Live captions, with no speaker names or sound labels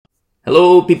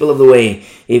Hello, people of the way.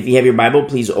 If you have your Bible,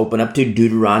 please open up to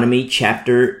Deuteronomy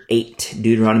chapter 8.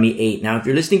 Deuteronomy 8. Now, if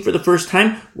you're listening for the first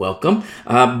time, welcome.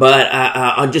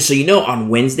 But just so you know, on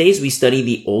Wednesdays, we study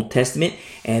the Old Testament.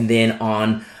 And then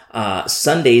on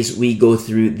Sundays, we go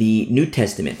through the New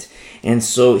Testament. And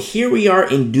so here we are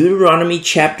in Deuteronomy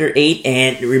chapter 8.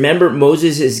 And remember,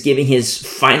 Moses is giving his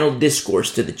final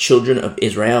discourse to the children of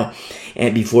Israel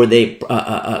and before they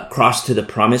cross to the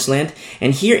promised land.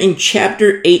 And here in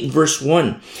chapter 8, verse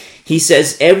 1, he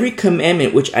says, "Every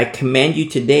commandment which I command you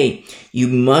today, you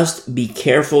must be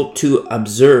careful to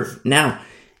observe." Now,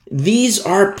 these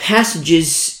are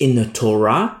passages in the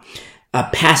Torah, a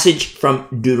passage from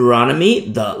Deuteronomy,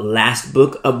 the last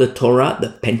book of the Torah, the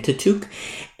Pentateuch.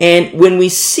 And when we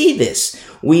see this,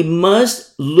 we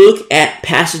must look at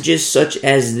passages such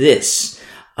as this,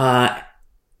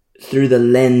 through the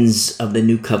lens of the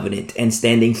new covenant and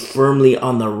standing firmly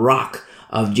on the rock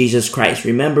of Jesus Christ.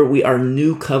 Remember, we are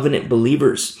new covenant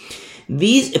believers.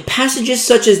 These passages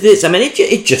such as this,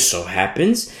 it just so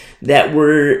happens that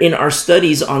we're in our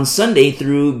studies on Sunday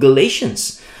through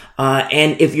Galatians.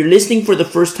 And if you're listening for the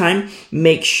first time,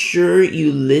 make sure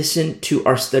you listen to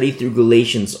our study through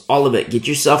Galatians, all of it. Get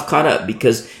yourself caught up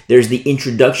because there's the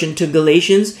introduction to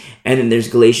Galatians, and then there's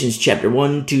Galatians chapter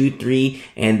 1, 2, 3,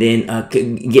 and then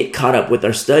get caught up with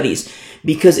our studies.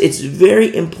 Because it's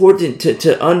very important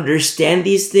to understand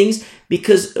these things,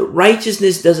 because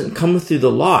righteousness doesn't come through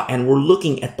the law, and we're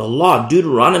looking at the law.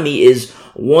 Deuteronomy is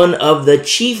one of the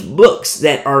chief books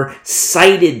that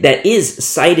is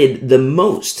cited the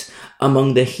most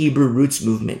among the Hebrew roots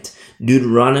movement.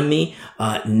 Deuteronomy,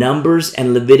 Numbers,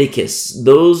 and Leviticus.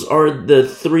 Those are the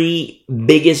three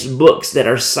biggest books that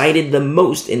are cited the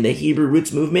most in the Hebrew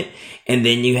roots movement. And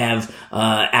then you have,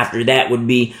 after that would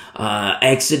be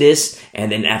Exodus,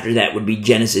 and then after that would be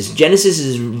Genesis. Genesis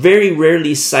is very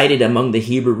rarely cited among the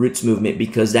Hebrew roots movement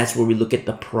because that's where we look at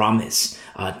the promise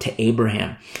to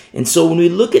Abraham. And so when we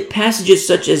look at passages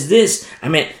such as this,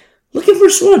 look at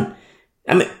verse 1.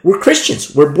 We're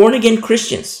Christians. We're born again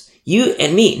Christians. You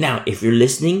and me. Now, if you're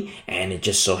listening and it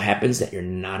just so happens that you're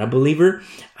not a believer,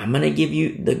 I'm going to give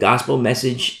you the gospel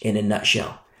message in a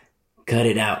nutshell. Cut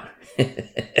it out.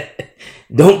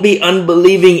 Don't be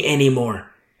unbelieving anymore.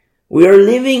 We are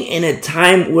living in a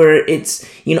time where it's,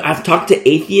 I've talked to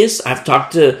atheists. I've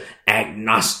talked to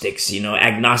agnostics,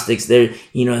 agnostics, they're,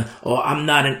 I'm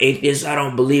not an atheist. I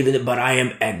don't believe in it, but I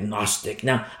am agnostic.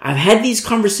 Now, I've had these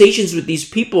conversations with these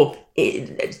people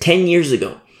 10 years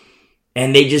ago,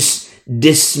 and they just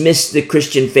dismissed the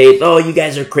Christian faith. Oh, you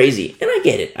guys are crazy. And I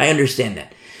get it. I understand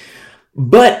that.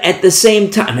 But at the same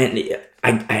time,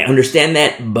 I understand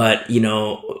that, but,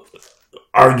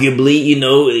 arguably,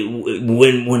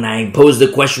 when I pose the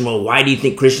question, well, why do you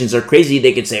think Christians are crazy?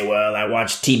 They could say, well, I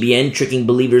watch TBN, Tricking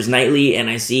Believers Nightly, and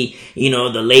I see,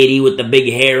 the lady with the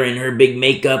big hair and her big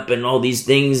makeup and all these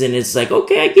things. And it's like,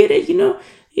 okay, I get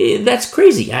it. That's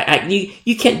crazy.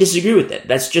 You can't disagree with that.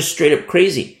 That's just straight up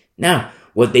crazy. Now,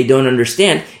 what they don't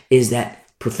understand is that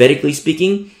prophetically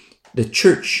speaking, the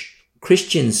church,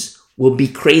 Christians will be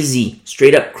crazy,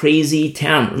 straight up crazy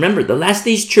town. Remember, the last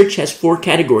days church has 4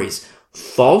 categories: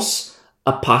 false,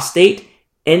 apostate,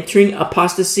 entering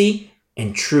apostasy,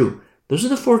 and true. Those are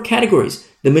the 4 categories.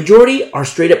 The majority are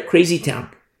straight up crazy town.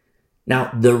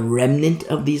 Now, the remnant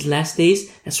of these last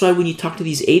days, that's why when you talk to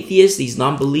these atheists, these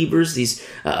non-believers, these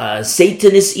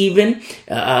Satanists even,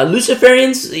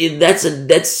 Luciferians,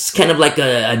 that's kind of like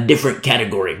a different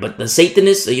category. But the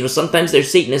Satanists, sometimes they're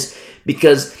Satanists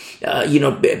because,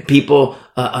 people,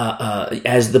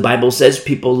 as the Bible says,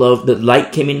 people love, the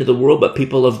light came into the world, but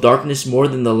people love darkness more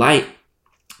than the light.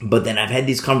 But then I've had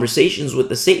these conversations with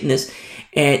the Satanists,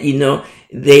 and,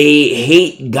 they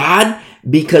hate God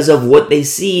because of what they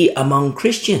see among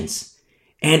Christians.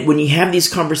 And when you have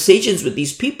these conversations with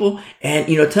these people and,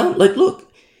 tell them, look,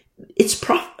 it's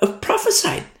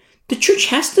prophesied. The church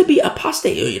has to be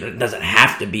apostate. It doesn't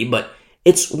have to be, but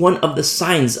it's one of the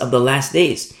signs of the last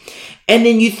days. And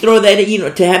then you throw that,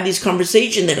 to have these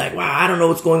conversations, they're like, wow, I don't know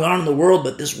what's going on in the world,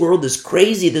 but this world is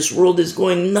crazy. This world is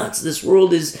going nuts. This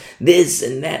world is this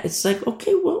and that. It's like,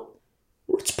 okay, well,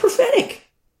 it's prophetic.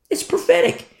 It's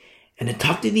prophetic. And I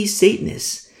talk to these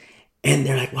Satanists, and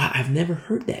they're like, wow, I've never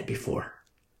heard that before.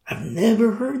 I've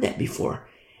never heard that before.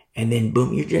 And then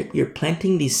boom, you're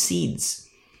planting these seeds.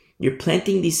 You're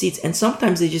planting these seeds. And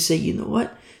sometimes they just say, you know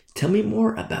what? Tell me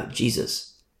more about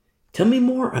Jesus. Tell me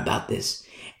more about this.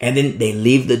 And then they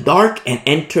leave the dark and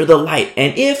enter the light.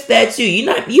 And if that's you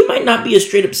might not be a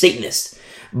straight up Satanist,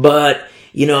 but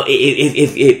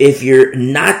if you're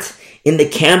not in the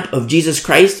camp of Jesus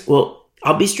Christ, well,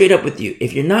 I'll be straight up with you.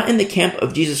 If you're not in the camp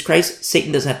of Jesus Christ,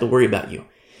 Satan doesn't have to worry about you.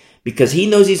 because he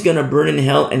knows he's going to burn in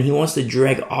hell, and he wants to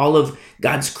drag all of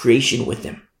God's creation with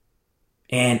him.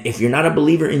 And if you're not a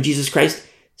believer in Jesus Christ,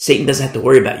 Satan doesn't have to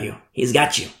worry about you. He's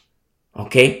got you.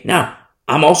 Okay? Now,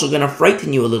 I'm also going to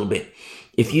frighten you a little bit.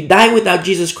 If you die without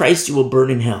Jesus Christ, you will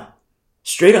burn in hell.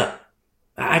 Straight up.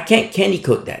 I can't candy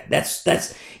coat that. That's,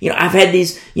 I've had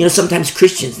these, sometimes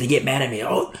Christians, they get mad at me.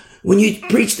 Oh, when you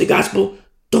preach the gospel,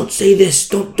 don't say this.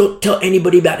 Don't tell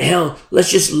anybody about hell.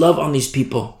 Let's just love on these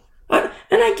people. And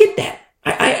I get that.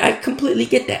 I completely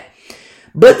get that.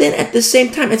 But then at the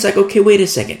same time, it's like, okay, wait a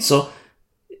second. So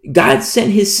God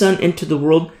sent his son into the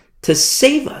world to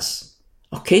save us.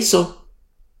 Okay, so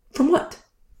from what?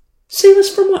 Save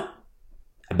us from what?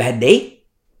 A bad day?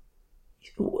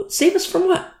 Save us from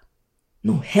what?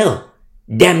 No, hell,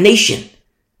 damnation,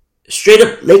 straight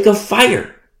up lake of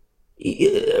fire,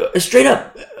 straight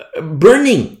up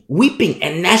burning, weeping,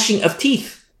 and gnashing of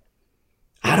teeth.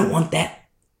 I don't want that.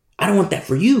 I don't want that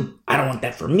for you. I don't want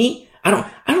that for me. I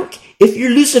don't, if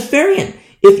you're Luciferian,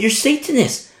 if you're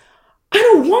Satanist, I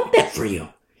don't want that for you.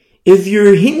 If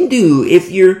you're Hindu,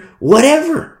 if you're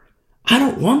whatever, I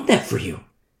don't want that for you.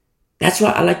 That's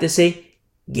why I like to say,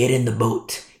 get in the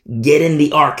boat, get in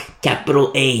the ark,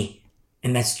 capital A.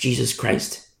 And that's Jesus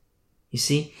Christ. You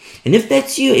see? And if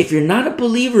that's you, if you're not a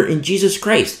believer in Jesus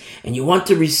Christ and you want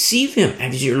to receive him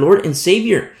as your Lord and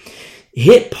Savior,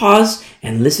 hit pause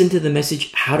and listen to the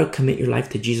message, how to commit your life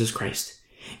to Jesus Christ.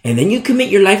 And then you commit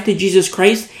your life to Jesus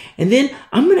Christ. And then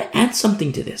I'm going to add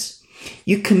something to this.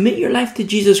 You commit your life to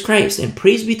Jesus Christ, and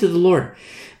praise be to the Lord.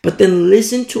 But then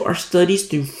listen to our studies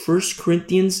through 1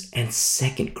 Corinthians and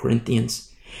 2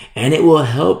 Corinthians. And it will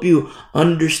help you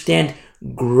understand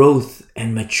growth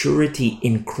and maturity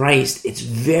in Christ. It's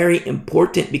very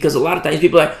important, because a lot of times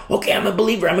people are like, okay, I'm a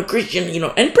believer, I'm a Christian,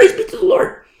 and praise be to the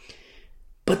Lord.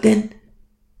 But then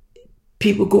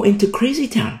people go into crazy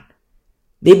town.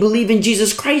 They believe in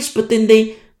Jesus Christ, but then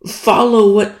they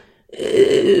follow what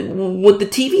the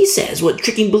TV says, what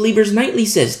Tricking Believers Nightly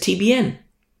says, TBN.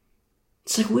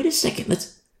 It's like, wait a second,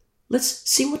 let's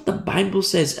see what the Bible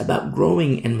says about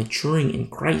growing and maturing in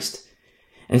Christ.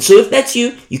 And so if that's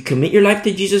you, you commit your life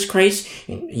to Jesus Christ,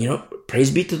 and, praise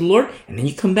be to the Lord, and then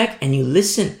you come back and you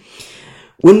listen.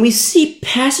 When we see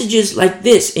passages like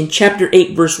this in chapter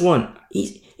 8, verse 1,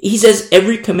 he says,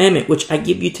 every commandment which I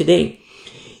give you today,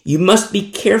 you must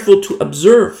be careful to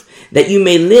observe, that you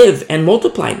may live and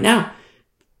multiply. Now,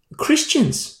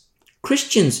 Christians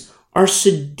are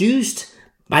seduced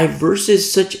by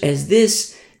verses such as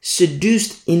this,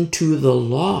 seduced into the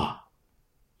law.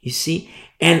 You see?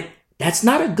 And that's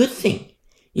not a good thing.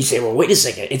 You say, well, wait a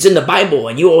second. It's in the Bible,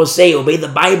 and you always say, obey the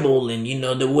Bible, and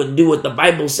do what the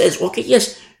Bible says. Okay,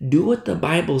 yes, do what the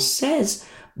Bible says,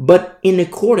 but in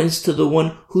accordance to the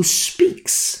one who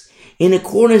speaks. In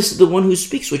accordance to the one who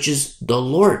speaks, which is the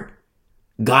Lord,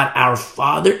 God our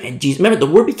Father, and Jesus. Remember,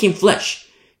 the Word became flesh.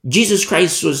 Jesus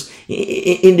Christ was,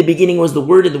 in the beginning was the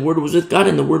Word, and the Word was with God,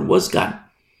 and the Word was God.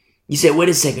 You say, wait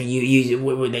a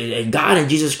second, God and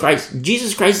Jesus Christ.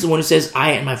 Jesus Christ is the one who says,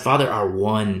 I and my Father are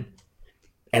one.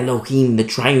 Elohim, the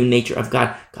triune nature of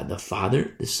God. God the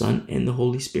Father, the Son, and the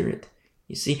Holy Spirit.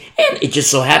 You see? And it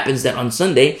just so happens that on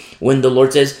Sunday, when the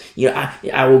Lord says,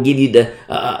 I will give you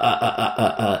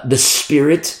the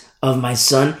Spirit of my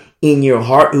Son in your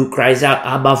heart, who cries out,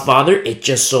 Abba, Father. It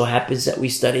just so happens that we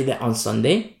study that on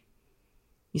Sunday.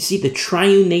 You see, the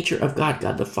triune nature of God,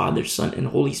 God the Father, Son, and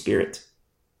Holy Spirit.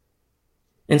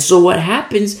 And so what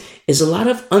happens is a lot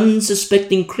of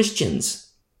unsuspecting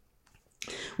Christians,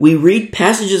 we read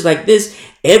passages like this,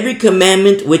 every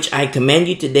commandment which I command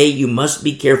you today, you must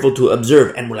be careful to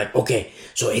observe. And we're like, okay,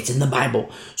 so it's in the Bible.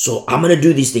 So I'm going to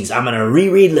do these things. I'm going to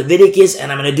reread Leviticus,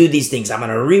 and I'm going to do these things. I'm going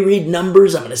to reread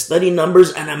Numbers. I'm going to study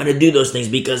Numbers, and I'm going to do those things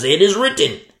because it is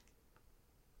written.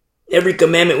 Every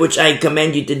commandment which I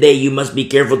command you today, you must be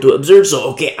careful to observe.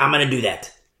 So, okay, I'm going to do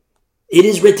that. It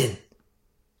is written.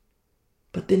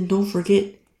 But then don't forget,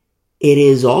 it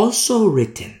is also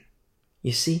written.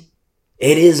 You see?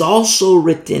 It is also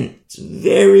written. It's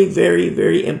very, very,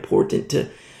 very important to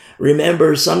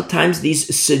remember. Sometimes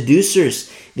these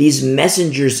seducers, these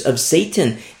messengers of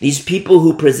Satan, these people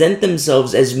who present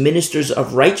themselves as ministers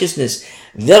of righteousness,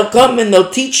 they'll come and they'll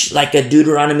teach like a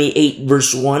Deuteronomy 8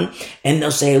 verse 1, and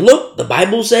they'll say, look, the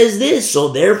Bible says this, so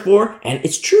therefore, and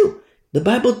it's true. The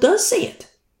Bible does say it.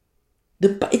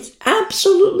 It's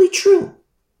absolutely true.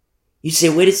 You say,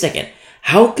 wait a second.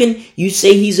 How can you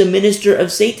say he's a minister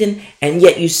of Satan, and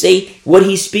yet you say what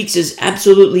he speaks is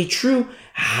absolutely true?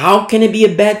 How can it be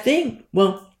a bad thing?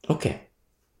 Well, okay.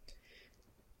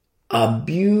 a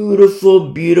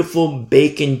beautiful, beautiful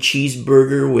bacon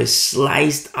cheeseburger with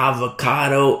sliced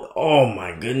avocado. Oh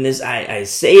my goodness. I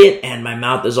say it and my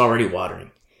mouth is already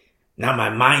watering. Now my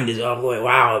mind is, oh boy,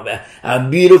 wow, a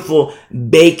beautiful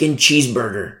bacon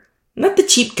cheeseburger. Not the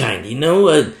cheap kind,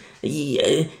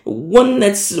 one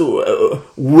that's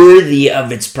worthy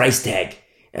of its price tag.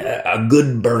 A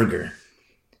good burger.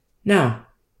 Now,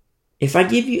 if I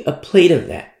give you a plate of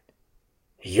that,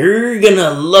 you're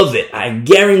gonna love it. I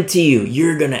guarantee you,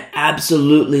 you're gonna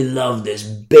absolutely love this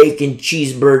bacon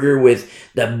cheeseburger with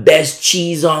the best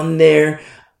cheese on there.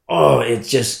 Oh,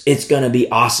 it's gonna be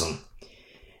awesome.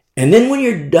 And then when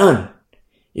you're done,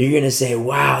 you're gonna say,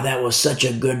 wow, that was such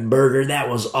a good burger. That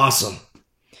was awesome.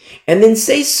 And then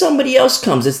say somebody else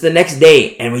comes. It's the next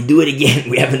day and we do it again.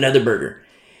 We have another burger.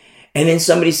 And then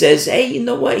somebody says, hey, you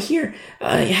know what? Here,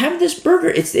 have this burger.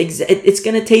 It's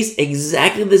going to taste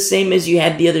exactly the same as you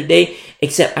had the other day,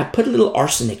 except I put a little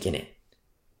arsenic in it.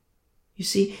 You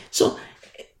see? So,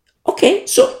 okay,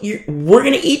 so we're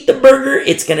going to eat the burger.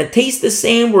 It's going to taste the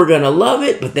same. We're going to love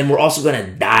it, but then we're also going to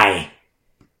die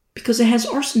because it has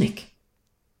arsenic.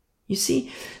 You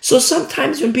see? So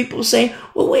sometimes when people say,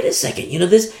 well, wait a second,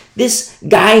 this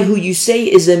guy who you say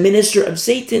is a minister of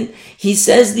Satan, he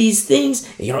says these things,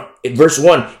 in verse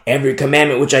 1, every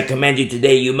commandment which I command you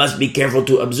today, you must be careful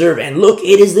to observe. And look,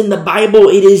 it is in the Bible.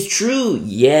 It is true.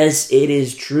 Yes, it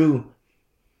is true.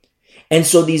 And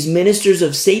so these ministers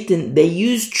of Satan, they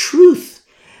use truth,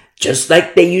 just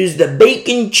like they use the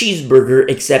bacon cheeseburger,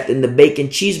 except in the bacon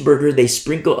cheeseburger, they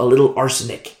sprinkle a little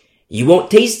arsenic. You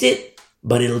won't taste it,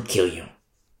 but it'll kill you.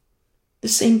 The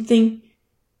same thing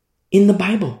in the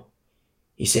Bible.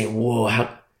 You say, whoa,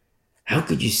 how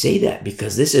could you say that?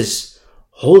 Because this is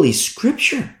Holy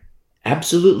Scripture.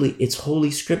 Absolutely, it's Holy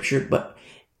Scripture. But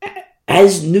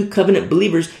as New Covenant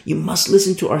believers, you must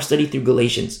listen to our study through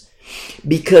Galatians.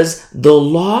 Because the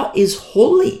law is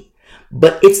holy,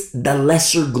 but it's the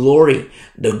lesser glory.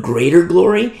 The greater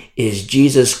glory is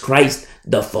Jesus Christ,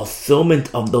 the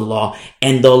fulfillment of the law.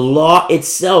 And the law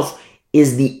itself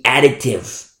is the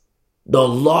additive. The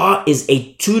law is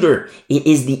a tutor. It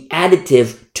is the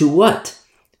additive to what?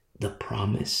 The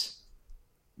promise.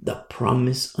 The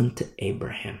promise unto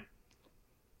Abraham.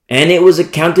 And it was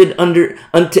accounted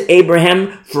unto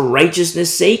Abraham for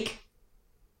righteousness' sake.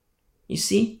 You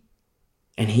see?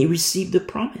 And he received the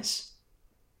promise.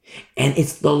 And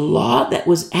it's the law that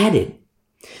was added.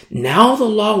 Now the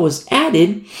law was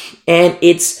added, and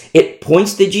it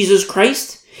points to Jesus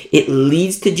Christ. It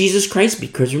leads to Jesus Christ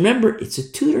because remember, it's a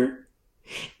tutor.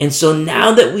 And so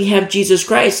now that we have Jesus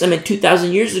Christ,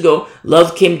 2,000 years ago,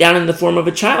 love came down in the form of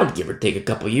a child, give or take a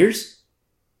couple years.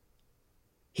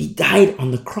 He died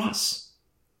on the cross.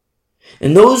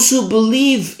 And those who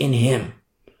believe in him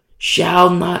shall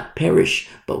not perish,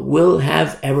 but will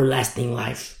have everlasting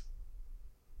life.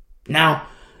 Now,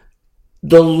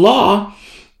 the law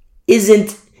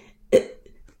isn't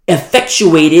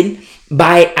effectuated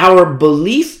by our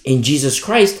belief in Jesus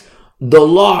Christ. The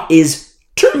law is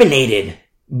terminated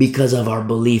because of our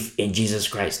belief in Jesus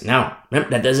Christ. Now,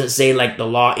 remember, that doesn't say like the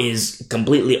law is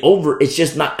completely over. It's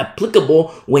just not applicable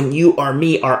when you or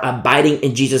me are abiding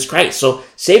in Jesus Christ. So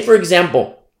say, for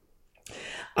example,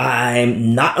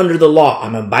 I'm not under the law.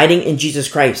 I'm abiding in Jesus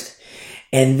Christ.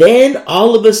 And then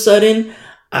all of a sudden,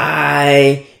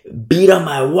 I beat on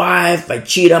my wife, I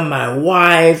cheat on my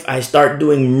wife, I start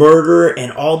doing murder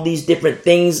and all these different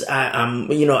things.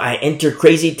 I enter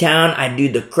crazy town, I do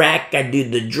the crack, I do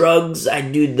the drugs, I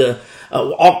do the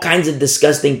all kinds of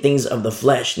disgusting things of the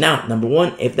flesh. Now, number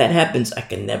one, if that happens, I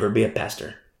can never be a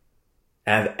pastor.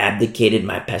 I've abdicated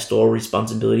my pastoral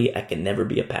responsibility. I can never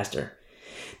be a pastor.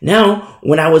 Now,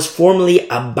 when I was formerly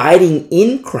abiding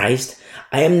in Christ,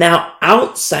 I am now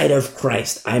outside of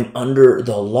Christ. I'm under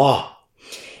the law.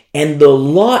 And the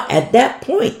law at that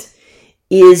point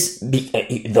is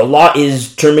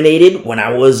terminated when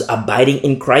I was abiding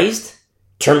in Christ.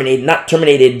 Not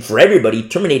terminated for everybody,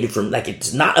 terminated from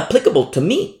it's not applicable to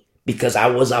me because I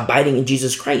was abiding in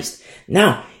Jesus Christ.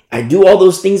 Now, I do all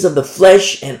those things of the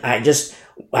flesh and I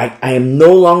am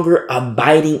no longer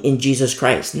abiding in Jesus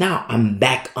Christ. Now I'm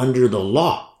back under the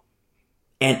law.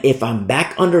 And if I'm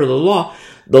back under the law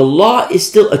is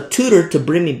still a tutor to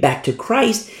bring me back to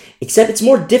Christ, except it's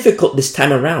more difficult this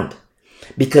time around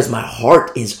because my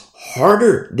heart is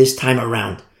harder this time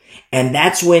around. And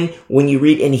that's when you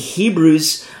read in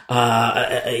Hebrews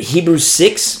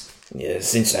 6,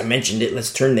 since I mentioned it,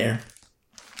 let's turn there.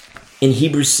 In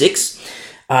Hebrews 6,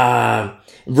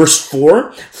 Verse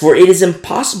 4, for it is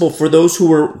impossible for those who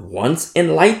were once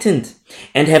enlightened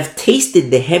and have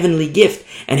tasted the heavenly gift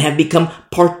and have become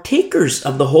partakers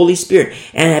of the Holy Spirit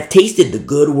and have tasted the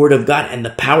good word of God and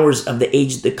the powers of the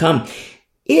age to come,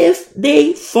 if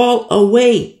they fall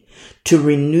away, to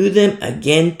renew them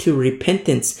again to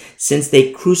repentance, since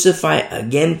they crucify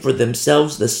again for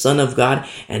themselves the Son of God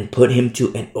and put him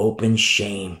to an open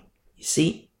shame. You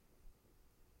see?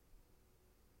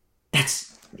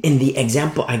 That's in the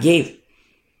example I gave.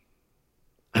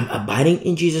 I'm abiding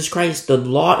in Jesus Christ. The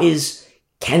law is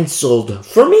canceled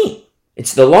for me.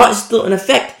 The law is still in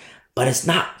effect, but it's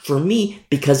not for me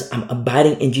because I'm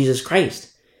abiding in Jesus Christ.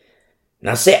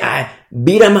 Now say I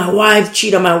beat on my wife,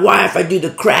 cheat on my wife, I do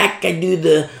the crack, I do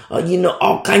the,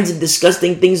 all kinds of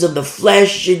disgusting things of the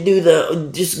flesh, I do the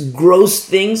just gross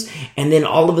things, and then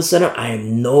all of a sudden I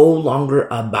am no longer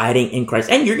abiding in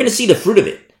Christ. And you're going to see the fruit of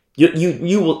it.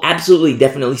 You will absolutely,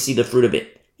 definitely see the fruit of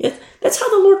it. Yeah, that's how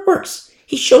the Lord works.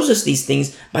 He shows us these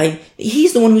things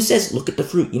He's the one who says, look at the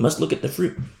fruit. You must look at the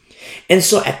fruit. And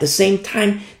so at the same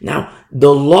time, now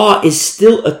the law is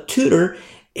still a tutor,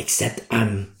 except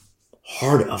I'm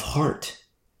hard of heart.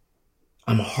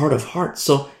 I'm hard of heart.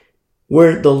 So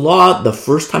where the law the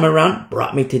first time around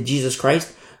brought me to Jesus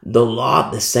Christ, the law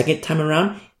the second time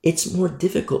around, it's more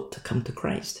difficult to come to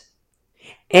Christ.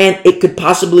 And it could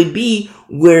possibly be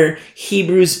where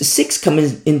Hebrews 6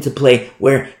 comes into play,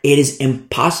 where it is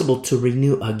impossible to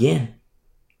renew again.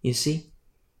 You see?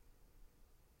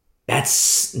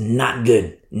 That's not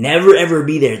good. Never ever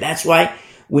be there. That's why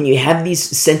when you have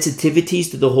these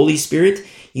sensitivities to the Holy Spirit,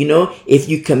 if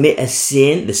you commit a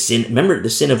sin, remember the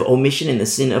sin of omission and the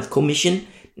sin of commission.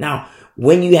 Now,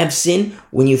 when you have sin,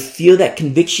 when you feel that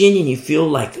conviction and you feel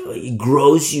like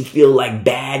gross, you feel like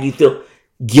bad, you feel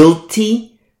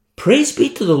guilty, praise be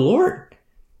to the Lord.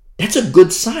 That's a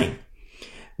good sign.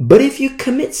 But if you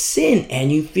commit sin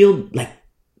and you feel like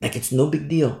it's no big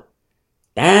deal,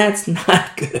 that's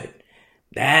not good.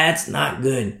 That's not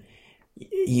good.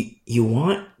 You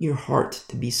want your heart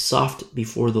to be soft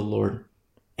before the Lord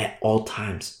at all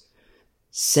times,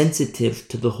 sensitive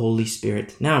to the Holy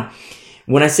Spirit. Now,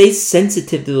 when I say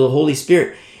sensitive to the Holy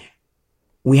Spirit,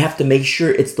 we have to make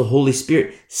sure it's the Holy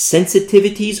Spirit.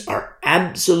 Sensitivities are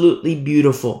absolutely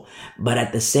beautiful, but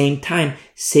at the same time,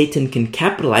 Satan can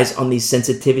capitalize on these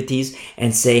sensitivities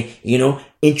and say,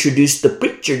 introduce the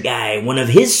preacher guy, one of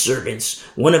his servants,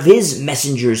 one of his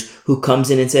messengers who comes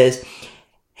in and says,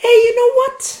 hey, you know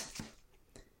what?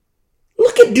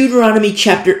 Look at Deuteronomy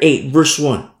chapter 8, verse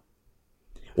 1,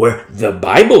 where the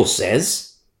Bible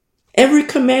says, every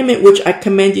commandment which I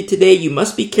command you today, you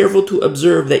must be careful to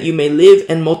observe that you may live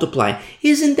and multiply.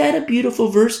 Isn't that a beautiful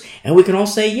verse? And we can all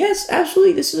say, yes,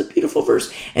 absolutely, this is a beautiful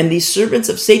verse. And these servants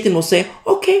of Satan will say,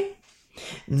 okay,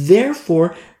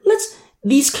 therefore,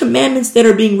 these commandments that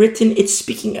are being written, it's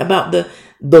speaking about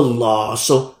the law.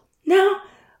 So now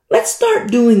let's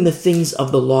start doing the things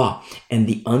of the law. And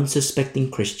the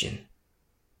unsuspecting Christian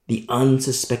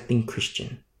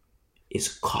is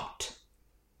caught.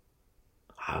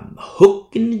 A hook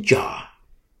in the jaw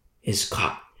is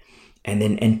caught, and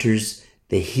then enters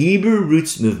the Hebrew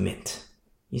roots movement.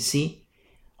 You see?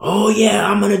 Oh yeah,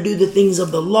 I'm going to do the things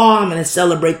of the law. I'm going to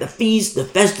celebrate the feasts, the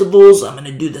festivals. I'm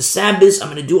going to do the Sabbaths. I'm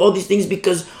going to do all these things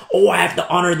because, I have to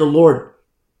honor the Lord.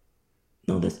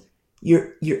 No,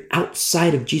 you're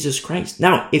outside of Jesus Christ.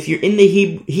 Now, if you're in the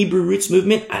Hebrew roots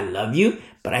movement, I love you,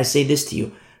 but I say this to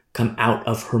you. Come out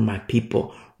of her, my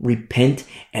people. Repent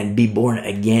and be born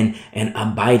again and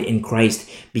abide in Christ.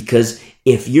 Because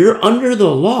if you're under the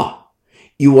law,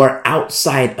 you are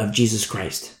outside of Jesus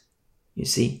Christ. You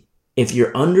see, if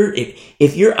you're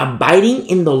abiding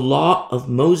in the law of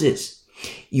Moses,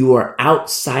 you are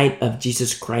outside of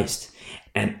Jesus Christ.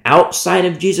 And outside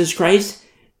of Jesus Christ,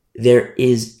 there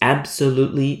is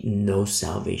absolutely no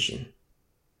salvation.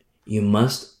 You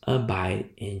must abide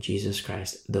in Jesus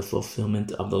Christ, the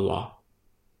fulfillment of the law.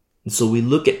 And so we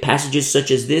look at passages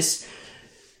such as this,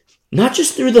 not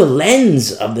just through the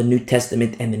lens of the New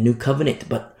Testament and the New Covenant,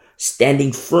 but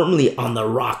standing firmly on the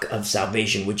rock of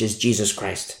salvation, which is Jesus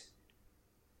Christ.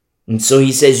 And so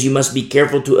he says, you must be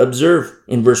careful to observe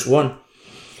in verse 1,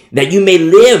 that you may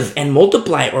live and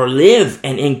multiply, or live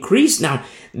and increase. Now,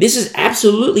 this is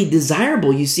absolutely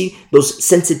desirable. You see those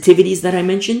sensitivities that I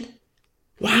mentioned?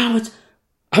 Wow,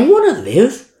 I want to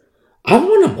live. I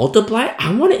want to multiply.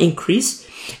 I want to increase.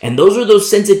 And those are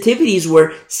those sensitivities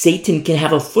where Satan can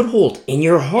have a foothold in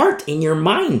your heart, in your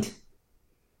mind.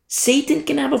 Satan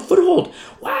can have a foothold.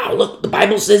 Wow, look, the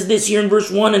Bible says this here in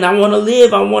verse 1, and I want to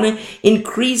live, I want to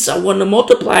increase, I want to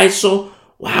multiply. So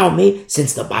wow, maybe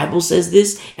since the Bible says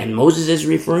this and Moses is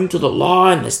referring to the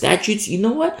law and the statutes, you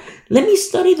know what? Let me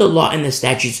study the law and the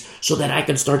statutes so that I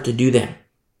can start to do them.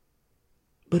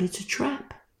 But it's a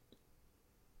trap.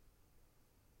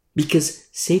 Because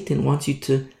Satan wants you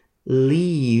to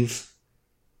leave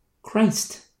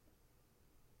Christ.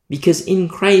 Because in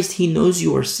Christ, he knows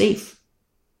you are safe.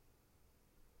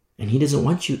 And he doesn't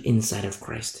want you inside of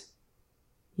Christ.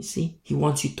 You see, he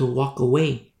wants you to walk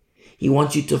away. He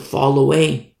wants you to fall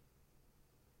away.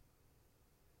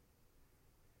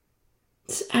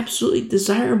 It's absolutely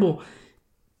desirable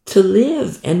to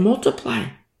live and multiply.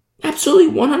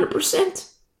 Absolutely 100%.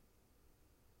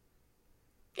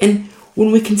 And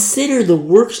when we consider the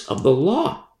works of the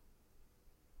law,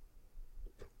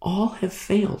 all have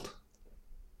failed.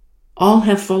 All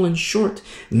have fallen short.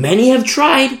 Many have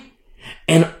tried,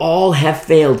 and all have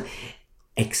failed,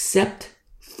 except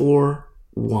for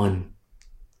one.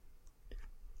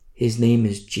 His name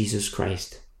is Jesus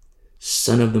Christ,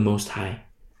 Son of the Most High,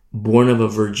 born of a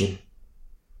virgin.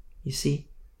 You see,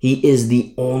 he is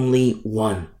the only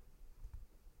one.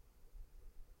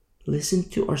 Listen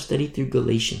to our study through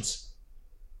Galatians,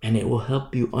 and it will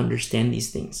help you understand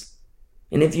these things.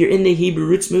 And if you're in the Hebrew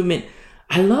Roots movement,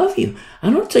 I love you. I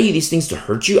don't tell you these things to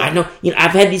hurt you. I know,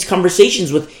 I've had these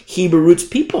conversations with Hebrew Roots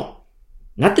people.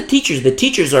 Not the teachers. The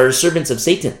teachers are servants of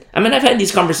Satan. I've had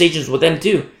these conversations with them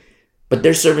too, but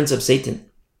they're servants of Satan.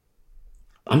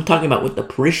 I'm talking about with the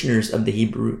parishioners of the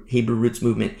Hebrew Roots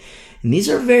movement. And these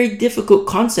are very difficult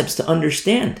concepts to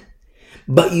understand.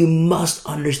 But you must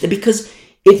understand, because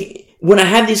when I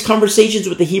have these conversations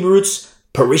with the Hebrew Roots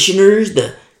parishioners,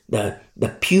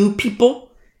 the pew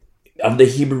people of the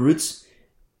Hebrew Roots,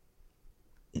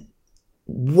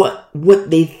 what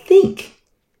they think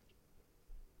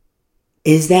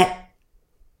is that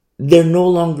they're no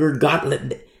longer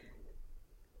godly.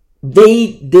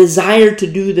 They desire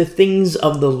to do the things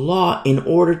of the law in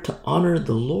order to honor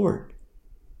the Lord.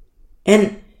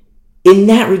 And in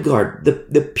that regard,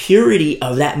 the purity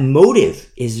of that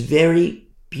motive is very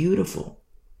beautiful.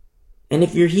 And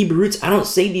if you're Hebrew Roots, I don't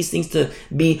say these things to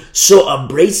be so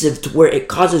abrasive to where it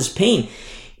causes pain.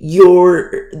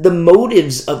 The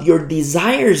motives of your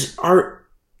desires are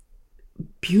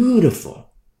beautiful,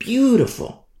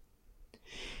 beautiful.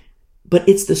 But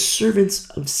it's the servants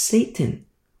of Satan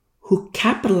who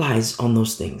capitalize on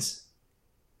those things.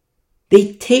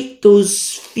 They take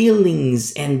those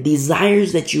feelings and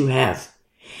desires that you have,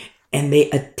 and they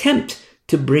attempt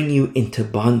to bring you into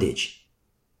bondage.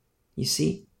 You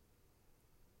see?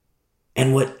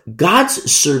 And what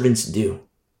God's servants do,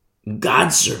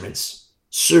 God's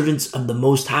servants of the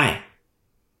Most High,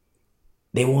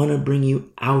 they want to bring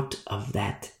you out of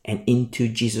that and into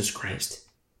Jesus Christ.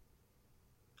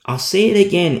 I'll say it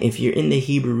again if you're in the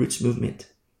Hebrew Roots movement.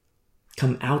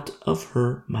 Come out of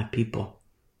her, my people.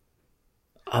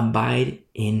 Abide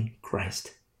in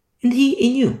Christ, and he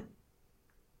in you.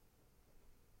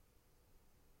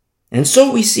 And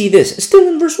so we see this, still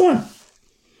in verse 1.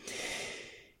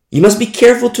 You must be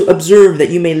careful to observe that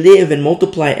you may live and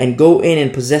multiply and go in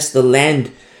and possess the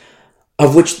land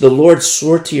of which the Lord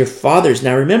swore to your fathers.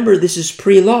 Now remember, this is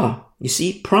pre-law. You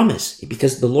see, promise,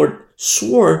 because the Lord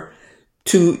swore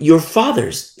to your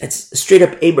fathers. That's straight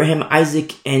up Abraham,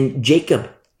 Isaac, and Jacob.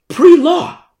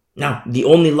 Pre-law. Now, the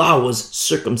only law was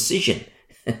circumcision.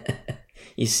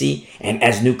 You see, and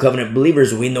as New Covenant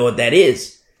believers, we know what that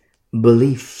is.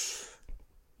 Belief.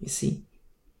 You see.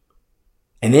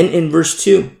 And then in verse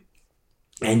 2,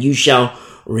 and you shall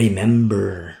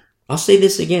remember. I'll say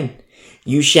this again.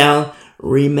 You shall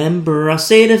remember. I'll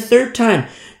say it a third time.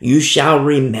 You shall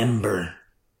remember.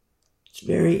 It's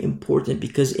very important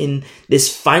because in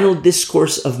this final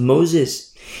discourse of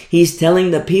Moses, he's telling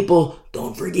the people,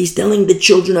 don't forget. He's telling the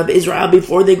children of Israel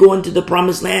before they go into the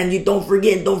promised land, you don't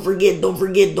forget, don't forget, don't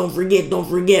forget, don't forget, don't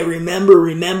forget. Remember,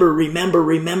 remember, remember,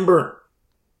 remember.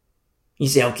 You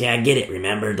say, okay, I get it.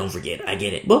 Remember, don't forget. I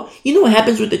get it. Well, you know what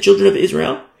happens with the children of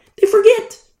Israel? They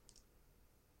forget.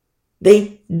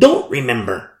 They don't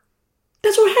remember.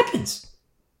 That's what happens.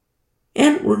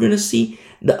 And we're going to see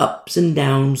the ups and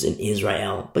downs in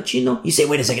Israel. But you say,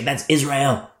 wait a second, that's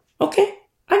Israel. Okay,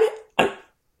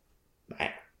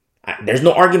 there's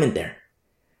no argument there.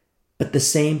 But the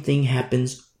same thing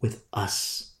happens with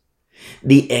us.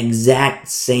 The exact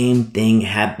same thing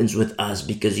happens with us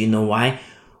because you know why?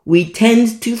 We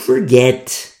tend to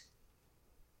forget.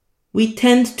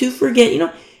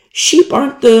 Sheep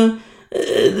aren't the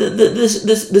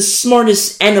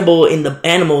smartest animals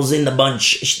in the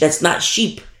bunch. That's not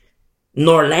sheep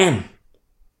nor lamb.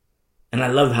 And I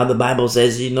love how the Bible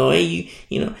says, hey,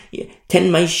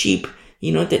 tend my sheep,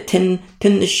 that tend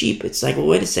the sheep. It's like, well,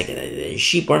 wait a second. The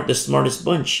sheep aren't the smartest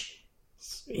bunch,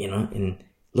 and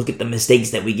look at the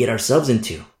mistakes that we get ourselves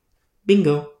into.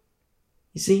 Bingo.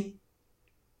 You see?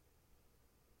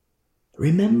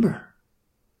 Remember.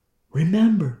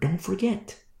 Don't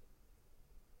forget.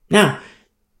 Now,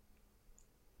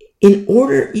 in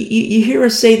order, you hear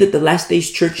us say that the last days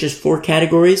church has 4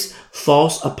 categories: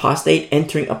 false, apostate,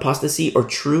 entering apostasy, or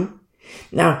true.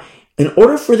 Now, in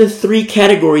order for the 3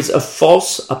 categories of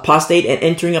false, apostate, and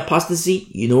entering apostasy,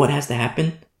 you know what has to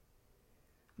happen?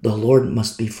 The Lord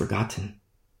must be forgotten.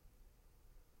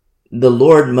 The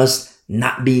Lord must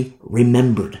not be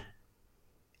remembered.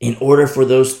 In order for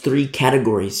those 3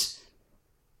 categories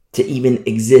to even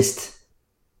exist,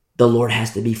 the Lord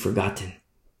has to be forgotten.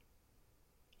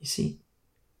 You see,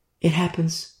 it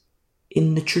happens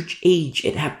in the church age.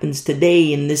 It happens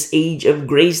today in this age of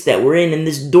grace that we're in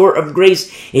this door of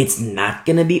grace. It's not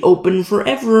going to be open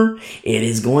forever. It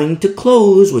is going to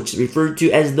close, which is referred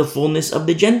to as the fullness of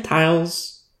the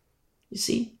Gentiles. You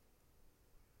see?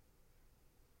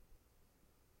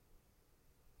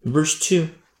 Verse 2.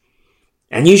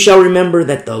 And you shall remember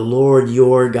that the Lord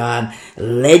your God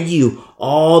led you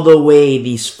all the way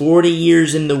these 40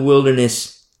 years in the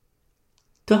wilderness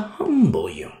to humble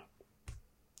you.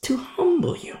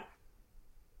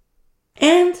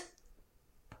 And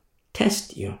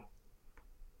test you.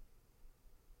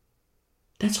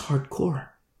 That's hardcore.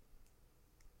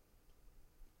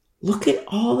 Look at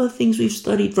all the things we've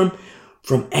studied from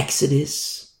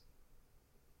Exodus,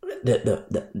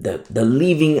 the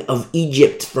leaving of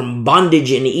Egypt, from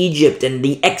bondage in Egypt, and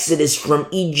the exodus from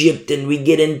Egypt, and we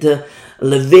get into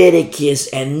Leviticus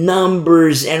and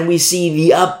Numbers, and we see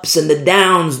the ups and the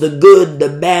downs, the good, the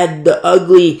bad, the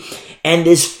ugly. And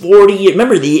this 40 years,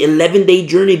 remember, the 11-day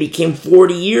journey became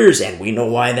 40 years, and we know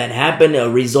why that happened, a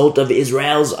result of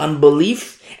Israel's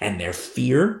unbelief and their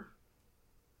fear.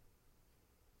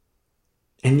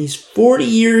 And these 40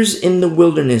 years in the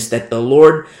wilderness that the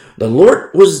Lord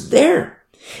was there.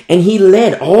 And he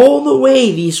led all the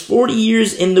way these 40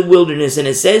 years in the wilderness. And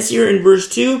it says here in verse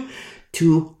 2,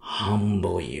 to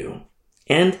humble you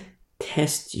and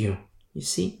test you. You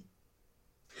see?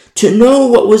 To know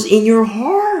what was in your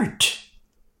heart.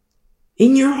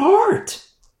 In your heart.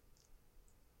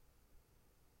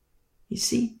 You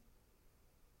see?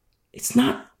 It's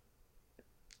not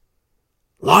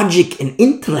logic and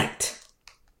intellect.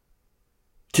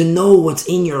 To know what's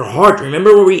in your heart.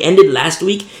 Remember where we ended last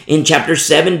week in chapter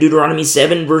 7, Deuteronomy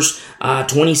 7, verse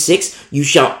 26? You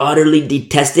shall utterly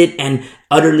detest it and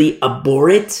utterly abhor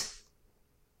it.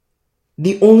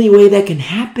 The only way that can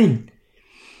happen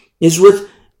is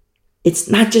it's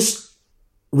not just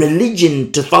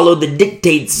religion to follow the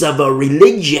dictates of a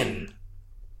religion.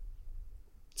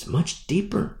 It's much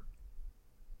deeper.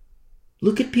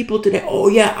 Look at people today. Oh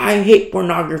yeah, I hate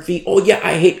pornography. Oh yeah,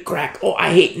 I hate crack. Oh,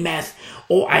 I hate meth.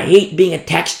 Oh, I hate being a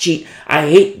tax cheat. I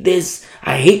hate this.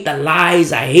 I hate the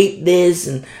lies. I hate this.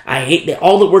 And I hate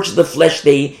all the works of the flesh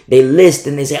they list,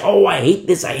 and they say, oh, I hate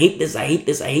this. I hate this. I hate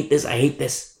this. I hate this. I hate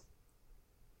this.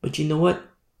 But you know what?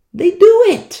 They do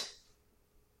it.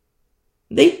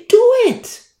 They do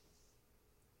it.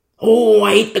 Oh,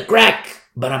 I hate the crack,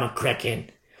 but I'm a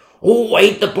crackhead. Oh, I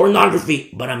hate the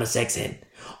pornography, but I'm a sexhead.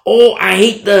 Oh, I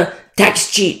hate the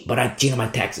tax cheat, but I cheat on my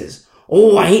taxes.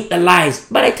 Oh, I hate the lies,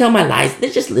 but I tell my lies. They're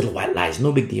just little white lies,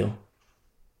 no big deal.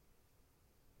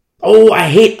 Oh, I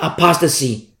hate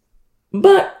apostasy,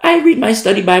 but I read my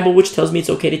study Bible, which tells me it's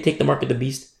okay to take the mark of the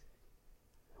beast.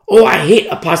 Oh, I hate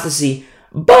apostasy,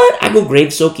 but I go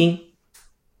grave soaking.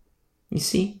 You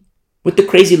see? With the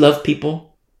crazy love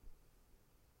people.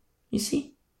 You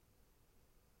see?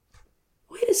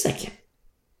 Wait a second.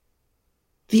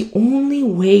 The only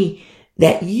way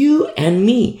that you and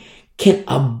me can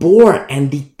abhor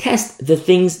and detest the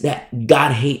things that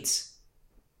God hates,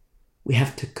 we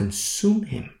have to consume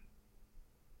him.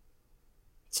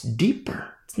 It's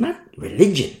deeper. It's not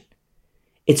religion.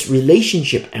 It's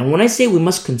relationship. And when I say we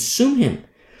must consume him,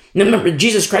 now remember,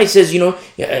 Jesus Christ says, you have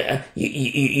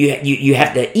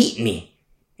to eat me.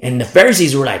 And the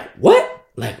Pharisees were like, what?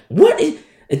 Like, what?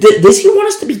 Does he want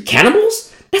us to be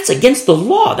cannibals? That's against the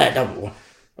law.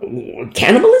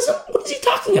 Cannibalism? What is he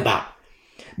talking about?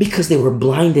 Because they were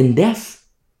blind and deaf.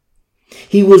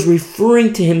 He was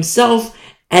referring to himself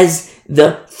as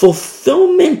the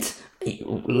fulfillment,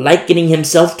 likening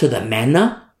himself to the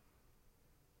manna.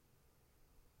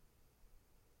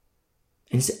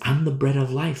 And he said, I'm the bread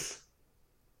of life.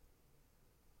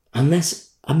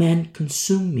 Unless a man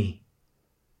consume me.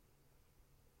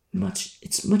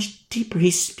 It's much deeper.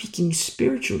 He's speaking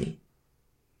spiritually.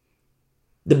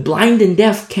 The blind and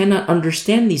deaf cannot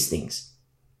understand these things.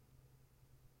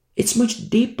 It's much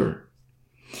deeper.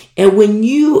 And when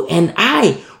you and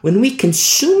when we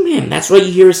consume him, that's why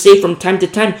you hear us say from time to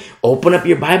time, open up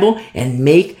your Bible and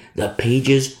make the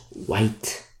pages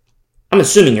white. I'm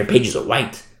assuming your pages are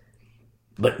white,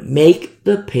 but make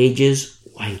the pages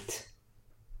white.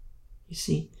 You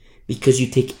see, because you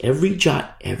take every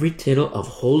jot, every tittle of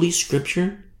Holy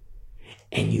Scripture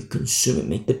and you consume it.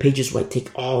 Make the pages white. Take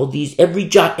all these, every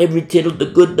jot, every tittle, the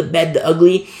good, the bad, the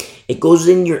ugly. It goes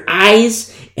in your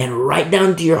eyes and right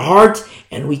down to your heart,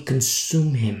 and we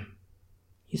consume him.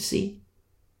 You see,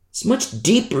 it's much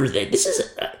deeper than this is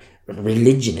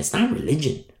religion. It's not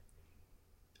religion.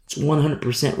 It's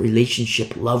 100%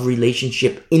 relationship, love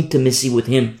relationship, intimacy with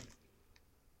him.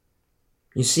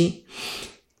 You see?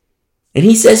 And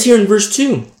he says here in verse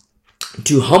 2,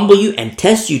 to humble you and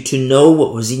test you to know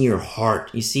what was in your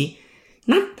heart. You see?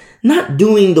 Not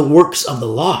doing the works of the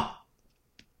law,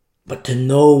 but to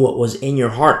know what was in your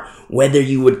heart, whether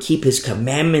you would keep his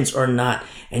commandments or not.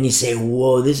 And you say,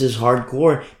 whoa, this is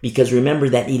hardcore. Because remember,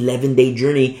 that 11-day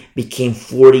journey became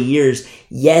 40 years.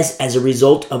 Yes, as a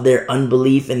result of their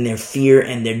unbelief and their fear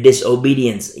and their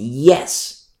disobedience.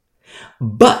 Yes.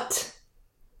 But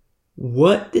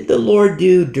what did the Lord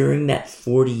do during that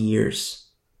 40 years?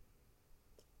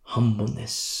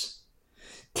 Humbleness.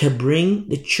 To bring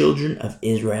the children of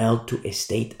Israel to a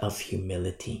state of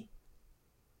humility.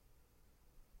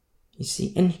 You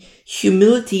see, and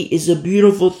humility is a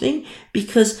beautiful thing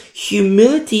because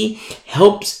humility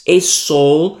helps a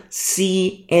soul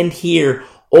see and hear.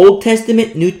 Old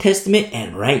Testament, New Testament,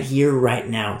 and right here, right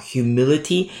now.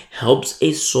 Humility helps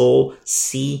a soul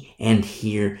see and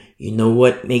hear. You know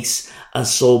what makes a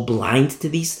soul blind to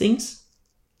these things?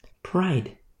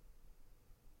 Pride.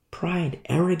 Pride,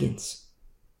 arrogance.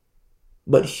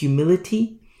 But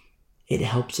humility, it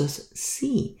helps us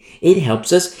see. It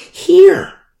helps us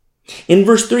hear. In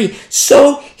verse 3,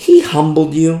 so he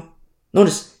humbled you.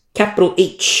 Notice, capital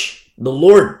H, the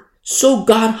Lord. So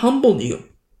God humbled you.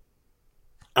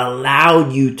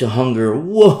 Allowed you to hunger.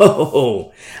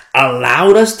 Whoa!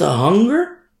 Allowed us to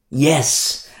hunger?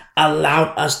 Yes,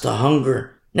 allowed us to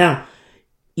hunger. Now,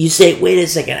 you say, wait a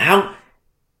second, how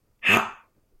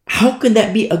can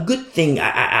that be a good thing?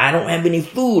 I don't have any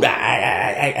food.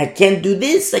 I can't do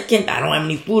this. I don't have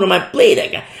any food on my plate.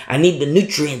 I need the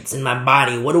nutrients in my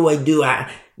body. What do I do?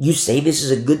 You say this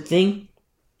is a good thing?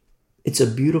 It's a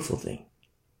beautiful thing.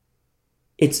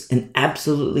 It's an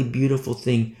absolutely beautiful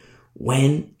thing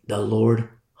when the Lord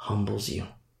humbles you.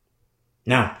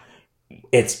 Now,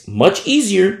 it's much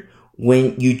easier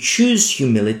when you choose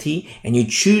humility and you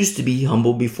choose to be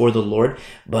humble before the Lord.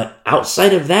 But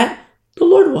outside of that, the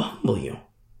Lord will humble you.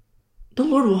 The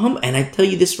Lord will humble. And I tell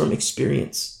you this from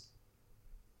experience.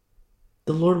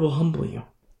 The Lord will humble you.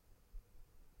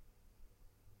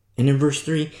 And in verse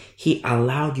 3, he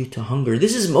allowed you to hunger.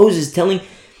 This is Moses telling,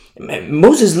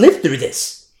 Moses lived through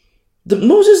this.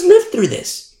 Moses lived through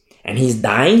this. And he's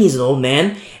dying, he's an old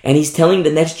man, and he's telling the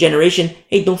next generation,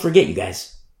 hey, don't forget, you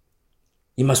guys.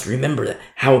 You must remember that,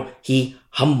 how he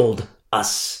humbled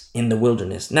us in the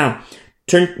wilderness. Now,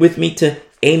 turn with me to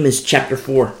Amos chapter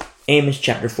 4. Amos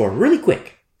chapter 4, really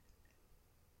quick.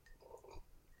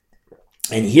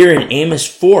 And here in Amos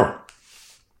 4,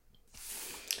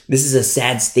 this is a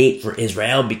sad state for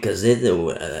Israel because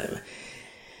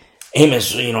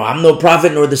Amos, I'm no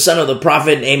prophet nor the son of the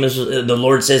prophet. Amos, the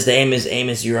Lord says to Amos,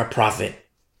 Amos, you're a prophet.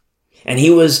 And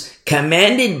he was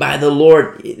commanded by the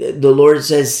Lord. The Lord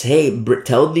says, hey,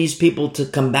 tell these people to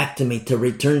come back to me, to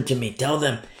return to me. Tell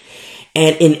them.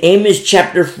 And in Amos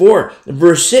chapter 4,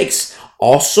 verse 6,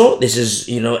 also, this is,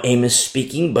 Amos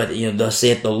speaking, but, thus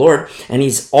saith the Lord. And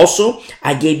he's also,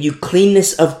 I gave you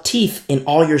cleanness of teeth in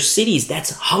all your cities.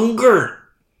 That's hunger.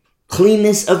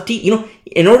 Cleanness of teeth.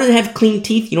 In order to have clean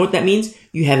teeth, you know what that means?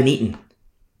 You haven't eaten.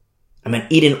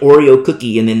 Eat an Oreo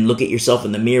cookie and then look at yourself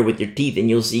in the mirror with your teeth and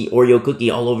you'll see Oreo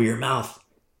cookie all over your mouth.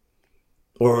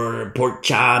 Or pork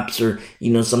chops or,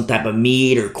 some type of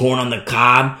meat or corn on the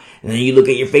cob. And then you look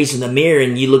at your face in the mirror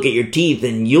and you look at your teeth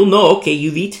and you'll know, okay,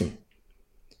 you've eaten.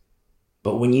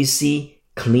 But when you see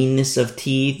cleanness of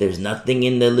teeth, there's nothing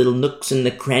in the little nooks and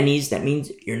the crannies, that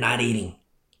means you're not eating.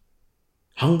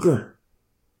 Hunger.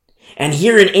 And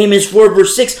here in Amos 4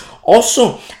 verse 6,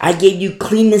 also, I gave you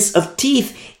cleanness of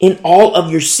teeth in all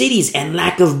of your cities and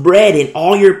lack of bread in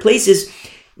all your places,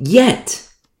 yet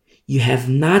you have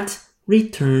not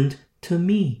returned to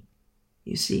me.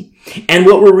 You see? And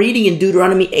what we're reading in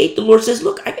Deuteronomy 8, the Lord says,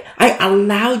 look, I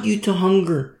allowed you to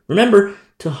hunger. Remember,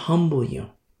 to humble you.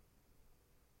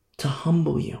 To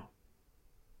humble you.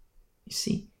 You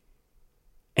see?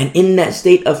 And in that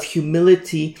state of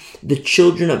humility, the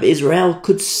children of Israel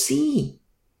could see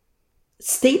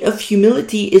state of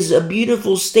humility is a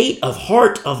beautiful state of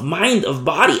heart, of mind, of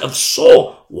body, of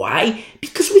soul. Why?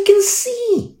 Because we can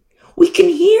see, we can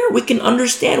hear, we can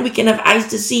understand, we can have eyes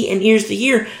to see and ears to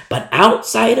hear. But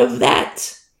outside of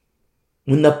that,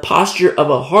 when the posture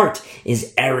of a heart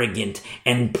is arrogant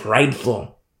and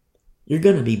prideful, you're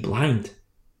going to be blind.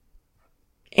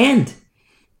 And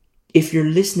if you're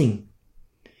listening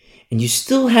and you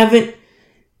still haven't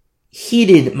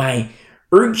heeded my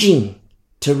urging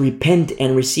to repent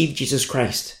and receive Jesus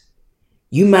Christ,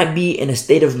 you might be in a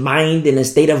state of mind, in a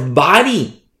state of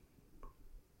body,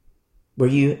 where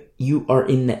you are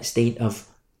in that state of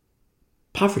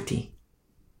poverty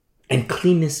and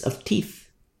cleanness of teeth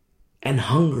and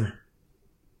hunger.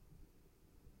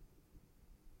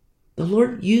 The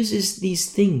Lord uses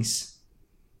these things.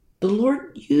 The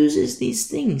Lord uses these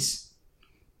things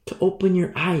to open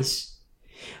your eyes.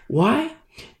 Why?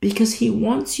 Because He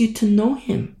wants you to know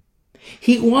Him.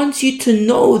 He wants you to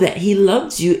know that He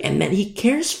loves you and that He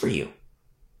cares for you.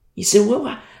 You say,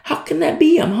 well, how can that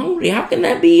be? I'm hungry. How can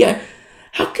that be?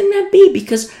 How can that be?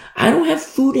 Because I don't have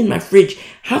food in my fridge.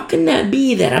 How can that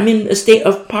be that I'm in a state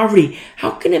of poverty?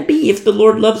 How can it be if the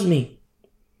Lord loves me?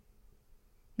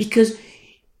 Because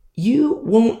you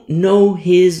won't know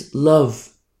His love,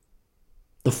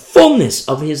 the fullness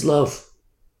of His love,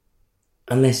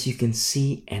 unless you can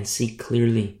see and see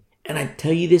clearly. And I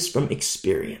tell you this from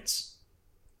experience.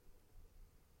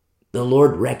 The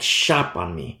Lord wrecked shop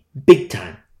on me big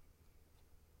time.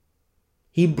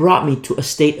 He brought me to a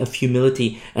state of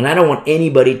humility, and I don't want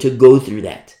anybody to go through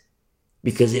that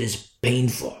because it is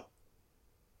painful.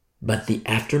 But the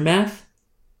aftermath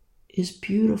is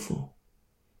beautiful,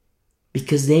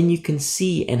 because then you can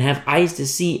see and have eyes to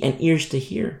see and ears to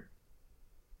hear.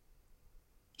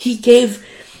 He gave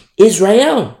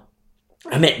Israel,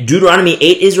 Deuteronomy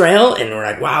 8 Israel, and we're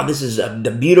like, wow, this is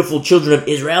the beautiful children of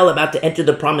Israel about to enter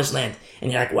the promised land.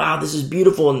 And you're like, wow, this is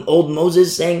beautiful. And old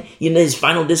Moses saying, his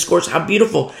final discourse, how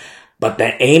beautiful. But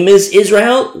that Amos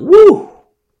Israel, woo,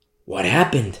 what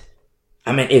happened?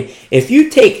 If you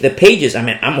take the pages,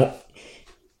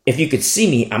 if you could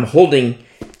see me, I'm holding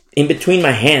in between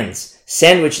my hands,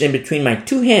 sandwiched in between my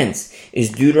two hands, is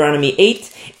Deuteronomy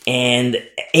 8 and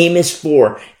Amos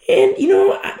 4. And,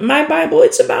 my Bible,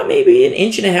 it's about maybe 1.5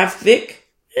 inches thick.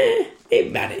 Maybe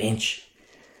about 1 inch.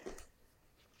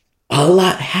 A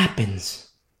lot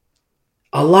happens.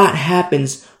 A lot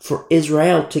happens for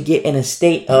Israel to get in a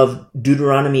state of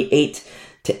Deuteronomy 8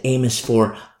 to Amos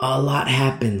 4. A lot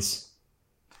happens.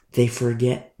 They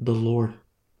forget the Lord.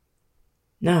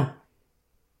 Now,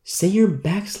 say you're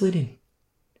backslidden.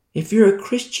 If you're a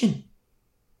Christian,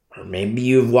 or maybe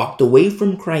you've walked away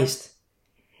from Christ,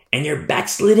 and you're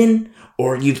backslidden,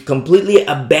 or you've completely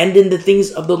abandoned the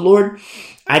things of the Lord,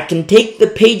 I can take the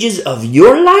pages of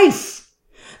your life,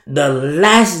 the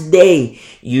last day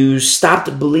you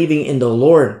stopped believing in the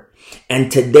Lord, and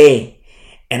today,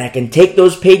 and I can take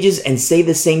those pages and say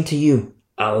the same to you.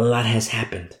 A lot has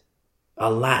happened. A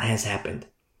lot has happened.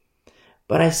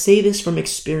 But I say this from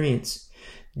experience.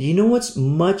 Do you know what's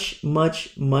much,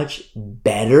 much, much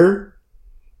better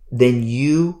than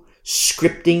you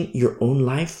scripting your own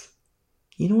life?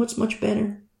 You know what's much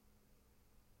better?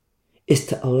 Is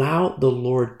to allow the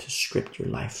Lord to script your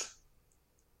life.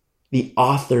 The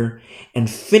author and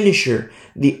finisher,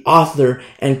 the author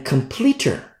and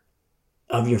completer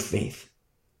of your faith.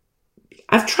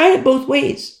 I've tried it both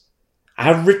ways.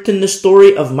 I've written the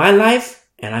story of my life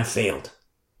and I failed.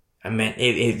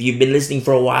 If you've been listening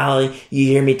for a while, you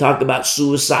hear me talk about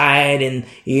suicide and,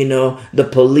 the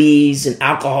police and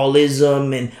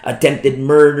alcoholism and attempted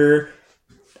murder.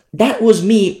 That was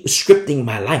me scripting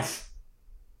my life.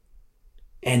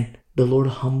 And the Lord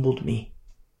humbled me.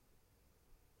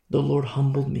 The Lord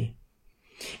humbled me.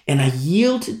 And I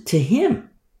yielded to Him.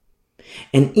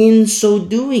 And in so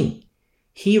doing,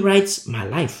 He writes my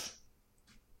life.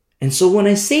 And so when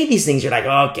I say these things, you're like,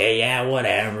 okay, yeah,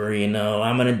 whatever,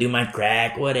 I'm going to do my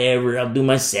crack, whatever. I'll do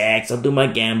my sex. I'll do my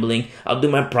gambling. I'll do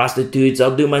my prostitutes.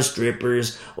 I'll do my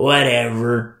strippers,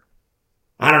 whatever.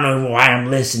 I don't know why I'm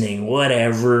listening,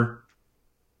 whatever.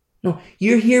 No,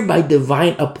 you're here by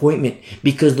divine appointment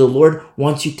because the Lord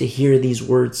wants you to hear these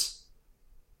words.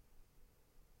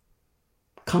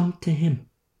 Come to Him.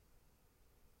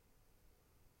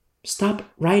 Stop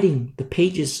writing the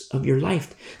pages of your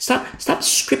life. Stop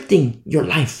scripting your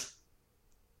life.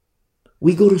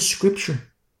 We go to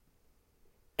Scripture,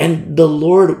 and the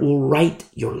Lord will write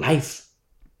your life.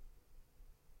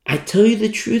 I tell you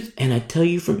the truth, and I tell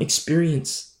you from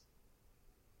experience.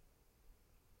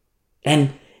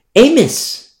 And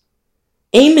Amos,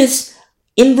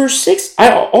 In verse 6,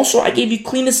 I gave you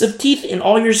cleanness of teeth in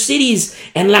all your cities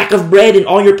and lack of bread in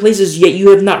all your places, yet you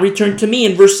have not returned to me.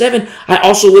 In verse 7, I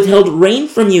also withheld rain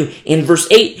from you. In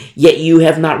verse 8, yet you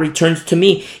have not returned to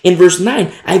me. In verse 9,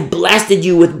 I blasted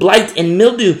you with blight and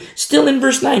mildew. Still in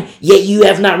verse 9, yet you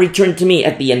have not returned to me.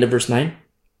 At the end of verse 9.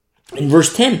 In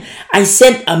verse 10, I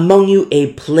sent among you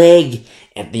a plague.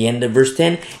 At the end of verse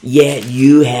 10, yet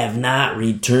you have not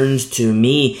returned to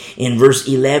me. In verse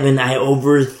 11, I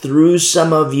overthrew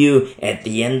some of you. At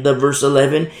the end of verse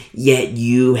 11, yet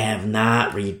you have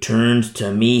not returned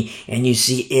to me. And you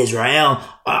see, Israel,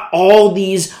 all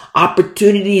these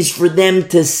opportunities for them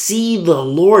to see the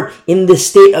Lord in the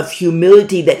state of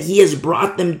humility that he has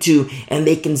brought them to, and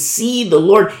they can see the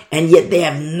Lord, and yet they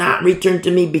have not returned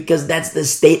to me because that's the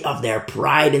state of their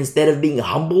pride. Instead of being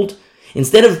humbled,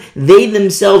 instead of they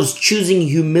themselves choosing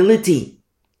humility,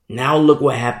 now look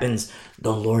what happens.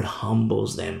 The Lord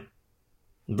humbles them.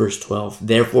 Verse 12,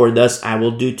 therefore thus I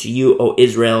will do to you, O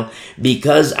Israel,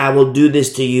 because I will do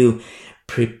this to you.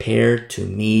 Prepare to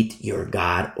meet your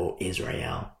God, O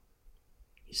Israel.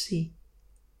 You see,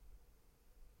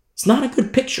 it's not a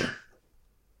good picture.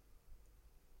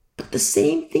 But the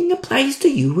same thing applies to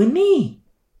you and me.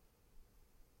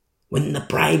 When the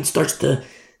pride starts to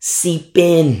seep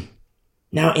in.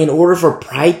 Now, in order for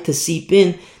pride to seep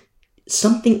in,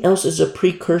 something else is a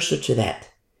precursor to that.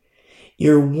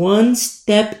 You're one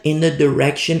step in the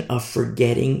direction of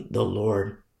forgetting the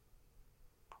Lord.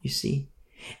 You see?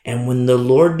 And when the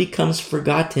Lord becomes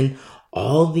forgotten,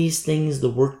 all these things, the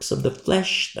works of the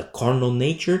flesh, the carnal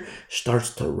nature,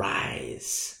 starts to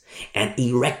rise and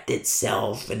erect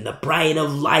itself in the pride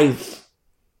of life.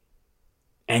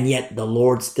 And yet the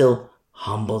Lord still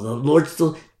humbles. The Lord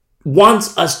still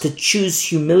wants us to choose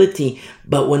humility.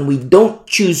 But when we don't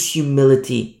choose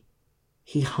humility,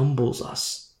 he humbles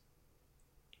us.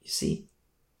 You see?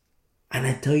 And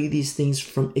I tell you these things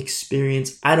from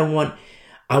experience. I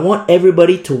want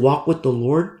everybody to walk with the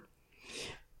Lord,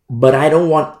 but I don't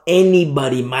want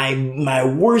anybody, my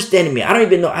worst enemy. I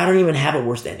don't even have a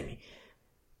worst enemy.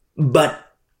 But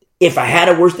if I had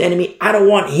a worst enemy, I don't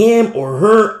want him or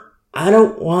her. I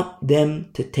don't want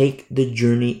them to take the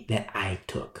journey that I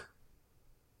took.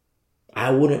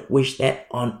 I wouldn't wish that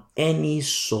on any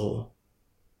soul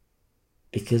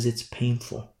because it's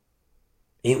painful.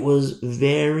 It was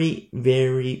very,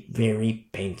 very, very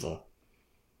painful.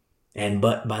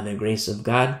 But by the grace of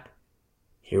God,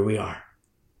 here we are.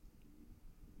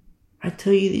 I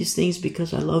tell you these things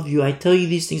because I love you. I tell you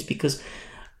these things because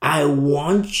I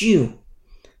want you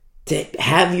to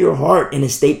have your heart in a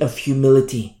state of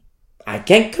humility. I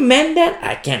can't command that.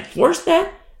 I can't force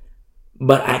that.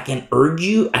 But I can urge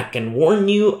you. I can warn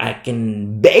you. I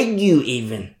can beg you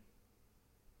even.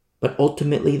 But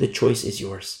ultimately, the choice is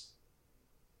yours.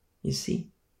 You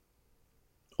see?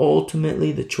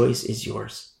 Ultimately, the choice is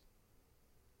yours.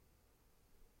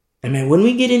 When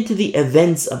we get into the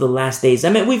events of the last days,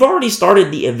 we've already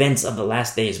started the events of the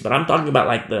last days, but I'm talking about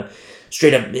like the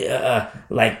straight up,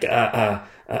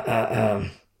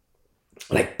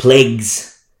 like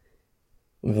plagues,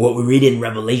 what we read in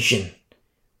Revelation.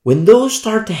 When those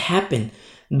start to happen,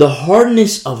 the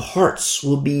hardness of hearts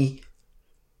will be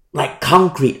like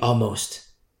concrete almost.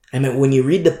 When you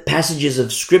read the passages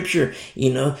of scripture,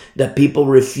 the people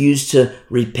refuse to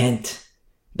repent.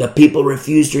 The people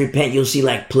refuse to repent. You'll see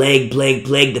like plague, plague,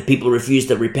 plague. The people refuse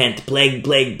to repent. Plague,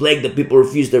 plague, plague. The people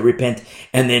refuse to repent.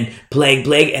 And then plague,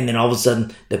 plague. And then all of a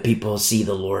sudden the people see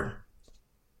the Lord.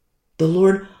 The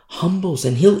Lord humbles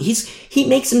and he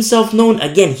makes himself known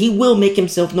again. He will make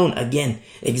himself known again.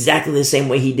 Exactly the same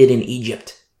way he did in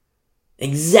Egypt.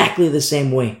 Exactly the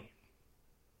same way.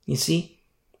 You see?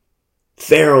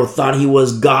 Pharaoh thought he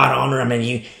was God on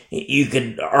earth. You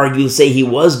could say he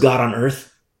was God on earth.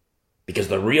 Because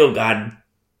the real God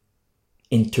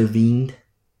intervened.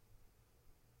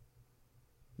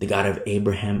 The God of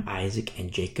Abraham, Isaac,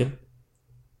 and Jacob.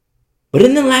 But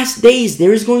in the last days,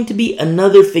 there is going to be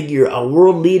another figure, a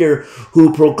world leader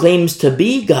who proclaims to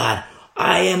be God.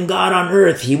 I am God on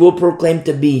earth. He will proclaim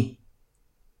to be.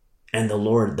 And the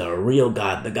Lord, the real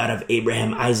God, the God of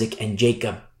Abraham, Isaac, and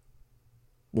Jacob,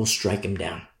 will strike him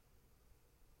down.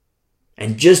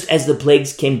 And just as the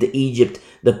plagues came to Egypt,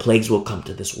 the plagues will come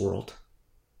to this world.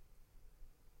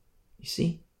 You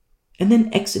see? And then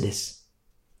Exodus.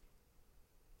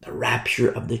 The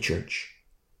rapture of the church.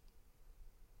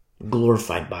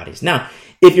 Glorified bodies. Now,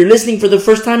 if you're listening for the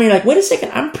first time, you're like, wait a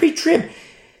second, I'm pre-trib.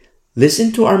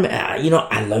 Listen to our,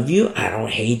 I love you. I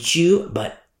don't hate you,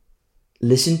 but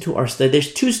listen to our study.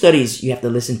 There's two studies you have to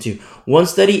listen to. One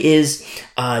study is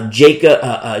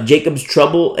Jacob's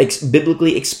trouble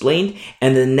biblically explained,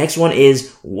 and the next one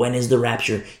is when is the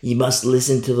rapture. You must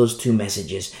listen to those two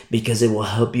messages because it will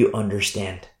help you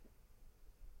understand.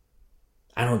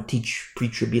 I don't teach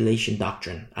pre-tribulation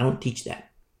doctrine. I don't teach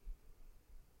that.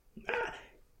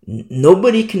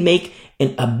 Nobody can make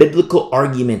a biblical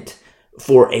argument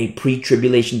for a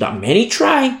pre-tribulation doctrine. Many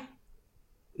try.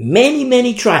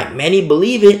 Many try. Many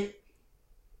believe it.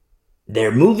 There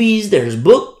are movies, there's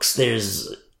books,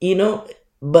 there's,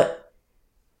 but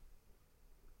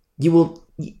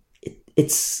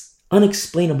it's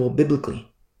unexplainable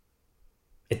biblically.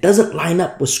 It doesn't line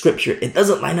up with scripture. It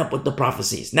doesn't line up with the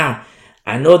prophecies. Now,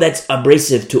 I know that's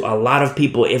abrasive to a lot of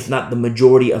people, if not the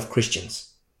majority of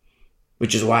Christians,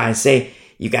 which is why I say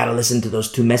you got to listen to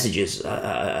those two messages.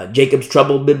 Jacob's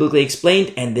trouble biblically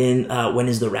explained, and then when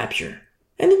is the rapture?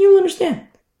 And then you'll understand.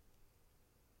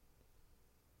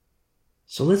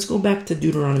 So let's go back to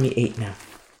Deuteronomy 8 now.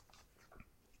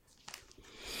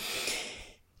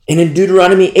 And in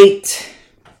Deuteronomy 8,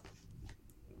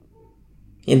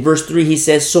 in verse 3, he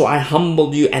says, "So I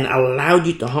humbled you and allowed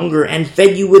you to hunger and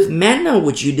fed you with manna,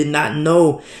 which you did not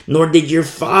know, nor did your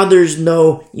fathers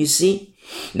know." You see,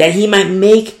 that he might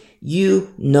make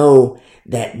you know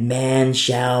that man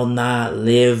shall not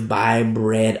live by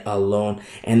bread alone.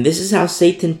 And this is how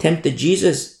Satan tempted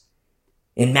Jesus.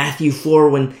 In Matthew 4,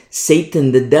 when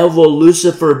Satan, the devil,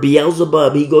 Lucifer,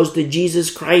 Beelzebub, he goes to Jesus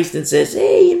Christ and says,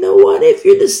 "Hey, you know what? If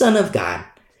you're the Son of God,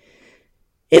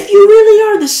 if you really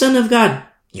are the Son of God,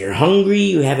 you're hungry,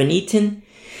 you haven't eaten,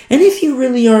 and if you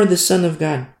really are the Son of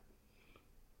God,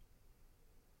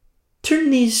 turn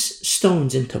these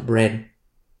stones into bread."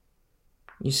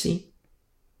 You see?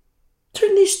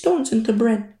 Turn these stones into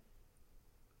bread.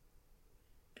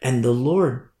 And the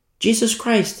Lord, Jesus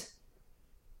Christ,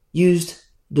 used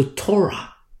the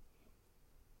Torah,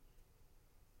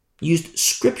 used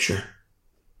scripture.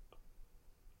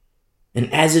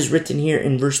 And as is written here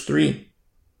in verse 3,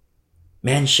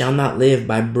 man shall not live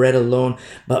by bread alone,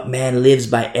 but man lives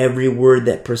by every word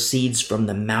that proceeds from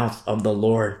the mouth of the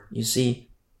Lord. You see?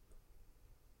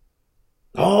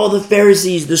 All the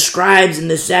Pharisees, the scribes,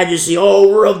 and the Sadducees,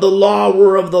 we're of the law,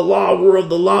 we're of the law, we're of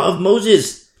the law of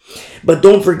Moses. But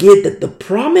don't forget that the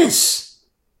promise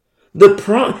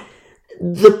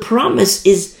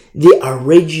is the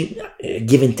origin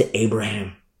given to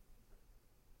Abraham.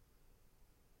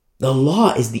 The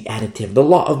law is the additive. The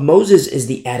law of Moses is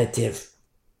the additive.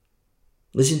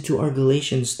 Listen to our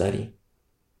Galatians study.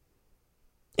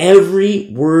 Every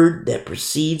word that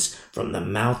proceeds from the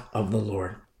mouth of the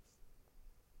Lord.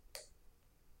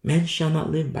 Man shall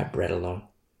not live by bread alone,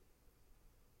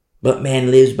 but man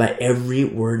lives by every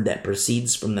word that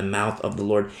proceeds from the mouth of the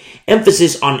Lord.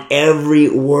 Emphasis on every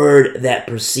word that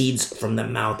proceeds from the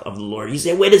mouth of the Lord. You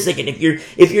say, wait a second, if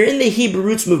you're in the Hebrew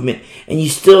roots movement and you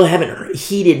still haven't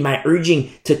heeded my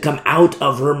urging to come out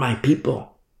of her, my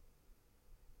people,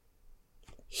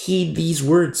 heed these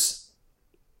words.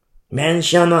 Man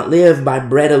shall not live by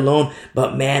bread alone,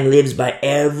 but man lives by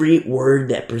every word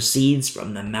that proceeds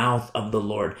from the mouth of the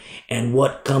Lord. And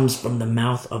what comes from the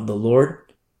mouth of the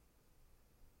Lord?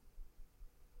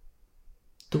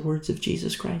 The words of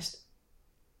Jesus Christ.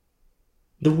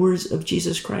 The words of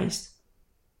Jesus Christ.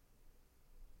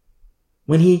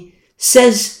 When he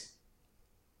says,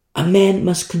 a man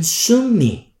must consume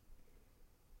me.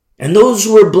 And those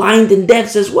who are blind and deaf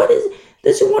says, what is it?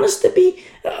 Does he want us to be,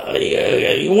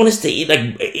 you want us to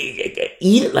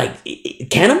eat like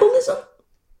cannibalism?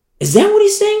 Is that what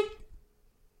he's saying?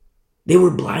 They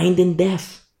were blind and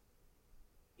deaf.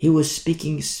 He was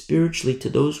speaking spiritually to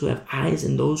those who have eyes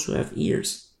and those who have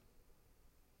ears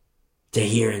to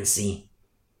hear and see.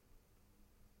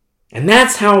 And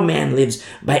that's how man lives,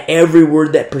 by every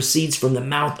word that proceeds from the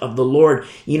mouth of the Lord.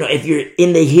 You know, if you're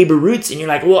in the Hebrew roots and you're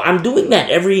like, well, I'm doing that.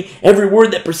 Every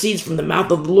word that proceeds from the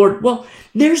mouth of the Lord. Well,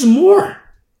 there's more.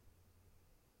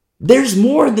 There's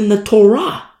more than the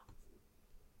Torah.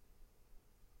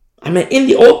 I mean, in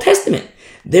the Old Testament,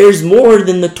 there's more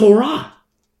than the Torah.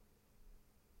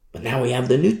 But now we have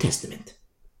the New Testament.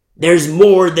 There's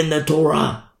more than the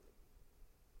Torah.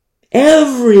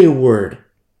 Every word.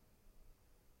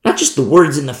 Not just the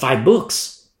words in the 5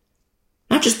 books.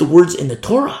 Not just the words in the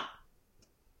Torah.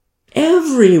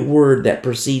 Every word that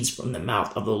proceeds from the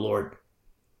mouth of the Lord.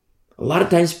 A lot of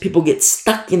times people get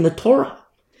stuck in the Torah.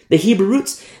 The Hebrew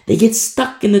roots, they get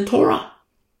stuck in the Torah.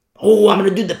 Oh, I'm going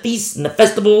to do the feasts and the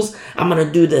festivals. I'm going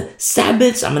to do the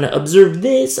Sabbaths. I'm going to observe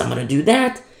this. I'm going to do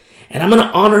that. And I'm going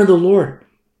to honor the Lord.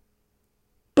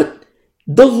 But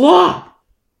the law,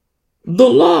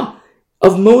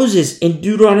 of Moses in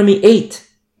Deuteronomy 8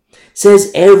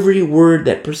 says every word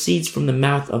that proceeds from the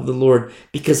mouth of the Lord,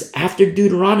 because after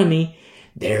Deuteronomy,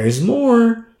 there's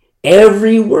more.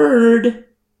 Every word.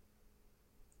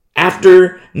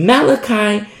 After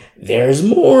Malachi, there's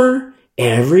more.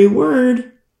 Every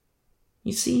word.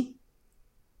 You see?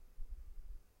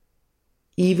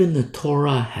 Even the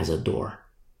Torah has a door.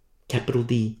 Capital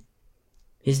D.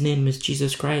 His name is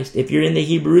Jesus Christ. If you're in the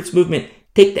Hebrew Roots movement,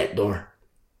 take that door.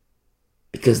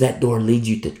 Because that door leads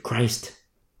you to Christ.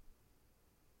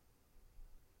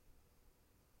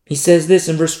 He says this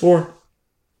in verse 4.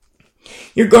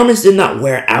 Your garments did not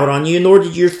wear out on you, nor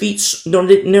did your foot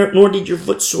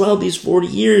swell these 40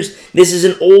 years. This is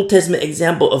an Old Testament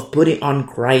example of putting on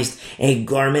Christ, a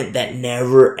garment that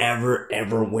never, ever,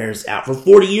 ever wears out. For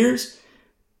 40 years,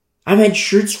 I've had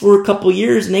shirts for a couple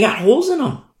years and they got holes in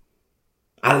them.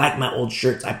 I like my old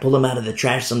shirts. I pull them out of the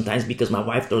trash sometimes because my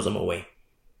wife throws them away.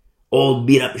 Old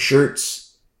beat up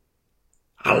shirts.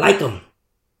 I like them.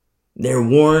 They're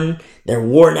worn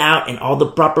out in all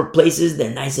the proper places.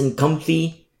 They're nice and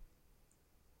comfy.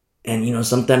 And,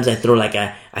 sometimes I throw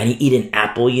I eat an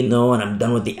apple, and I'm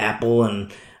done with the apple.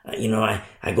 And,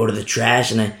 I go to the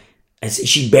trash and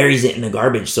she buries it in the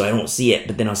garbage so I don't see it.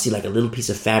 But then I'll see a little piece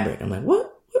of fabric. I'm like,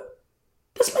 what?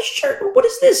 That's my shirt. What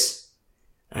is this?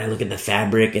 And I look at the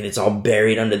fabric and it's all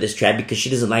buried under this trash because she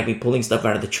doesn't like me pulling stuff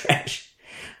out of the trash.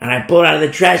 And I pull it out of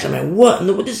the trash. I'm like, what?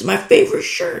 No, this is my favorite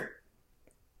shirt.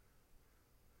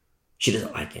 She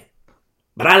doesn't like it.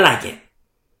 But I like it.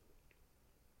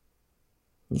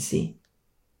 You see?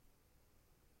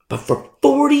 But for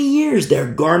 40 years, their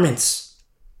garments,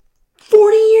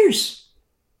 40 years,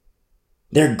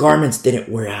 their garments didn't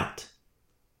wear out.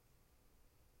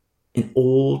 An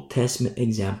Old Testament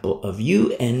example of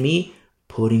you and me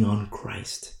putting on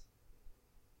Christ.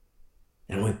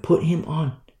 And when we put him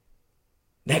on,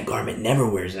 that garment never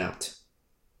wears out.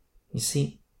 You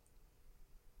see?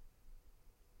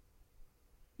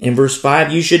 In verse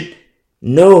 5, you should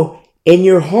know in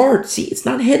your heart. See, it's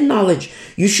not head knowledge.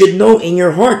 You should know in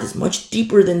your heart. It's much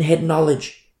deeper than head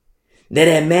knowledge. That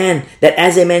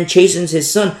as a man chastens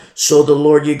his son, so the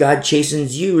Lord your God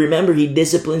chastens you. Remember, he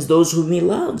disciplines those whom he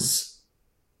loves.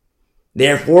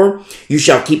 Therefore, you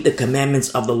shall keep the commandments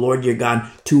of the Lord your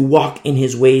God to walk in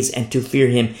his ways and to fear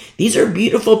him. These are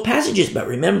beautiful passages, but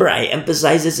remember, I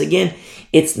emphasize this again.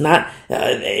 It's not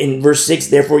in verse 6,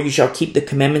 therefore you shall keep the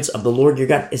commandments of the Lord your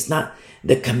God. It's not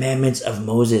the commandments of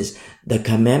Moses. The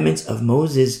commandments of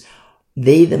Moses,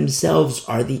 they themselves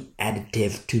are the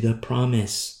additive to the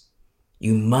promise.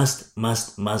 You must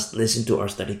listen to our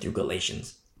study through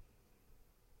Galatians.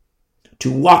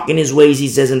 To walk in his ways, he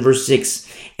says in verse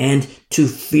 6, and to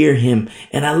fear him.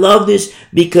 And I love this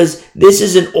because this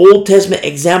is an Old Testament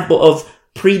example of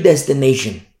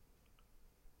predestination.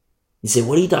 You say,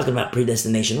 what are you talking about,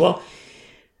 predestination? Well,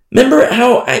 remember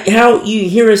how you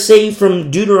hear us say from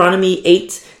Deuteronomy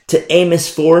 8 to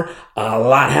Amos 4, a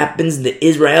lot happens to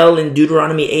Israel in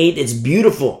Deuteronomy 8. It's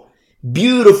beautiful.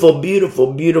 Beautiful,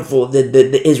 beautiful, beautiful.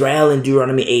 The Israel in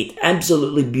Deuteronomy 8.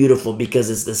 Absolutely beautiful because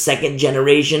it's the second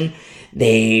generation.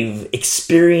 They've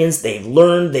experienced, they've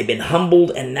learned, they've been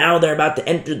humbled, and now they're about to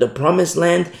enter the promised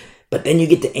land. But then you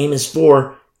get to Amos 4,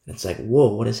 and it's like,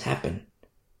 whoa, what has happened?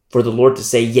 For the Lord to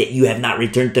say, yet you have not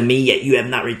returned to me, yet you have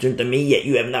not returned to me, yet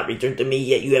you have not returned to me,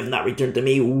 yet you have not returned to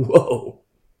me. Whoa.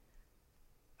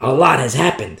 A lot has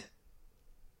happened.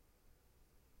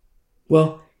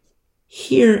 Well,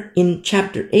 here in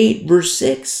chapter 8, verse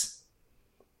 6,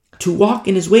 to walk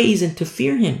in his ways and to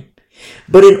fear him.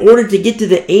 But in order to get to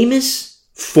the Amos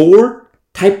 4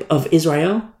 type of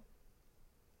Israel,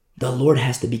 the Lord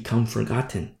has to become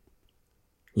forgotten.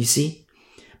 You see?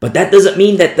 But that doesn't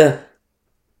mean that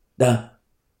the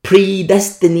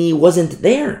predestiny wasn't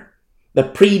there. The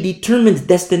predetermined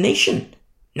destination.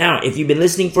 Now, if you've been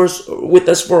listening with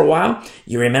us for a while,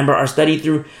 you remember our study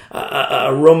through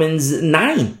Romans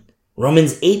 9.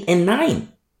 Romans 8 and 9.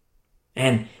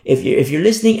 And if you're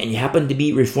listening and you happen to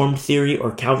be Reformed theory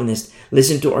or Calvinist,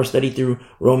 listen to our study through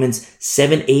Romans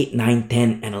 7, 8, 9,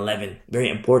 10, and 11. Very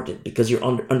important because you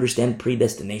understand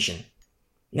predestination.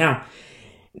 Now,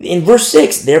 in verse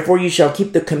 6, therefore you shall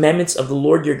keep the commandments of the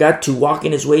Lord your God to walk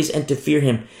in his ways and to fear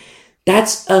him.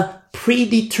 That's a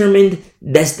predetermined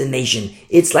destination.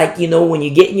 It's like, when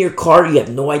you get in your car, you have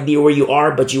no idea where you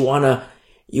are, but you want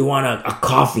a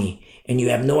coffee. And you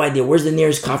have no idea where's the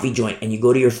nearest coffee joint, and you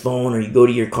go to your phone or you go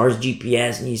to your car's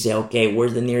GPS and you say, okay,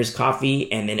 where's the nearest coffee?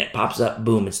 And then it pops up,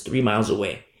 boom, it's 3 miles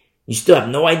away. You still have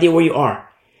no idea where you are.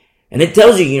 And it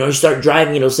tells you, you start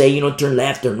driving, it'll say, turn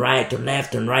left, turn right, turn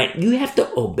left, turn right. You have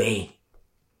to obey.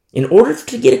 In order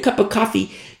to get a cup of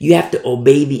coffee, you have to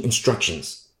obey the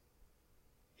instructions.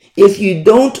 If you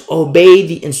don't obey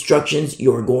the instructions,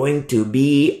 you're going to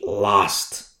be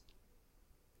lost.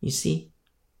 You see?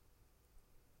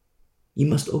 You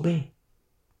must obey.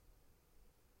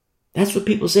 That's what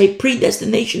people say,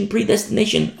 predestination,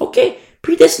 predestination. Okay,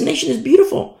 predestination is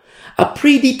beautiful. A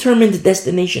predetermined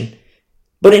destination.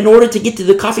 But in order to get to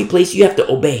the coffee place, you have to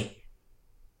obey.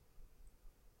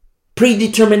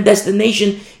 Predetermined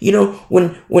destination,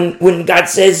 when God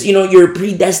says, you're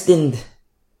predestined.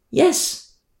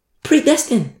 Yes,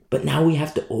 predestined. But now we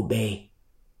have to obey.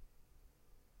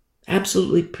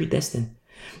 Absolutely predestined.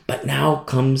 But now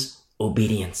comes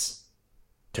obedience.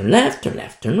 Turn left, turn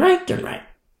left, turn right, turn right.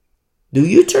 Do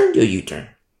U-turn, do U-turn.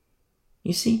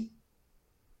 You see?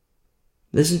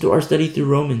 Listen to our study through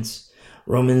Romans.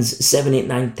 Romans 7, 8,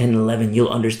 9, 10, 11. You'll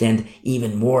understand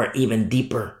even more, even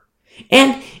deeper.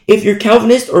 And if you're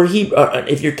Calvinist or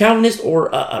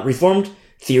Reformed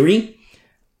theory,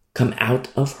 come out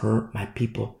of her, my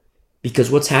people.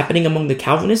 Because what's happening among the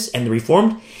Calvinists and the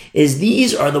Reformed is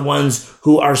these are the ones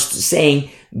who are saying,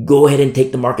 go ahead and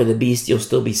take the mark of the beast, you'll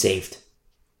still be saved.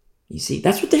 You see,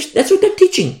 that's what they're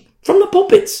teaching from the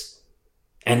pulpits.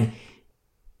 And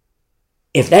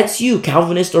if that's you,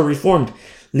 Calvinist or Reformed,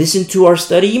 listen to our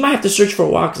study. You might have to search for a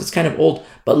while because it's kind of old,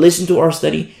 but listen to our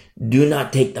study. Do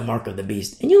not take the mark of the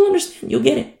beast. And you'll understand. You'll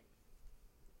get it.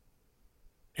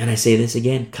 And I say this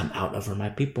again. Come out of her, my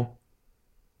people.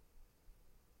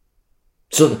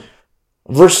 So,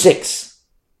 verse 6.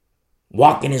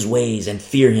 Walk in his ways and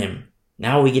fear him.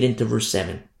 Now we get into verse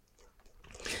 7.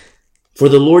 For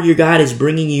the Lord your God is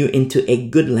bringing you into a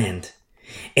good land.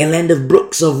 A land of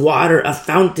brooks of water, of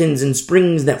fountains and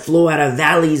springs that flow out of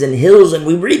valleys and hills. And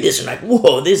we read this and like,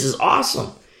 whoa, this is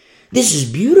awesome. This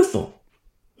is beautiful.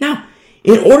 Now,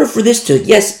 in order for this to,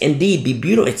 yes, indeed, be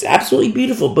beautiful, it's absolutely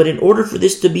beautiful, but in order for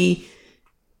this to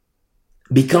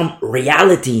become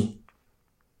reality,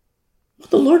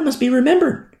 the Lord must be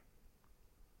remembered.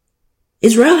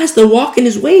 Israel has to walk in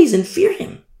his ways and fear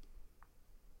him.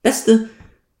 That's the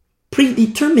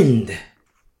predetermined.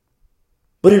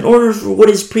 But in order for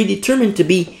what is predetermined to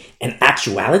be an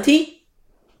actuality,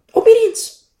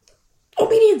 obedience.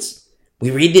 Obedience. We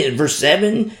read it in verse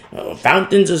 7,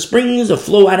 fountains of springs that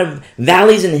flow out of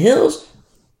valleys and hills.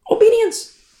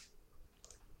 Obedience.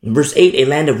 In verse 8, a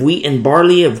land of wheat and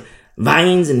barley, of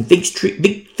vines and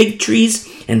fig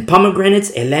trees and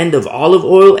pomegranates, a land of olive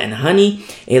oil and honey,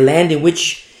 a land in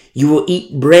which you will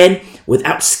eat bread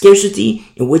without scarcity,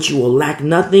 in which you will lack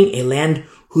nothing, a land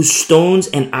whose stones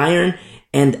and iron,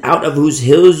 and out of whose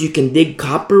hills you can dig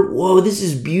copper. Whoa, this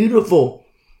is beautiful.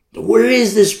 Where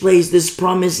is this place, this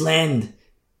promised land?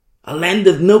 A land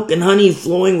of milk and honey,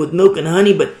 flowing with milk and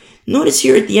honey. But notice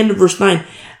here at the end of verse 9,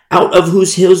 out of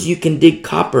whose hills you can dig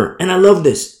copper. And I love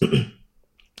this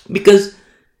because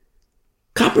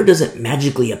copper doesn't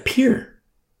magically appear.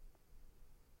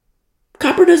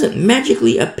 Copper doesn't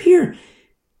magically appear.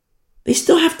 They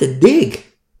still have to dig.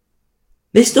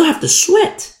 They still have to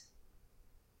sweat.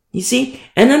 You see?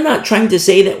 And I'm not trying to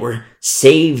say that we're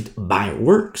saved by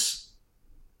works.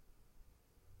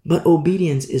 But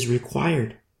obedience is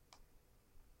required.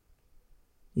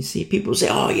 You see, people say,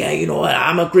 oh yeah, you know what,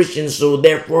 I'm a Christian, so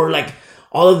therefore, like,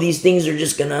 all of these things are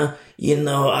just gonna,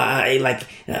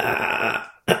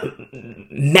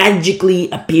 magically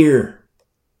appear.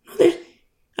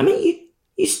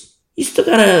 You still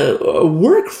gotta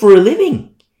work for a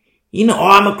living.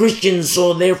 I'm a Christian,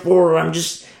 so therefore I'm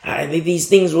just, these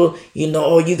things will, you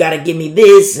gotta give me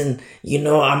this, and,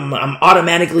 I'm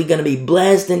automatically gonna be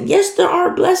blessed. And yes, there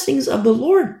are blessings of the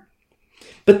Lord.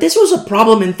 But this was a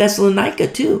problem in Thessalonica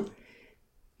too.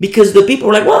 Because the people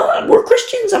were like, well, we're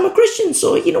Christians, I'm a Christian,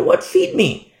 so you know what, feed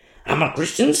me. I'm a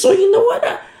Christian, so you know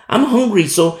what, I'm hungry,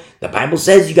 so the Bible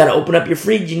says you gotta open up your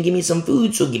fridge and give me some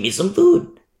food, so give me some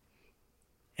food.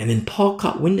 And then Paul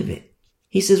caught wind of it.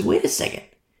 He says, wait a second.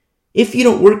 If you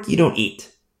don't work, you don't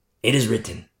eat. It is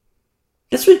written.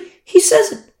 That's what he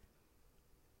says it.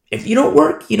 If you don't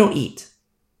work, you don't eat.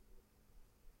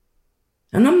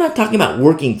 And I'm not talking about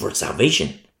working for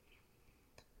salvation.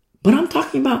 But I'm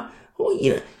talking about,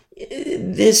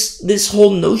 this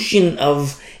whole notion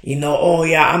of,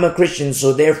 I'm a Christian,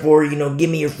 so therefore, give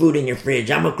me your food in your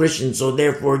fridge. I'm a Christian, so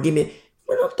therefore give me,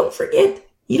 don't forget,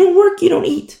 you don't work, you don't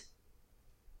eat.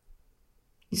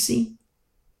 You see?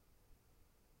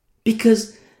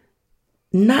 Because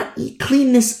not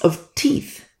cleanness of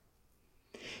teeth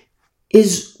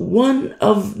is one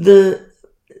of the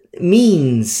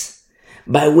means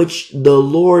by which the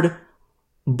Lord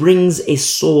brings a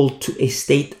soul to a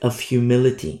state of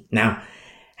humility. Now,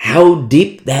 How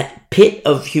deep that pit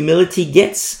of humility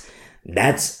gets,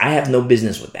 I have no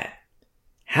business with that.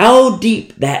 How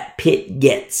deep that pit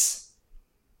gets,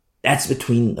 that's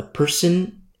between the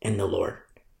person and the Lord.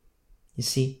 You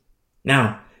see?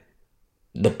 Now,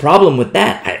 the problem with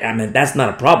that, I mean, that's not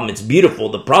a problem. It's beautiful.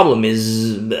 The problem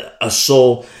is a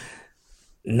soul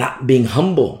not being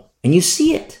humble. And you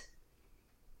see it.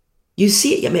 You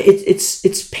see it. I mean,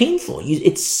 it's painful.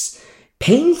 It's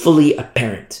painfully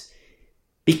apparent.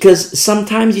 Because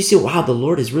sometimes you see, wow, the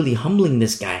Lord is really humbling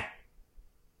this guy.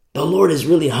 The Lord is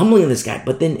really humbling this guy.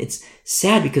 But then it's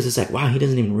sad because it's like, wow, he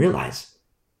doesn't even realize.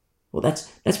 Well,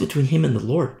 that's between him and the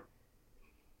Lord.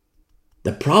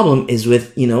 The problem is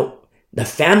with, the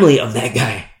family of that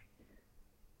guy.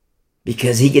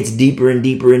 Because he gets deeper and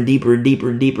deeper and deeper and deeper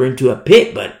and deeper into a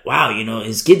pit. But wow,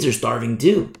 his kids are starving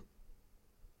too.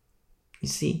 You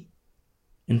see?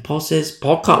 And Paul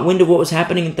caught wind of what was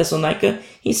happening in Thessalonica.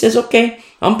 He says, okay,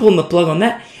 I'm pulling the plug on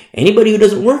that. Anybody who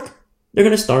doesn't work, they're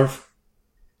going to starve.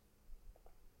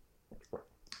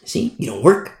 See, you don't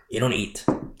work, you don't eat.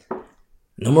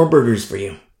 No more burgers for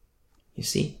you. You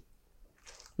see?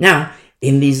 Now,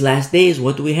 in these last days,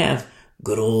 what do we have?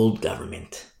 Good old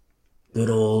government. Good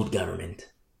old government.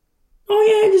 Oh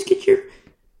yeah, just get your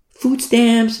food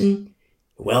stamps and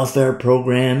welfare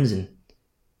programs, and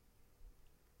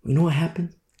you know what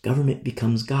happens? Government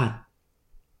becomes God.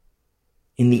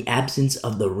 In the absence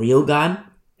of the real God.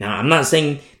 Now, I'm not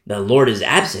saying the Lord is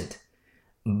absent,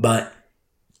 but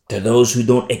to those who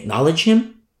don't acknowledge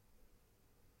him,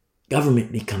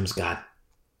 government becomes God.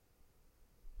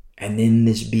 And then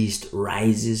this beast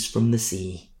rises from the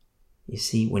sea. You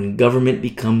see, when government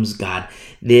becomes God,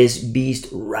 this beast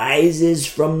rises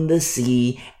from the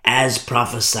sea as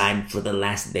prophesied for the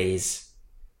last days.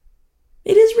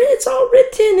 It's all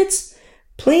written. It's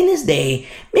plain as day.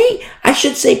 I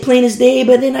should say plain as day,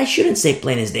 but then I shouldn't say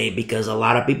plain as day because a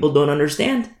lot of people don't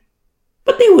understand.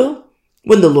 But they will.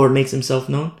 When the Lord makes himself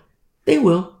known, they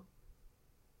will.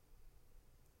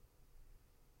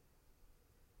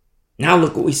 Now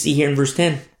look what we see here in verse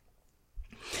 10.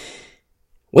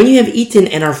 When you have eaten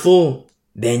and are full,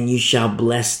 then you shall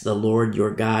bless the Lord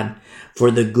your God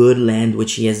for the good land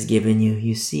which he has given you.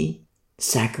 You see,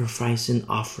 sacrifice and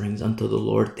offerings unto the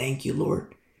Lord. Thank you,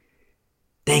 Lord.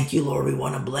 Thank you, Lord. We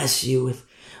want to bless you with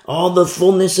all the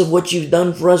fullness of what you've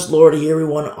done for us, Lord. Here we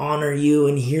want to honor you.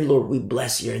 And here, Lord, we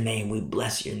bless your name. We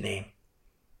bless your name.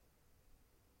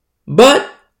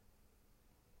 But,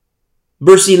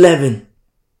 verse 11,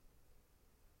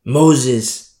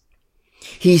 Moses,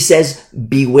 he says,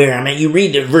 beware. I mean, you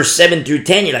read verse 7 through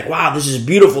 10, you're like, wow, this is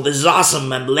beautiful. This is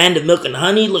awesome. And the land of milk and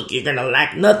honey. Look, you're going to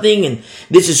lack nothing. And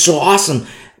this is so awesome.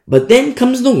 But then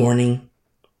comes the warning.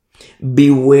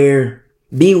 Beware.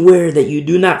 Beware that you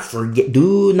do not forget.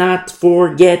 Do not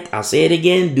forget. I'll say it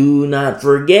again. Do not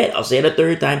forget. I'll say it a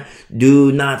third time.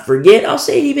 Do not forget. I'll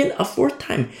say it even a fourth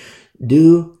time.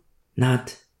 Do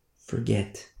not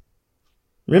forget.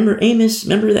 Remember Amos?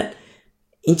 Remember that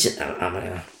inch?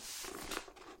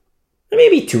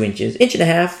 Maybe 2 inches. Inch and a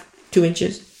half. 2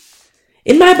 inches.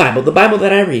 In my Bible, the Bible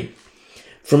that I read,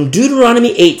 from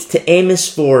Deuteronomy 8 to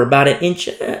Amos 4, about an inch.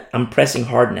 I'm pressing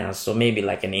hard now, so maybe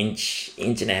like an inch,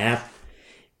 inch and a half.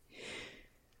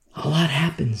 A lot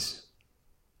happens.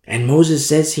 And Moses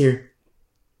says here,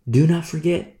 do not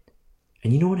forget.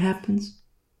 And you know what happens?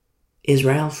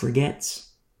 Israel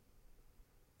forgets.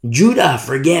 Judah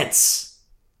forgets.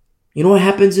 You know what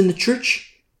happens in the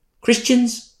church?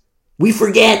 Christians, we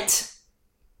forget.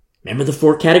 Remember the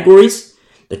 4 categories?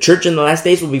 The church in the last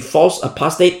days will be false,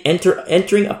 apostate,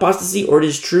 entering apostasy, or it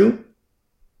is true.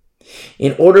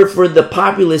 In order for the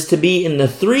populace to be in the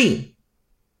 3,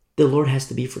 the Lord has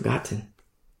to be forgotten.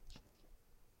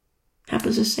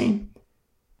 Happens the same.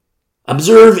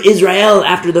 Observe Israel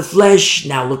after the flesh.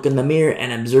 Now look in the mirror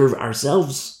and observe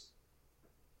ourselves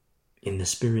in the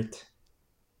spirit.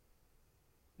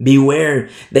 Beware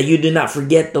that you do not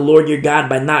forget the Lord your God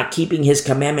by not keeping his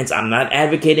commandments. I'm not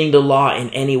advocating the law in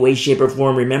any way, shape, or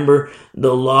form. Remember,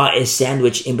 the law is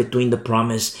sandwiched in between the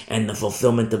promise and the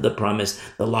fulfillment of the promise.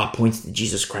 The law points to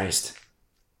Jesus Christ.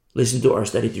 Listen to our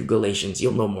study through Galatians.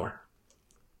 You'll know more.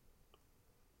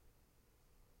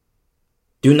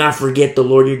 Do not forget the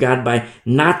Lord your God by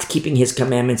not keeping his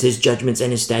commandments, his judgments,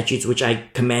 and his statutes, which I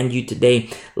command you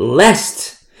today,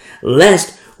 lest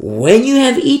when you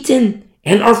have eaten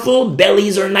and our full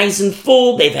bellies are nice and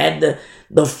full, they've had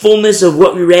the fullness of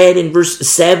what we read in verse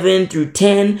 7 through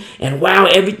 10. And wow,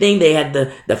 everything. They had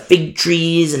the fig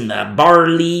trees and the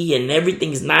barley and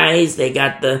everything's nice. They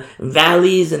got the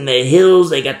valleys and the hills.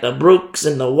 They got the brooks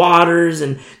and the waters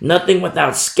and nothing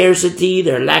without scarcity.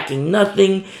 They're lacking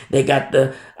nothing. They got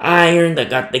the iron.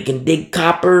 They can dig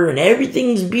copper and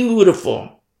everything's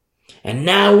beautiful. And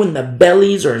now when the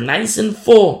bellies are nice and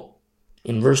full,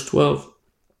 in verse 12,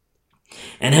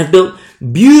 and have built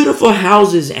beautiful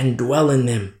houses and dwell in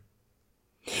them.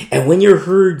 And when your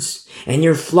herds and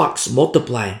your flocks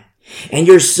multiply, and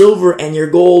your silver and your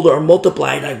gold are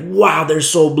multiplied, like, wow, they're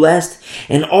so blessed,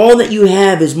 and all that you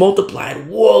have is multiplied.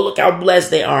 Whoa, look how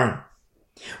blessed they are.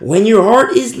 When your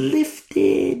heart is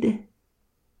lifted,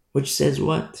 which says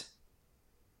what?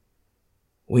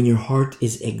 When your heart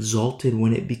is exalted,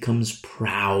 when it becomes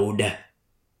proud.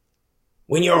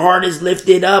 When your heart is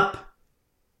lifted up,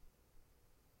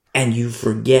 and you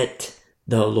forget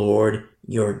the Lord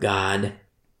your God.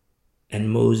 And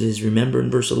Moses, remember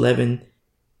in verse 11,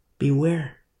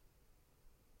 beware.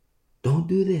 Don't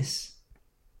do this.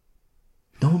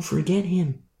 Don't forget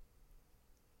him.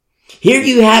 Here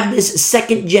you have this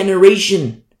second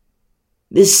generation.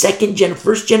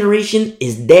 First generation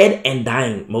is dead and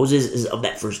dying. Moses is of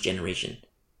that first generation.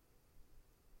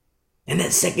 And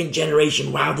that second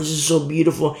generation, wow, this is so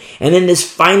beautiful. And then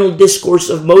this final discourse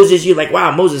of Moses, you're like,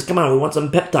 wow, Moses, come on, we want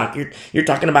some pep talk. You're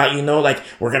talking about, like,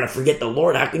 we're going to forget the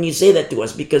Lord. How can you say that to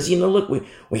us? Because, look,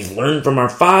 we've learned from our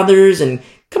fathers. And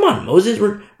come on, Moses,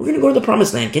 we're going to go to the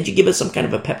promised land. Can't you give us some kind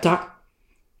of a pep talk?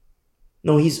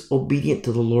 No, he's obedient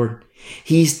to the Lord.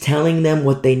 He's telling them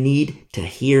what they need to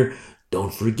hear.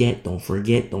 Don't forget, don't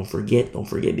forget, don't forget, don't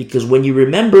forget. Because when you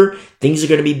remember, things are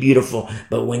going to be beautiful.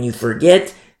 But when you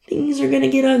forget, things are going to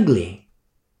get ugly.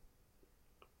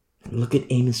 Look at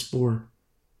Amos 4.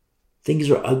 Things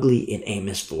are ugly in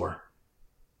Amos 4.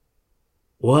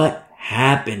 What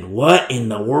happened? What in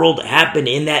the world happened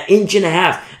in that inch and a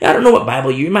half? I don't know what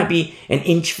Bible it might be an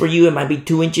inch for you. It might be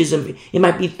 2 inches. And it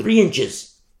might be 3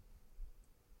 inches.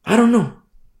 I don't know.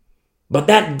 But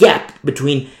that gap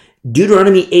between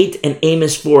Deuteronomy 8 and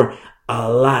Amos 4,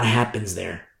 a lot happens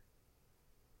there.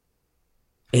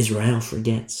 Israel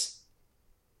forgets.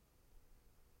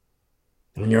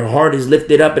 When your heart is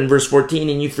lifted up in verse 14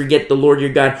 and you forget the Lord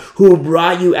your God who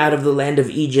brought you out of the land of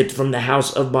Egypt from the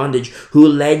house of bondage, who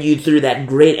led you through that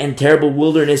great and terrible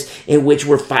wilderness in which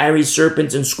were fiery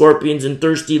serpents and scorpions and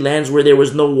thirsty lands where there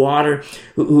was no water,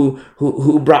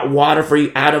 who brought water for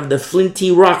you out of the flinty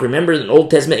rock. Remember an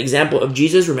Old Testament example of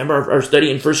Jesus? Remember our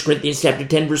study in 1 Corinthians chapter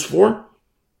 10 verse 4?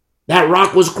 That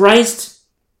rock was Christ,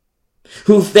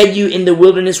 who fed you in the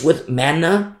wilderness with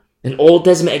manna. An Old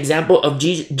Testament example of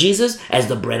Jesus as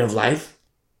the bread of life,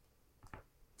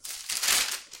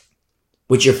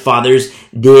 which your fathers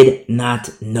did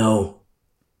not know.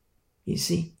 You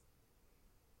see,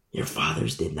 your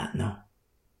fathers did not know.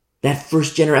 That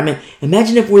first generation,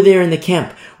 imagine if we're there in the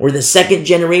camp, or the second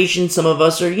generation, some of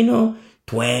us are,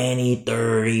 20,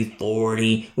 30,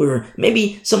 40.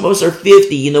 Maybe some of us are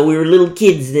 50, we were little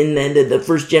kids in the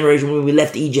first generation when we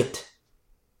left Egypt.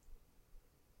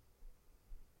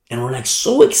 And we're like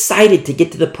so excited to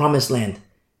get to the promised land.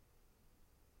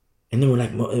 And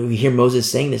then we hear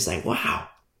Moses saying this, like, wow,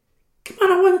 come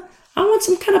on, I want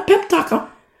some kind of pep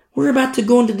talk. We're about to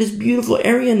go into this beautiful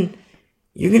area and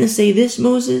you're going to say this,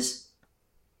 Moses?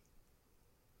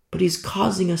 But he's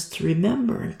causing us to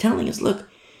remember and telling us, look,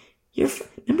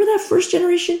 remember that first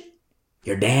generation?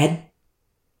 Your dad?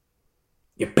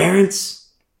 Your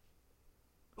parents?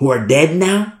 Who are dead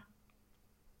now?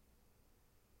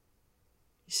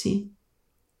 See,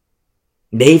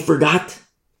 they forgot.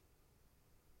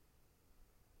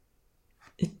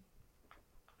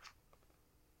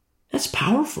 That's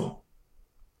powerful.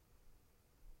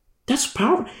 That's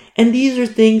powerful. And these are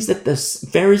things that the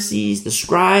Pharisees, the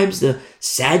scribes, the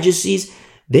Sadducees,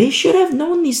 they should have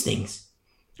known these things.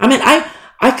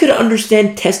 I could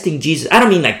understand testing Jesus. I don't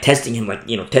mean like testing him, like,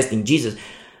 testing Jesus.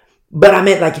 But I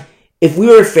meant like if we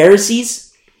were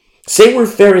Pharisees, say we're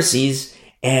Pharisees,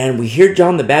 and we hear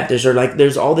John the Baptist, or like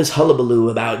there's all this hullabaloo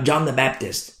about John the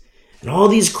Baptist. And all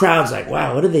these crowds like,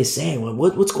 wow, what are they saying?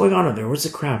 What's going on over there? What's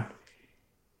the crowd?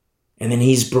 And then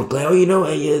he's proclaimed,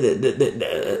 the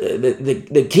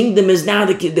kingdom is now,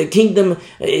 the kingdom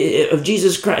of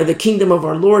Jesus Christ, the kingdom of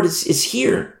our Lord is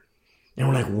here. And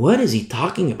we're like, what is he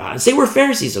talking about? And say we're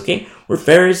Pharisees, okay? We're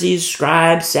Pharisees,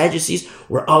 scribes, Sadducees.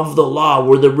 We're of the law.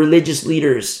 We're the religious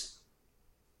leaders.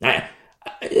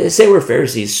 Say we're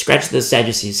Pharisees, scratch the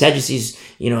Sadducees. Sadducees,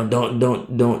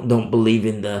 don't believe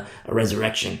in the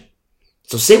resurrection.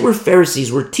 So say we're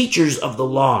Pharisees, we're teachers of the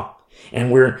law,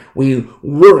 and we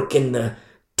work in the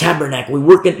tabernacle. We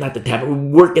work in, not the tabernacle,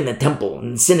 we work in the temple,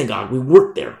 in the synagogue. We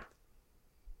work there.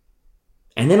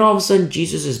 And then all of a sudden,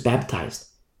 Jesus is baptized.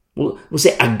 We'll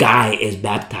say a guy is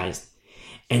baptized.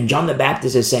 And John the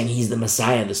Baptist is saying he's the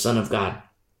Messiah, the Son of God.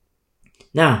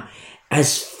 Now,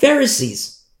 as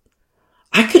Pharisees,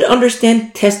 I could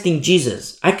understand testing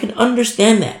Jesus. I could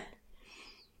understand that.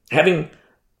 Having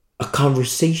a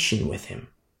conversation with him.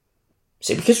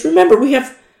 See, because remember, we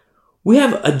have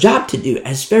a job to do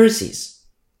as Pharisees.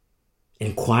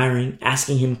 Inquiring,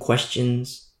 asking him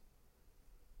questions.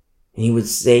 And he would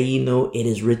say, it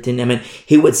is written. I mean,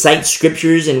 he would cite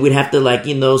scriptures and we'd have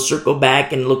to circle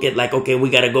back and look at okay, we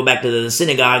got to go back to the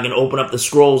synagogue and open up the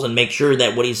scrolls and make sure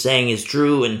that what he's saying is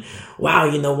true. And wow,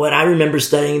 you know what? I remember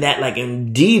studying that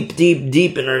in deep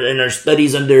in our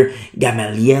studies under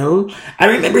Gamaliel. I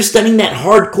remember studying that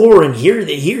hardcore and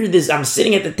here this, I'm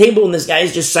sitting at the table and this guy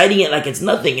is just citing it like it's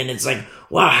nothing. And it's like,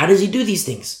 wow, how does he do these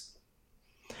things?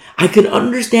 I could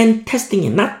understand testing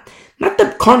him, not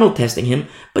the carnal testing him,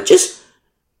 but just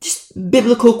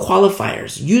biblical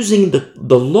qualifiers, using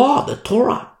the law, the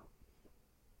Torah.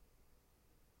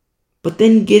 But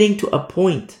then getting to a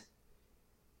point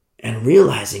and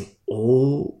realizing,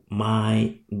 oh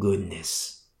my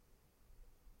goodness,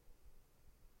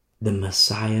 the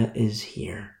Messiah is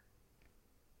here.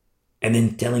 And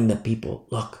then telling the people,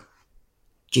 look,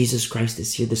 Jesus Christ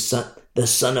is here, the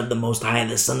Son of the Most High,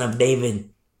 the Son of David.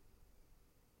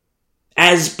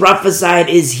 As prophesied,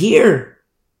 is here.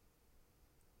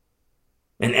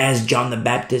 And as John the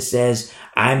Baptist says,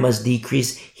 I must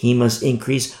decrease, he must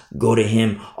increase, go to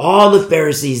him. All the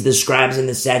Pharisees, the scribes, and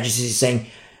the Sadducees saying,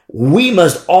 we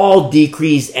must all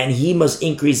decrease and he must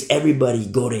increase. Everybody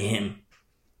go to him.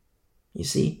 You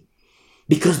see?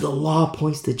 Because the law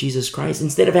points to Jesus Christ.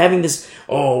 Instead of having this,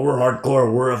 we're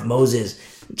hardcore, we're of Moses.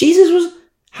 Jesus was,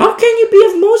 how can you be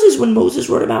of Moses when Moses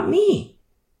wrote about me?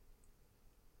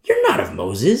 You're not of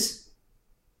Moses.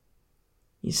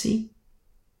 You see?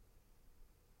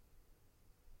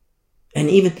 And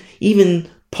even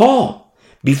Paul,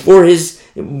 before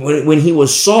when he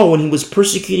was Saul, when he was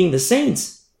persecuting the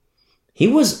saints, he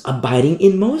was abiding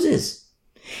in Moses.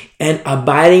 And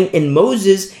abiding in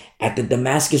Moses at the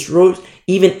Damascus Road,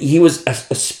 even he was a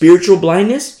spiritual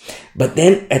blindness, but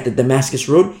then at the Damascus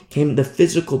Road came the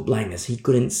physical blindness. He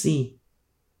couldn't see.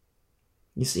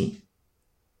 You see?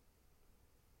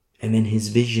 And then his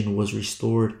vision was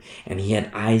restored and he had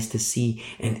eyes to see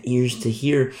and ears to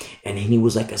hear. And he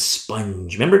was like a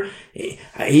sponge. Remember,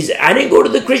 I didn't go to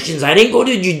the Christians. I didn't go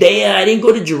to Judea. I didn't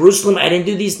go to Jerusalem. I didn't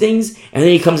do these things. And then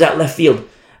he comes out left field.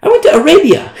 I went to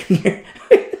Arabia.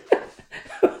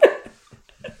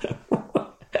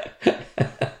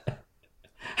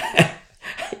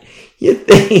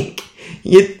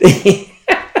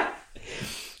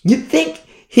 You think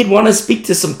he'd want to speak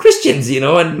to some Christians,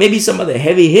 and maybe some of the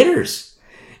heavy hitters.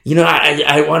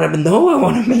 I want to know. I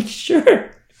want to make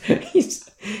sure. He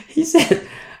said,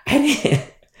 I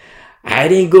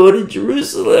didn't go to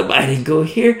Jerusalem. I didn't go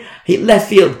here. He left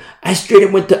field. I straight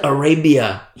up went to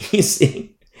Arabia, you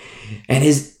see. And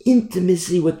his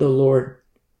intimacy with the Lord.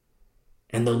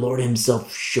 And the Lord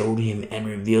himself showed him and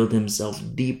revealed himself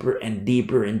deeper and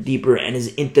deeper and deeper. And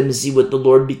his intimacy with the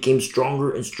Lord became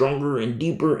stronger and stronger and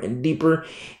deeper and deeper.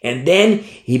 And then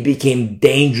he became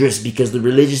dangerous because the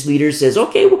religious leader says,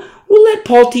 okay, we'll let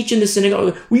Paul teach in the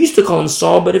synagogue. We used to call him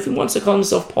Saul, but if he wants to call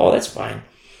himself Paul, that's fine.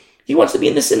 He wants to be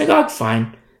in the synagogue,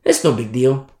 fine. That's no big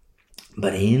deal.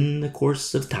 But in the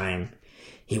course of time,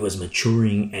 he was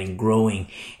maturing and growing.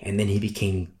 And then he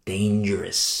became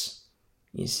dangerous.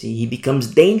 You see, he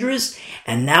becomes dangerous,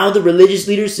 and now the religious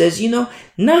leader says,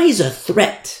 now he's a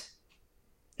threat.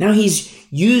 Now he's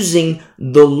using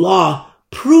the law,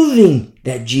 proving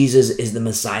that Jesus is the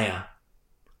Messiah.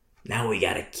 Now we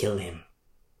gotta kill him.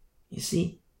 You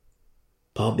see,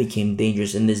 Paul became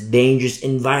dangerous. In this dangerous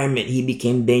environment, he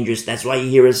became dangerous. That's why you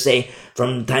hear us say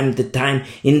from time to time,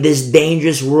 in this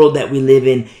dangerous world that we live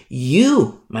in,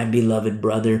 you, my beloved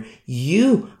brother,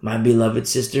 you, my beloved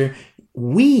sister,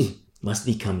 we must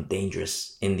become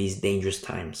dangerous in these dangerous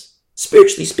times,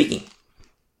 spiritually speaking.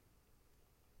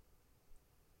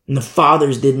 And the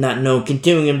fathers did not know,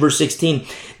 continuing in verse 16,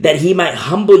 that he might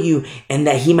humble you and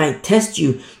that he might test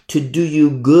you to do you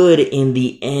good in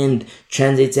the end.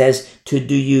 Translates as to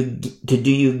do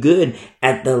you good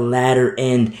at the latter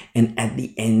end and at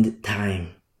the end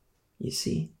time. You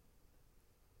see,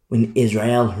 when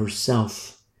Israel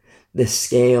herself, the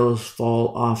scales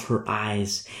fall off her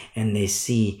eyes and they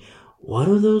see, what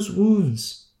are those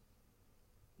wounds?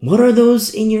 What are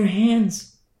those in your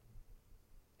hands?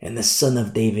 And the Son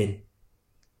of David,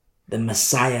 the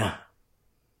Messiah,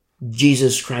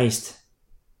 Jesus Christ,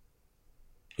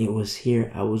 It was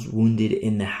here I was wounded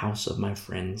in the house of my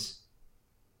friends.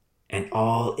 And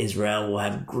all Israel will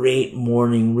have great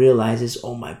mourning, realizes,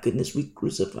 oh my goodness, we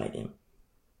crucified him.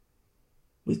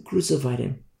 We crucified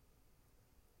him.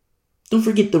 Don't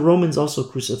forget the Romans also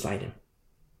crucified him.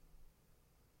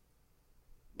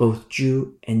 Both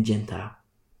Jew and Gentile.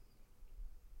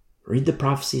 Read the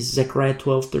prophecies, Zechariah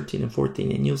 12, 13, and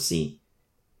 14, and you'll see.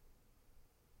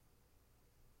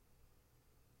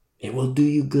 It will do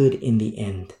you good in the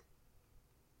end.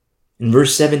 In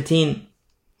verse 17,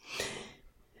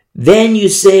 then you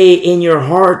say in your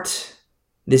heart,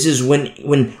 this is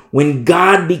when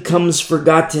God becomes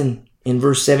forgotten, in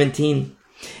verse 17,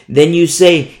 then you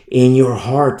say in your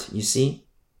heart, you see,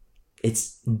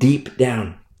 it's deep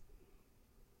down.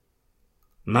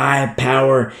 My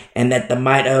power and that the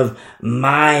might of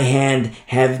my hand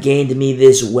have gained me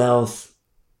this wealth.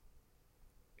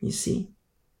 You see?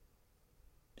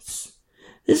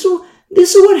 This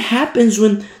is what happens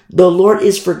when the Lord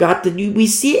is forgotten. We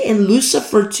see it in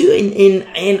Lucifer too,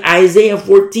 in Isaiah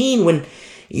 14, when,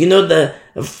 the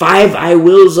 5 I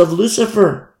wills of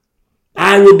Lucifer.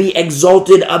 I will be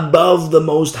exalted above the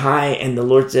Most High. And the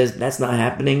Lord says, that's not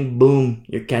happening. Boom,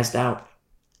 you're cast out.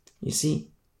 You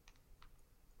see?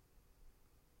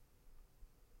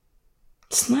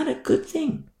 It's not a good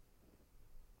thing.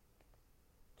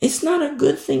 It's not a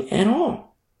good thing at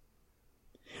all.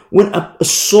 When a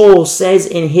soul says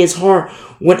in his heart,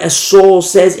 when a soul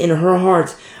says in her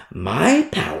heart, my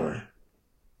power,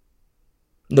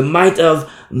 the might of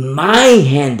my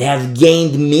hand have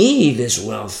gained me this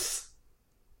wealth.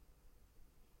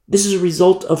 This is a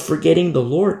result of forgetting the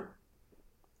Lord.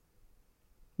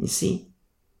 You see,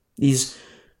 these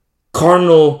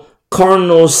carnal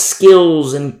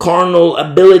skills and carnal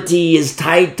ability is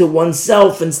tied to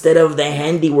oneself instead of the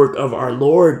handiwork of our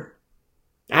Lord.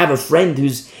 I have a friend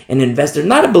who's an investor,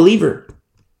 not a believer,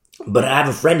 but I have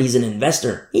a friend, he's an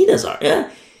investor. He does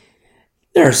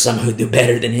there are some who do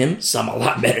better than him, some a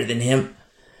lot better than him.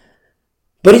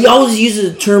 But he always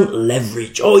uses the term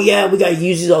leverage. Oh yeah, we gotta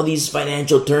use all these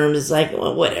financial terms. It's like,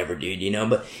 well, whatever, dude,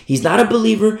 but he's not a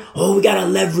believer. Oh, we gotta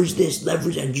leverage this,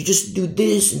 and you just do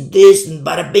this, and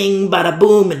bada bing, bada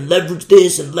boom, and leverage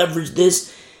this, and leverage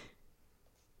this.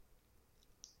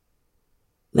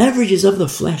 Leverage is of the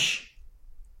flesh.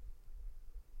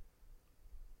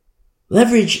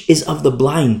 Leverage is of the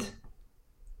blind.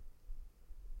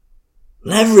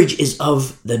 Leverage is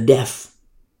of the deaf.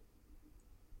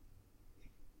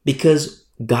 Because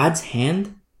God's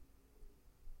hand,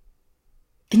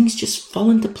 things just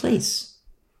fall into place.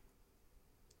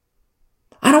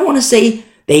 I don't want to say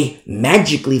they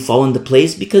magically fall into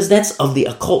place because that's of the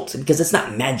occult, because it's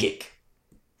not magic.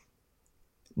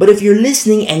 But if you're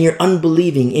listening and you're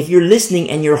unbelieving, if you're listening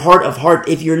and you're heart of heart,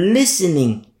 if you're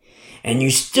listening and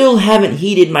you still haven't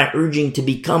heeded my urging to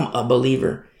become a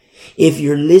believer, if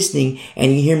you're listening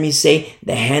and you hear me say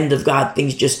the hand of God,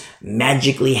 things just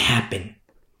magically happen.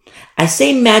 I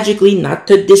say magically not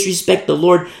to disrespect the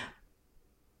Lord,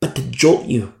 but to jolt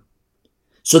you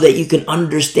so that you can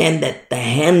understand that the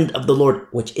hand of the Lord,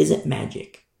 which isn't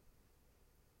magic,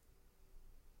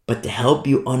 but to help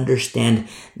you understand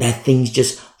that things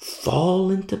just fall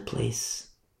into place.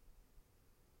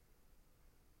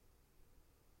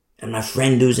 And my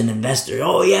friend who's an investor,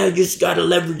 oh yeah, you just got to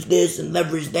leverage this and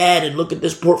leverage that and look at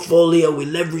this portfolio. We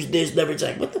leverage this, leverage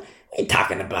that. What are you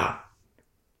talking about?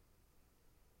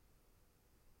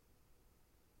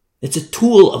 It's a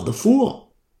tool of the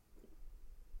fool.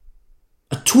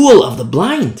 A tool of the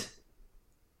blind.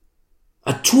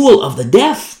 A tool of the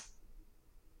deaf.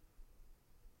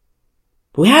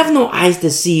 We have no eyes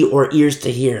to see or ears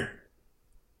to hear.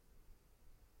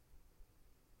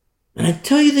 And I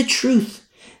tell you the truth,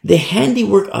 the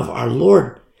handiwork of our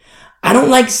Lord. I don't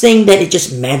like saying that it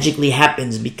just magically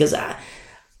happens because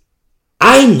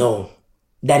I know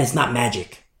that it's not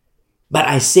magic. But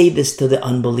I say this to the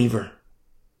unbeliever.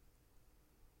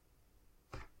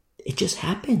 It just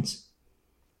happens.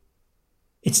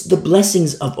 It's the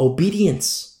blessings of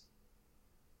obedience.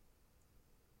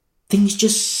 Things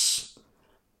just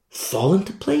fall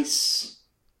into place.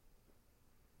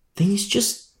 Things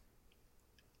just,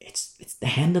 it's the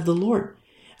hand of the Lord.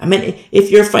 I mean, if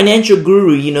you're a financial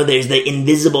guru, there's the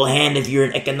invisible hand. If you're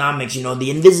in economics, the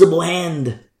invisible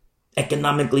hand.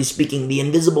 Economically speaking, the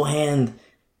invisible hand.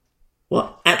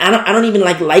 Well, I don't even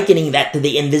like likening that to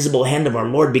the invisible hand of our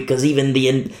Lord, because even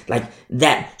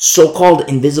that so-called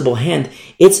invisible hand,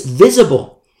 it's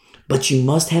visible, but you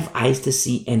must have eyes to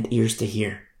see and ears to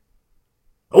hear.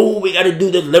 Oh, we got to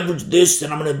do the leverage this,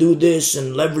 and I'm going to do this,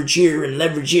 and leverage here, and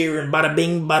bada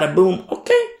bing, bada boom.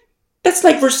 Okay, that's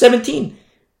like verse 17.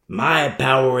 My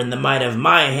power and the might of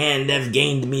my hand have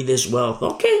gained me this wealth.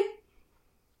 Okay.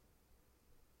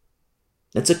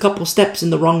 That's a couple steps in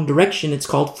the wrong direction. It's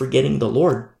called forgetting the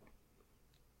Lord.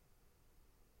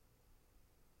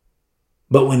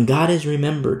 But when God is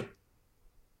remembered,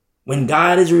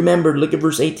 look at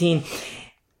verse 18.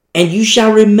 And you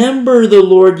shall remember the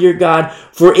Lord your God,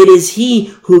 for it is he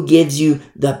who gives you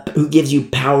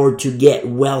power to get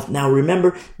wealth. Now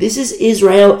remember, this is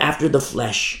Israel after the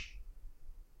flesh.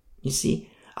 You see,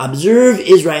 observe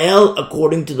Israel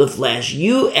according to the flesh.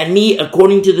 You and me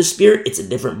according to the Spirit. It's a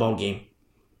different ball game.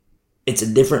 It's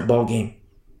a different ball game.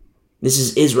 This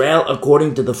is Israel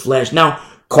according to the flesh. Now,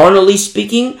 carnally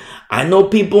speaking, I know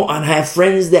people and have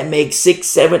friends that make 6,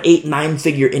 7, 8,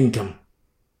 9-figure income.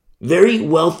 Very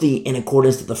wealthy in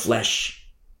accordance to the flesh.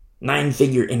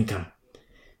 9-figure income.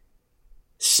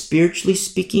 Spiritually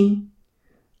speaking,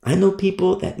 I know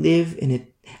people that live in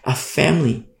a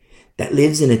family that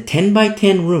lives in a 10 by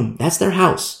 10 room. That's their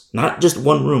house. Not just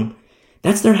one room.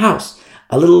 That's their house.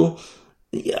 A little,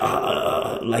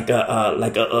 like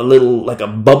a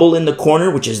bubble in the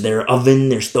corner, which is their oven,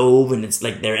 their stove, and it's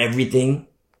like their everything.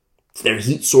 It's their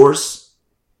heat source.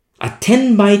 A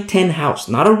 10 by 10 house.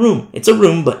 Not a room. It's a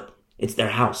room, but it's their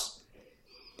house.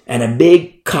 And a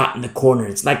big cot in the corner.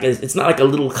 It's not like a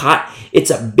little cot.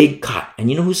 It's a big cot. And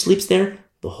you know who sleeps there?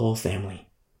 The whole family.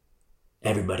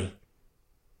 Everybody.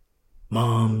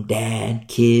 Mom, dad,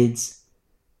 kids.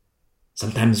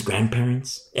 Sometimes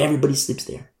grandparents. Everybody sleeps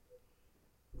there.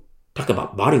 Talk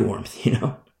about body warmth,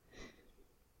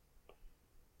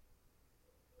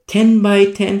 10 by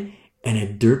 10 and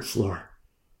a dirt floor.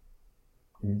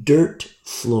 Dirt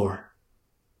floor.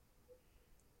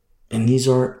 And these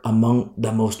are among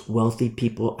the most wealthy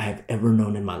people I have ever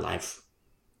known in my life.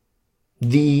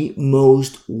 The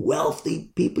most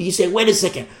wealthy people. You say, wait a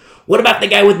second. What about the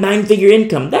guy with 9-figure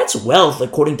income? That's wealth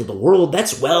according to the world.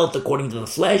 That's wealth according to the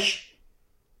flesh.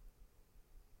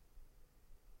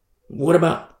 What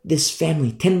about this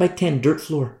family? 10 by 10, dirt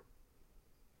floor.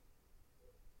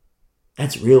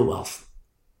 That's real wealth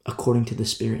according to the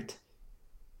Spirit.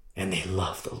 And they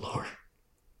love the Lord.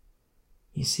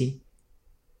 You see?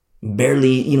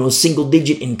 Barely,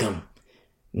 single-digit income.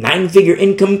 9-figure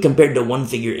income compared to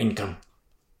 1-figure income.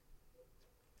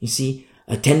 You see?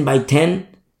 A 10 by 10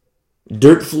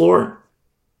 dirt floor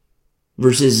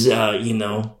versus,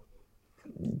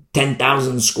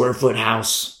 10,000 square foot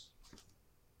house.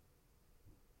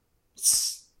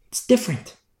 It's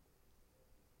different.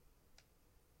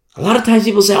 A lot of times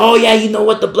people say, oh yeah, you know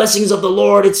what, the blessings of the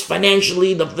Lord, it's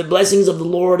financially, the blessings of the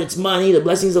Lord, it's money, the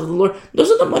blessings of the Lord.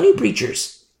 Those are the money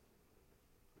preachers.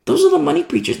 Those are the money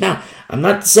preachers. Now, I'm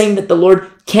not saying that the Lord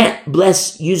can't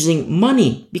bless using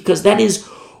money, because that is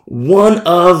one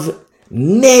of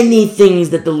many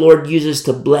things that the Lord uses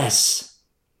to bless.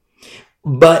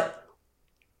 But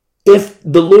when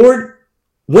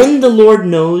the Lord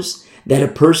knows that a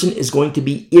person is going to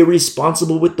be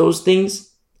irresponsible with those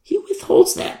things, he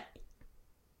withholds that.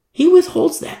 He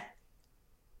withholds that.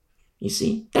 You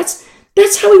see, that's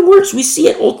how he works. We see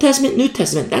it Old Testament, New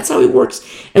Testament. That's how he works.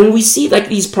 And we see like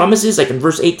these promises, like in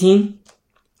verse 18.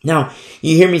 Now,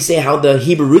 you hear me say how the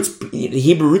Hebrew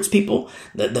roots people,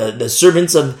 the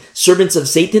servants of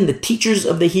Satan, the teachers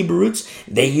of the Hebrew roots,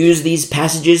 they use these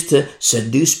passages to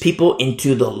seduce people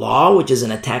into the law, which is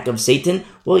an attack of Satan.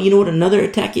 Well, you know what another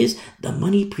attack is? The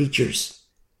money preachers.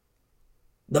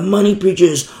 The money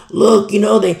preachers, look, you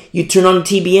turn on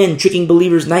TBN, Tricking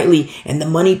Believers Nightly, and the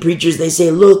money preachers, they say,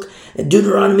 look,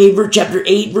 Deuteronomy chapter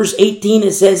 8, verse 18,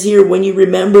 it says here, when you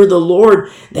remember the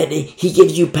Lord, that he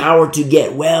gives you power to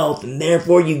get wealth, and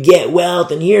therefore you get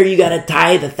wealth, and here you got to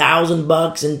tithe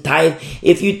 $1,000 and tithe,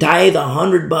 if you tithe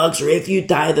 $100 or if you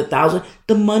tithe 1,000,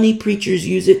 the money preachers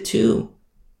use it too.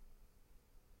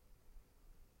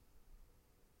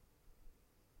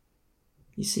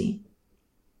 You see?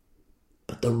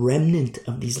 But the remnant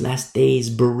of these last days,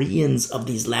 Bereans of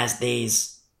these last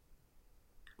days,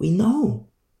 we know.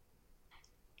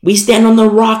 We stand on the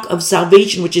rock of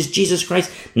salvation, which is Jesus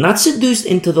Christ, not seduced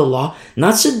into the law,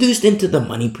 not seduced into the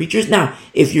money preachers. Now,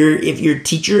 if your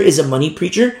teacher is a money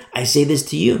preacher, I say this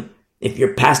to you. If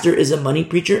your pastor is a money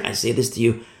preacher, I say this to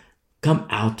you. Come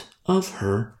out of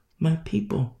her, my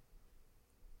people,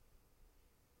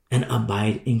 and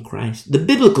abide in Christ. The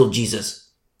biblical Jesus.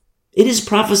 It is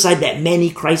prophesied that many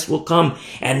Christs will come,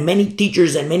 and many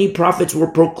teachers and many prophets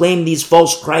will proclaim these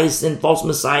false Christs and false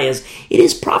messiahs. It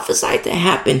is prophesied to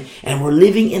happen, and we're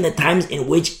living in the times in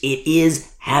which it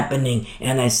is happening.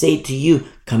 And I say to you,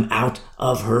 come out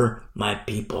of her, my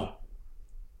people.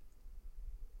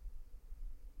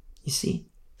 You see?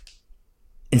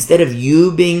 Instead of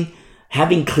you being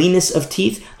having cleanness of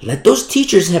teeth, let those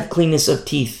teachers have cleanness of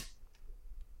teeth.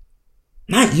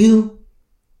 Not you.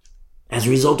 As a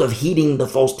result of heeding the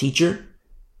false teacher,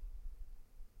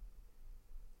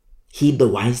 heed the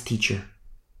wise teacher.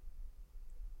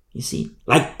 You see,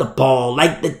 like the Paul,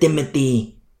 like the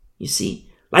Timothy, you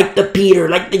see, like the Peter,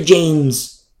 like the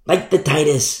James, like the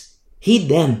Titus, heed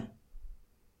them.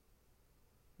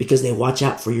 Because they watch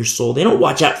out for your soul. They don't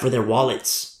watch out for their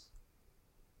wallets.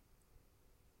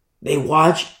 They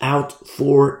watch out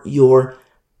for your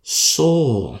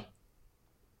soul.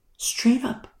 Straight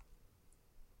up.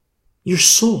 Your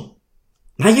soul.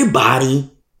 Not your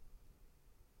body.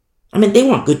 I mean, they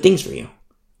want good things for you.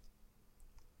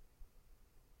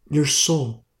 Your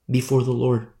soul before the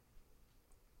Lord.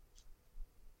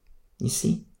 You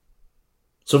see?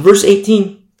 So verse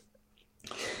 18.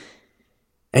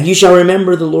 And you shall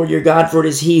remember the Lord your God, for it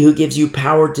is he who gives you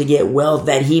power to get wealth,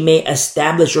 that he may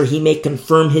establish or he may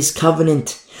confirm his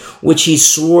covenant, which he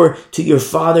swore to your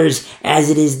fathers as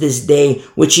it is this day,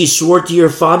 which he swore to your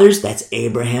fathers. That's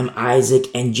Abraham, Isaac,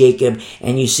 and Jacob.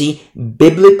 And you see,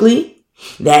 biblically,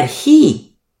 that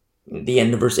he, the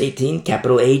end of verse 18,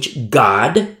 capital H,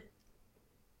 God,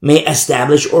 may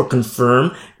establish or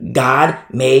confirm. God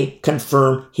may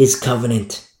confirm his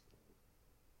covenant.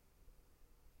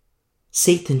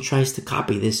 Satan tries to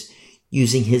copy this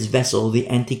using his vessel, the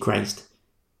Antichrist.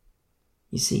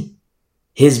 You see?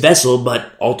 His vessel,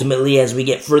 but ultimately as we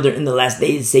get further in the last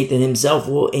days, Satan himself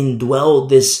will indwell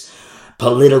this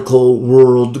political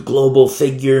world, global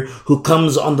figure who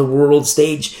comes on the world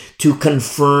stage to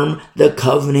confirm the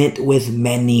covenant with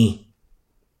many.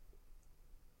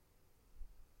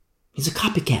 He's a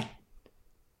copycat.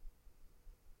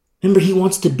 Remember, he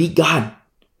wants to be God.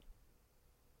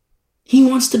 He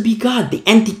wants to be God, the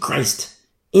Antichrist,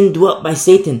 indwelt by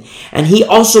Satan. And he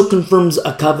also confirms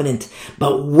a covenant.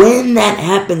 But when that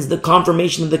happens, the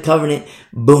confirmation of the covenant,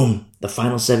 boom, the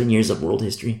final 7 years of world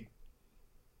history.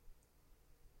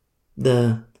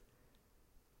 What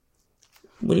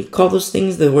do you call those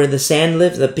things? Where the sand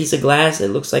lives, the piece of glass, it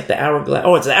looks like the hourglass.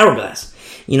 Oh, it's the hourglass.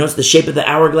 You know, it's the shape of the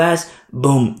hourglass.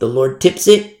 Boom, the Lord tips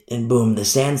it, and boom, the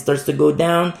sand starts to go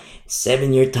down.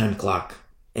 7-year time clock.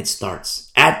 It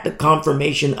starts at the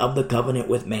confirmation of the covenant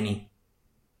with many.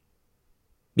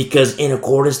 Because in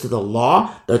accordance to the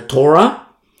law, the Torah,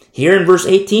 here in verse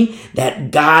 18, that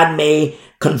God may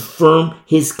confirm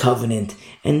his covenant.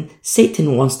 And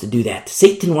Satan wants to do that.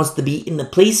 Satan wants to be in the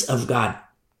place of God.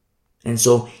 And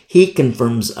so he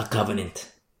confirms a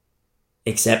covenant.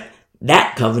 Except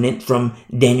that covenant from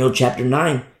Daniel chapter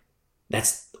 9.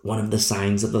 That's one of the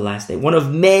signs of the last day. One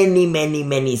of many, many,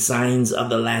 many signs of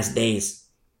the last days.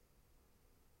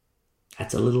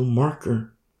 That's a little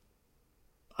marker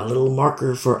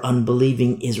for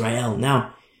unbelieving Israel.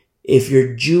 Now, if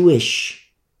you're Jewish,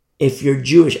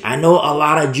 I know a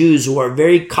lot of Jews who are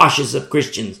very cautious of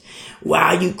Christians.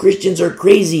 Wow, you Christians are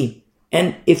crazy.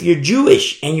 And if you're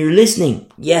Jewish and you're listening,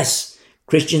 yes,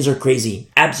 Christians are crazy.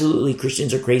 Absolutely,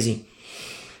 Christians are crazy.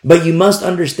 But you must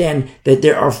understand that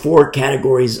there are 4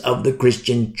 categories of the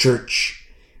Christian church.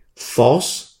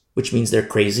 False, which means they're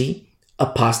crazy.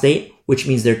 Apostate, which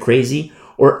means they're crazy.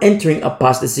 Or entering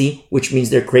apostasy, which means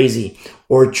they're crazy.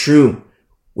 Or true,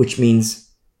 which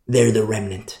means they're the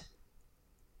remnant.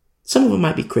 Some of them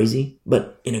might be crazy,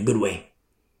 but in a good way.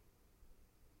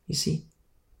 You see?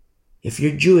 If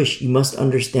you're Jewish, you must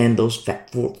understand those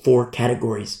 4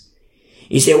 categories.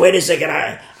 You say, wait a second,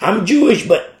 I'm Jewish,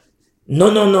 but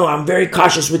no, I'm very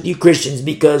cautious with you Christians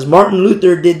because Martin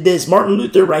Luther did this. Martin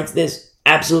Luther writes this.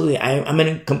 Absolutely, I'm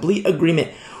in complete agreement.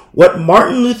 What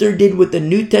Martin Luther did with the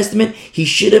New Testament, he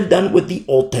should have done with the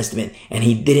Old Testament. And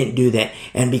he didn't do that.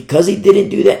 And because he didn't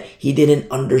do that, he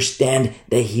didn't understand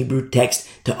the Hebrew text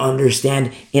to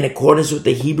understand in accordance with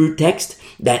the Hebrew text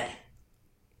that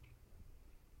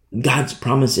God's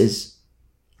promises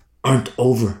aren't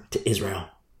over to Israel.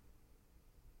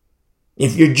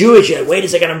 If you're Jewish, wait a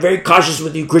second, I'm very cautious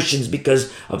with you Christians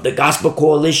because of the Gospel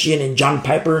Coalition and John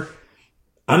Piper.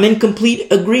 I'm in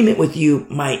complete agreement with you,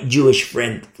 my Jewish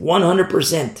friend,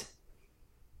 100%.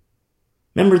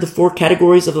 Remember the 4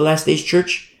 categories of the last days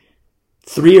church?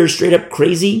 3 are straight up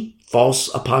crazy,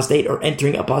 false, apostate, or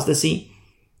entering apostasy.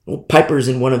 Well, Piper's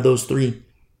in one of those 3.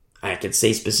 I could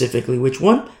say specifically which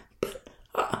one, but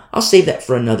I'll save that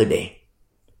for another day.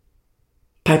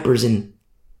 Piper's in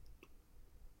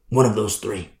one of those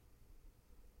 3.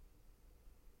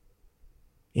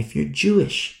 If you're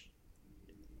Jewish,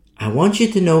 I want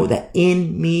you to know that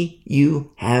in me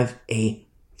you have a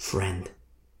friend.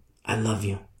 I love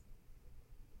you.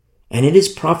 And it is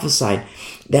prophesied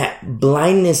that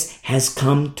blindness has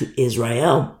come to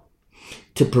Israel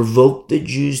to provoke the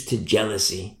Jews to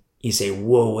jealousy. You say,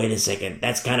 whoa, wait a second.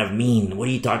 That's kind of mean. What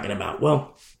are you talking about?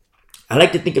 Well, I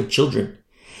like to think of children.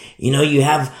 You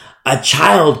have a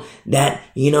child that,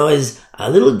 is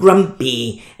a little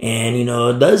grumpy and,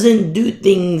 doesn't do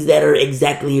things that are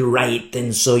exactly right.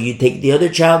 And so you take the other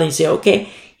child and you say, okay,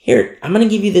 here, I'm going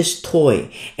to give you this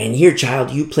toy. And here,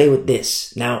 child, you play with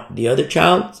this. Now, the other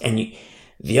child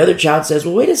says,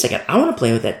 well, wait a second. I want to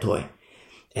play with that toy.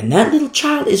 And that little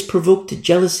child is provoked to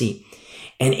jealousy.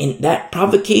 And in that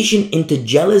provocation into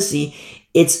jealousy,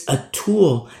 it's a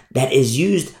tool that is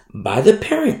used by the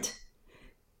parent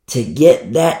to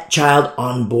get that child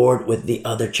on board with the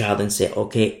other child and say,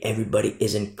 okay, everybody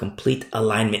is in complete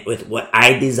alignment with what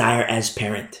I desire as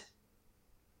parent.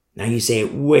 Now you say,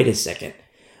 wait a second.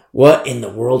 What in the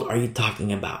world are you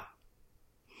talking about?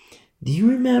 Do you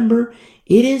remember?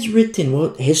 It is written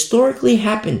what historically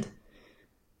happened.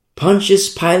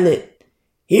 Pontius Pilate,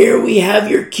 here we have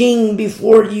your king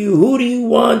before you. Who do you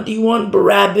want? Do you want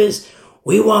Barabbas?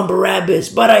 We want Barabbas,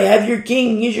 but I have your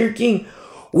king. He's your king.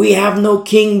 We have no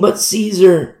king but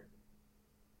Caesar.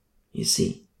 You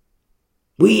see,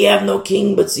 we have no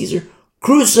king but Caesar.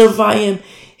 Crucify him.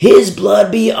 His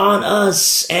blood be on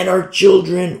us and our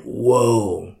children.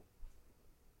 Whoa.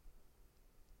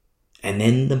 And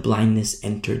then the blindness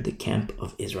entered the camp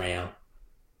of Israel.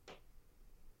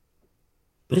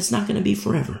 But it's not going to be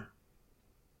forever.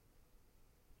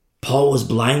 Paul was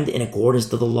blind in accordance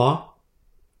to the law.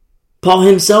 Paul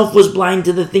himself was blind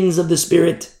to the things of the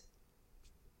Spirit.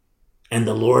 And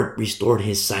the Lord restored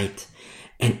his sight.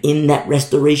 And in that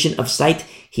restoration of sight,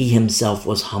 he himself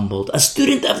was humbled. A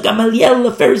student of Gamaliel,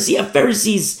 a Pharisee of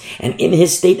Pharisees. And in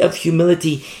his state of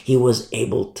humility, he was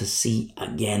able to see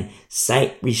again.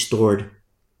 Sight restored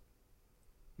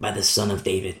by the Son of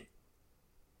David.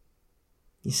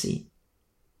 You see,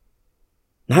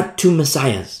 not two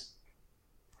Messiahs.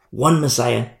 One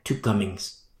Messiah, two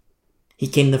comings. He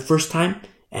came the first time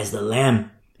as the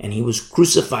Lamb, and he was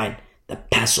crucified, the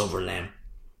Passover Lamb.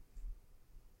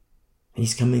 And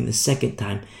he's coming the second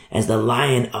time as the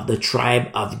Lion of the tribe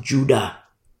of Judah.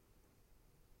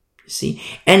 You see?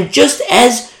 And just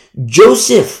as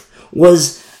Joseph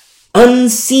was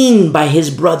unseen by his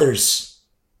brothers.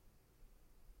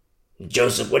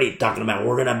 Joseph, what are you talking about?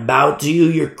 We're going to bow to you.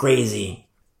 You're crazy.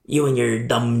 You and your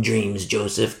dumb dreams,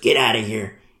 Joseph. Get out of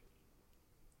here.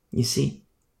 You see?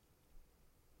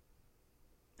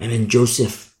 And then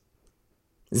Joseph,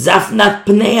 Zaphnath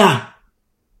Paneah,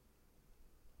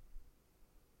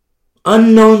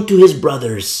 unknown to his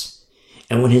brothers.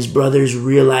 And when his brothers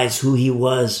realized who he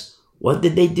was, what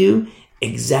did they do?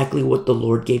 Exactly what the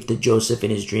Lord gave to Joseph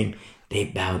in his dream. They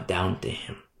bowed down to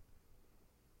him.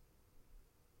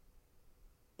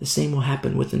 The same will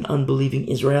happen with an unbelieving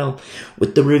Israel,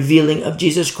 with the revealing of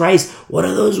Jesus Christ. What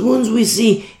are those wounds we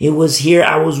see? It was here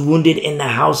I was wounded in the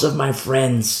house of my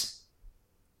friends.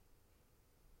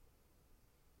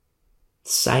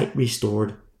 Sight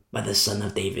restored by the Son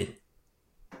of David.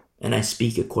 And I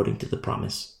speak according to the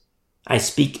promise. I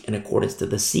speak in accordance to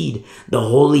the seed, the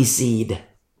holy seed.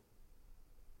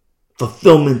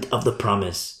 Fulfillment of the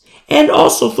promise. And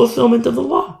also fulfillment of the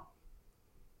law.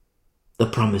 The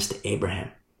promise to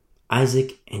Abraham,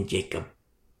 Isaac, and Jacob.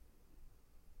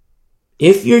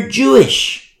 If you're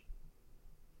Jewish,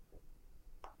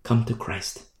 come to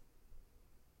Christ.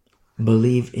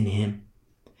 Believe in him.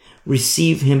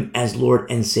 Receive him as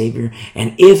Lord and Savior.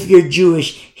 And if you're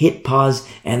Jewish, hit pause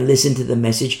and listen to the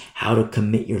message, how to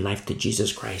commit your life to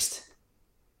Jesus Christ.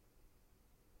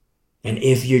 And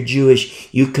if you're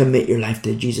Jewish, you commit your life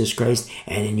to Jesus Christ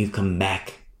and then you come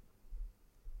back.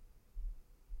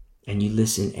 And you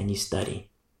listen and you study.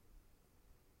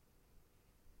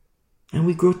 And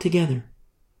we grow together.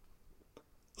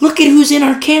 Look at who's in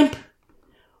our camp.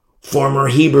 Former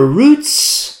Hebrew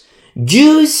roots,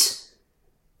 Jews,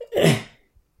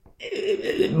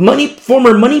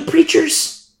 former money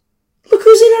preachers. Look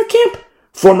who's in our camp.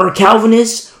 Former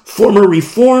Calvinists, former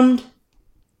Reformed.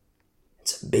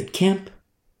 It's a big camp.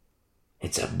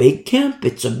 It's a big camp.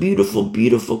 It's a beautiful,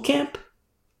 beautiful camp.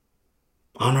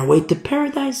 On our way to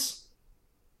paradise.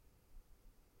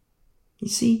 You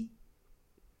see?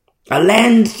 A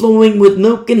land flowing with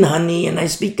milk and honey, and I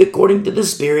speak according to the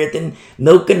Spirit, and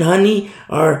milk and honey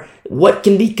are what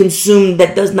can be consumed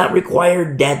that does not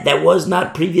require death, that was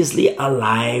not previously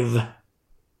alive.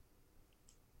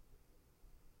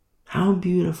 How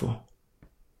beautiful.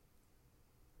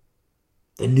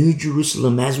 The New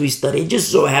Jerusalem, as we study, it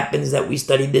just so happens that we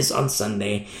studied this on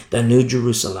Sunday, the New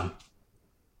Jerusalem.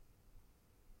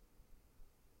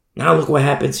 Now look what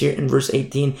happens here in verse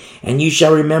 18. And you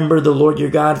shall remember the Lord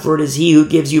your God, for it is he who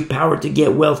gives you power to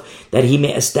get wealth, that he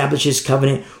may establish his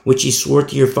covenant, which he swore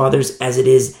to your fathers as it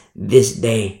is this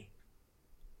day.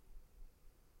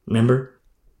 Remember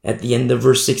at the end of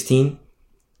verse 16?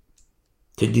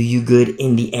 To do you good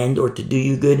in the end, or to do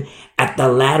you good at the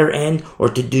latter end, or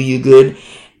to do you good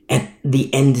at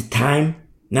the end time.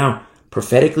 Now,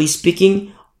 prophetically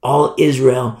speaking, all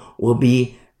Israel will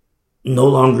be no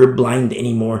longer blind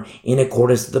anymore, in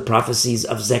accordance to the prophecies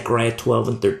of Zechariah 12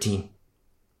 and 13.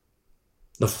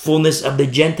 The fullness of the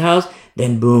Gentiles,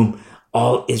 then boom,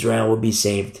 all Israel will be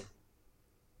saved.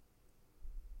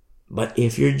 But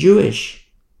if you're Jewish,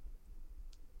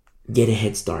 get a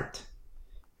head start.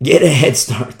 Get a head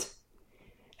start.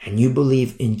 And you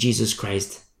believe in Jesus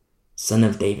Christ, Son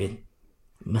of David,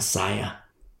 Messiah,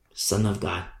 Son of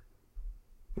God.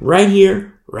 Right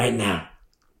here, right now.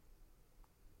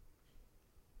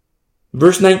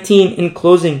 Verse 19 in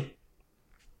closing.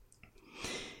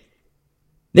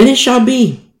 Then it shall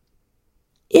be,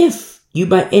 if you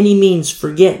by any means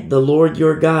forget the Lord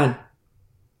your God.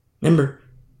 Remember,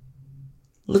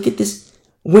 look at this.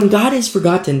 When God is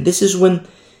forgotten, this is when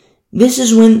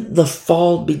the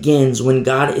fall begins, when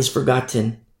God is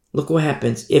forgotten. Look what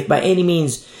happens. If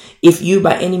you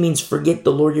by any means forget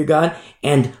the Lord your God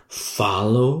and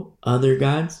follow other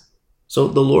gods. So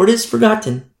the Lord is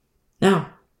forgotten. Now,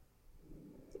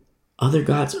 other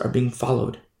gods are being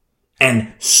followed.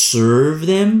 And serve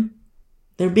them.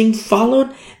 They're being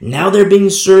followed. Now they're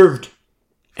being served.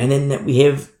 And then we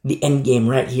have the end game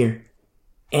right here.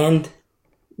 And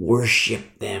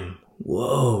worship them.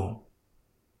 Whoa.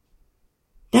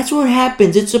 That's what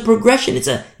happens. It's a progression. It's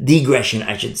a digression,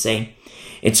 I should say.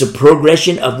 It's a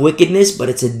progression of wickedness, but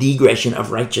it's a digression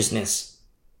of righteousness.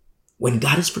 When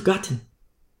God is forgotten.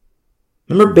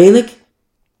 Remember Balak?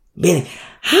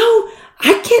 How?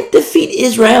 I can't defeat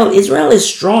Israel. Israel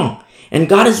is strong, and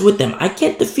God is with them. I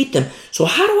can't defeat them. So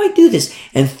how do I do this?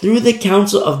 And through the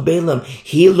counsel of Balaam,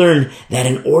 he learned that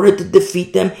in order to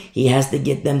defeat them, he has to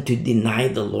get them to deny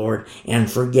the Lord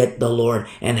and forget the Lord.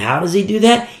 And how does he do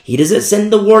that? He doesn't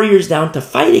send the warriors down to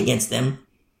fight against them,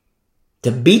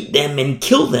 to beat them and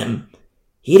kill them.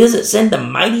 He doesn't send the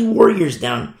mighty warriors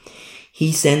down.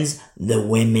 He sends the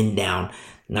women down,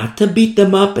 not to beat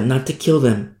them up and not to kill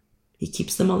them. He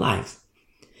keeps them alive.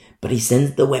 But he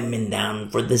sends the women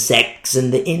down for the sex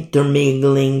and the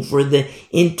intermingling, for the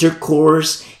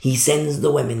intercourse. He sends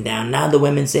the women down. Now the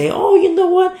women say, oh, you know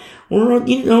what?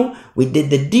 We did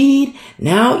the deed.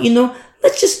 Now,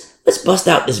 let's bust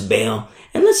out this Baal.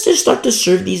 And let's just start to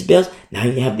serve these Baals. Now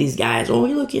you have these guys. Oh,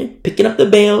 you look here, picking up the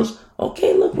Baals.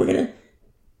 Okay, look,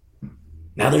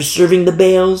 now they're serving the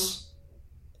Baals.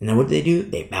 And then what do?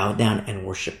 They bow down and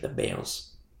worship the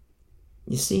Baals.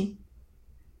 You see?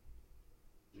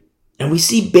 And we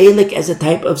see Balak as a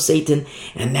type of Satan,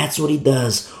 and that's what he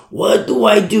does. What do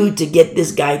I do to get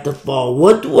this guy to fall?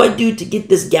 What do I do to get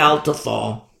this gal to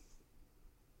fall?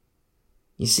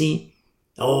 You see?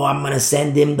 Oh, I'm going to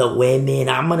send him the women.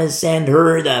 I'm going to send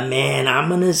her the man. I'm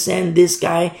going to send this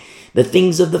guy the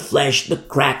things of the flesh, the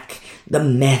crack, the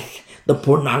meth, the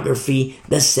pornography,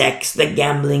 the sex, the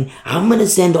gambling. I'm going to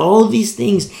send all of these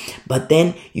things. But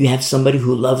then you have somebody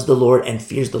who loves the Lord and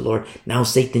fears the Lord. Now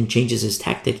Satan changes his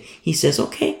tactic. He says,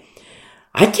 okay,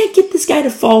 I can't get this guy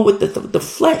to fall with the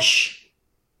flesh.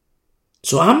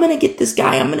 So I'm going to get this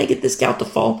gal to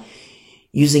fall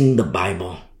using the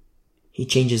Bible. He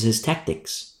changes his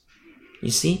tactics.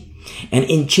 You see? And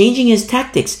in changing his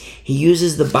tactics, he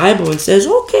uses the Bible and says,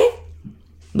 okay,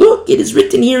 look, it is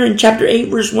written here in chapter 8,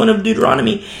 verse 1 of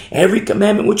Deuteronomy, every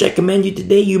commandment which I command you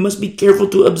today, you must be careful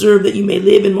to observe that you may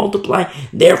live and multiply.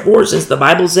 Therefore, since the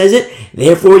Bible says it,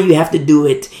 therefore you have to do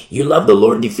it. You love the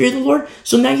Lord and you fear the Lord,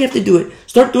 so now you have to do it.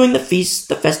 Start doing the feasts,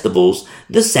 the festivals,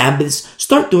 the Sabbaths.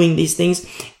 Start doing these things.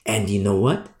 And you know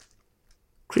what?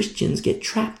 Christians get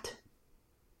trapped.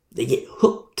 They get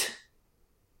hooked.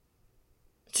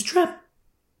 It's a trap.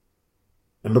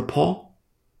 Remember Paul?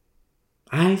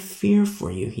 I fear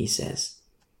for you, he says.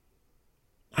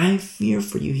 I fear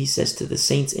for you, he says to the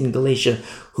saints in Galatia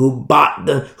who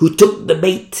took the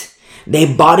bait.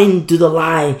 They bought into the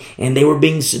lie and they were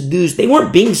being seduced. They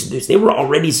weren't being seduced. They were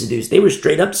already seduced. They were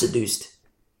straight up seduced.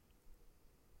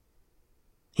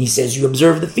 He says, you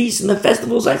observe the feasts and the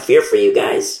festivals. I fear for you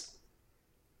guys.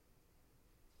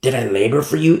 Did I labor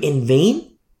for you in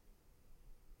vain?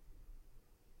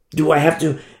 Do I have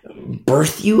to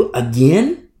birth you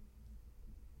again?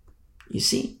 You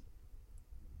see?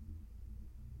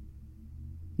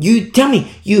 You tell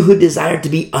me, you who desire to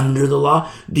be under the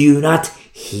law, do you not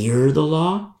hear the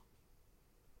law?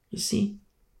 You see?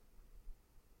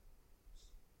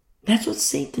 That's what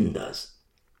Satan does.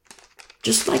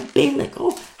 Just like Balak.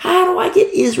 Oh, how do I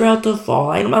get Israel to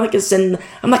fall? I'm not going to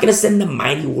send the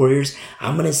mighty warriors.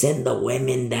 I'm going to send the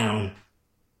women down.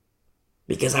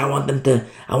 Because I want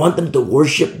them to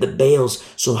worship the Baals.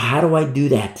 So how do I do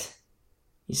that?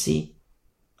 You see?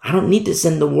 I don't need to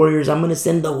send the warriors. I'm going to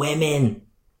send the women.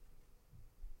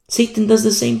 Satan does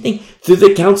the same thing. Through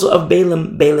the counsel of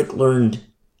Balaam, Balak learned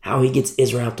how he gets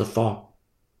Israel to fall.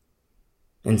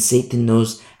 And Satan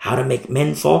knows how to make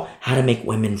men fall, how to make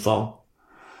women fall.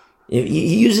 If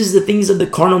he uses the things of the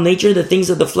carnal nature, the things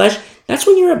of the flesh. That's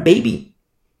when you're a baby.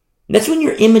 That's when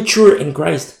you're immature in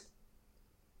Christ.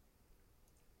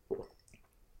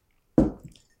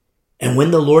 And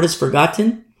when the Lord is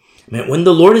forgotten, when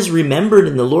the Lord is remembered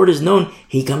and the Lord is known,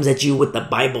 he comes at you with the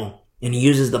Bible. And he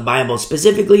uses the Bible,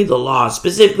 specifically the law,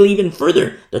 specifically even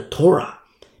further, the Torah.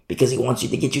 Because he wants you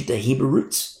to get you to Hebrew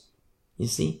roots. You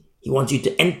see? He wants you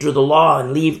to enter the law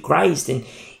and leave Christ. And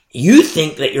you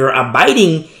think that you're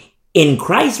abiding in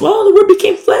Christ. Well, the word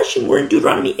became flesh and we're in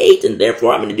Deuteronomy 8 and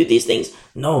therefore I'm going to do these things.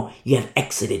 No, you have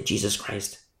exited Jesus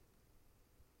Christ.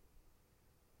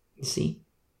 You see?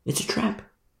 It's a trap.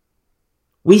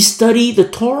 We study the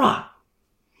Torah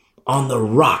on the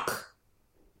rock,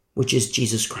 which is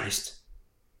Jesus Christ.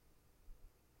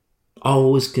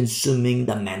 Always consuming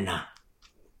the manna.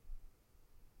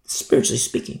 Spiritually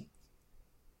speaking,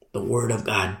 the Word of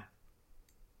God,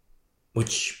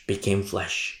 which became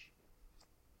flesh.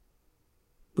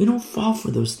 We don't fall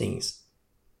for those things.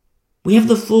 We have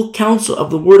the full counsel of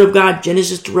the Word of God,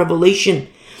 Genesis to Revelation.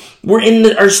 We're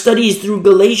in our studies through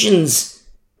Galatians.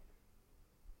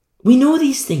 We know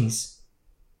these things.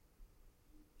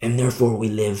 And therefore we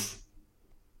live.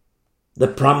 The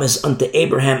promise unto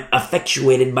Abraham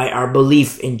effectuated by our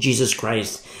belief in Jesus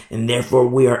Christ. And therefore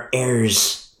we are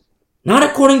heirs. Not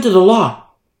according to the law.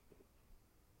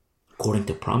 According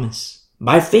to promise.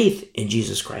 By faith in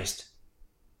Jesus Christ.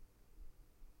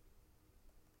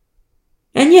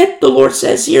 And yet the Lord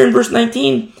says here in verse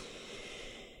 19,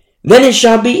 then it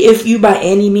shall be if you by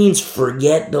any means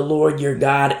forget the Lord your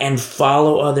God and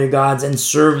follow other gods and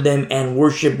serve them and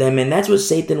worship them. And that's what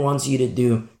Satan wants you to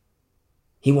do.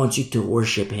 He wants you to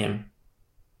worship him.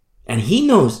 And he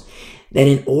knows that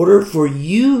in order for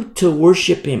you to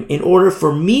worship him, in order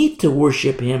for me to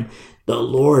worship him, the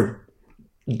Lord,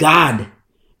 God,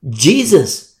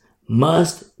 Jesus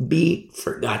must be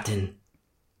forgotten.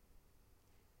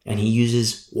 And he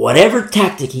uses whatever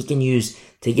tactic he can use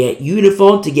to get you to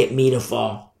fall, to get me to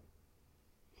fall.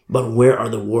 But where are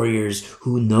the warriors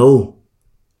who know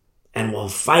and will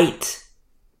fight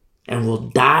and will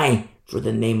die for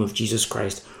the name of Jesus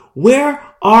Christ? Where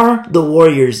are the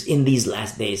warriors in these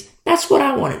last days? That's what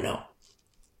I want to know.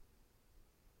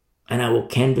 And I will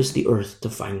canvass the earth to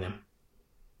find them.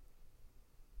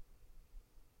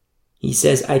 He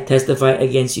says, I testify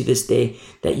against you this day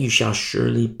that you shall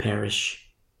surely perish.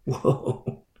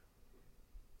 Whoa.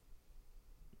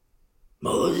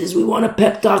 Moses, we want a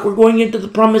pep talk. We're going into the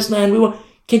promised land.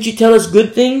 Can't you tell us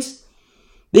good things?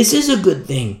 This is a good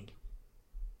thing.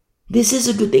 This is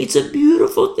a good thing. It's a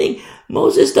beautiful thing.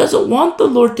 Moses doesn't want the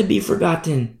Lord to be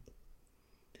forgotten.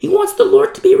 He wants the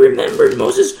Lord to be remembered.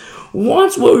 Moses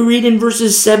wants what we read in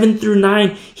verses 7 through 9.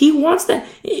 He wants that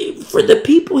for the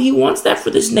people. He wants that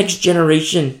for this next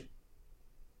generation.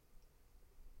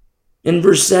 In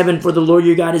verse 7, for the Lord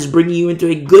your God is bringing you into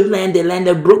a good land, a land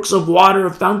of brooks of water,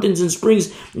 of fountains and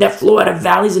springs that flow out of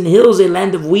valleys and hills, a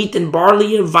land of wheat and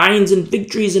barley, of vines and fig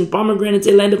trees and pomegranates,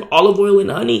 a land of olive oil and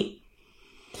honey.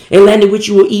 A land in which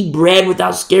you will eat bread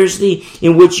without scarcity,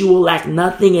 in which you will lack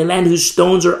nothing, a land whose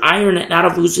stones are iron, and out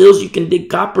of whose hills you can dig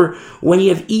copper. When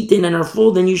you have eaten and are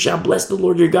full, then you shall bless the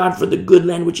Lord your God for the good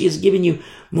land which he has given you.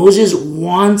 Moses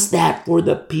wants that for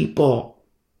the people.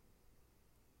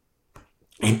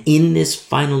 And in this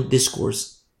final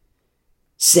discourse,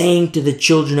 saying to the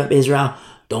children of Israel,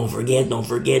 don't forget, don't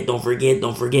forget, don't forget,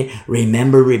 don't forget.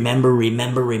 Remember, remember,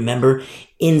 remember, remember.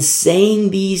 In saying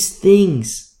these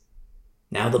things,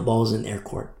 now the ball's in their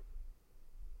court.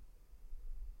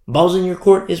 Ball's in your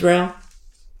court, Israel.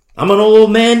 I'm an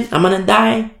old man. I'm going to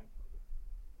die.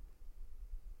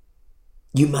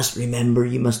 You must remember.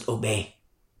 You must obey.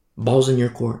 Ball's in your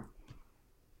court.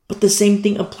 But the same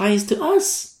thing applies to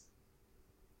us.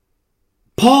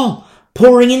 Paul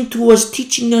pouring into us,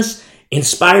 teaching us,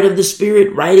 inspired of the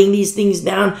Spirit, writing these things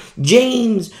down.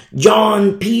 James,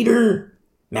 John, Peter,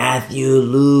 Matthew,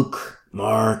 Luke,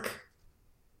 Mark.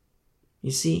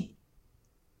 You see?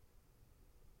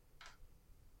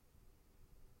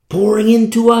 Pouring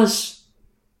into us.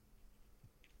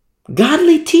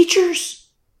 Godly teachers.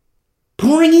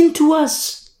 Pouring into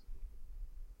us.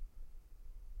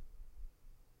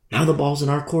 Now the ball's in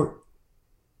our court.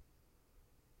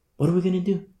 What are we going to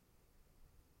do?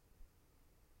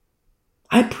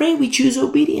 I pray we choose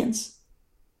obedience.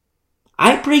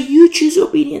 I pray you choose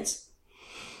obedience.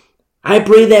 I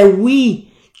pray that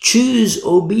we choose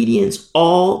obedience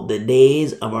all the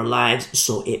days of our lives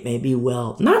so it may be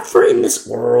well. Not for in this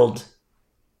world.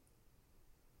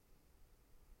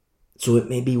 So it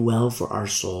may be well for our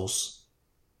souls.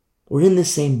 We're in the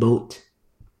same boat.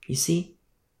 You see?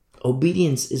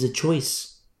 Obedience is a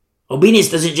choice. Obedience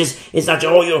doesn't just, it's not,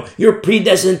 oh, you're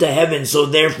predestined to heaven, so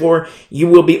therefore you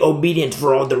will be obedient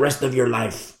for all the rest of your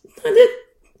life.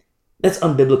 That's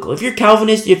unbiblical. If you're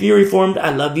Calvinist, if you're Reformed, I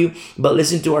love you, but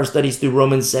listen to our studies through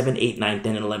Romans 7, 8, 9,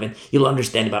 10, and 11. You'll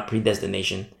understand about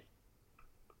predestination.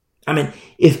 I mean,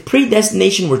 if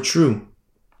predestination were true,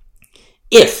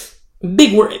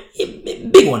 big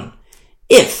one,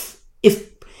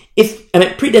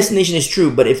 predestination is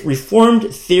true, but if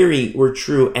Reformed theory were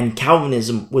true and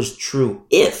Calvinism was true,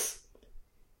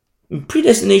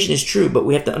 predestination is true, but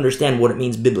we have to understand what it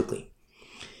means biblically.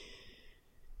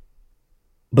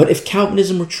 But if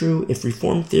Calvinism were true, if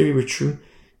Reformed theory were true,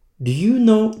 do you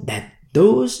know that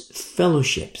those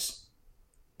fellowships,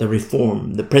 the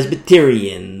Reformed, the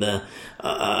Presbyterian, the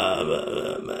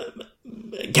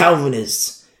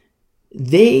Calvinists,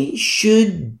 they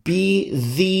should be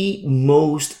the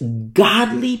most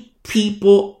godly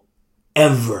people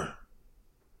ever.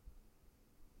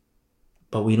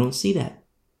 But we don't see that.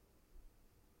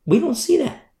 We don't see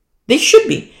that. They should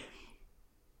be.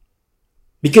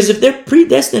 Because if they're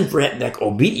predestined for like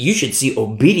you should see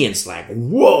obedience like,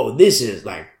 whoa, this is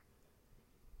like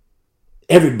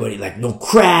everybody, like no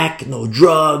crack, no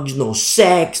drugs, no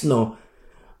sex, no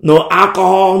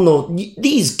alcohol,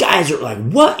 these guys are like,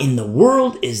 what in the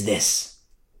world is this?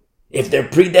 If they're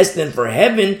predestined for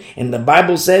heaven and the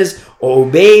Bible says,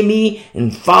 obey me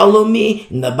and follow me,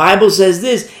 and the Bible says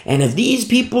this, and if these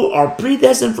people are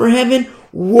predestined for heaven,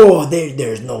 whoa,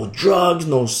 there's no drugs,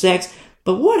 no sex.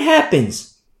 But what happens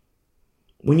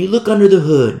when you look under the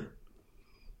hood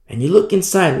and you look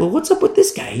inside? Well, what's up with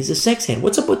this guy? He's a sex head.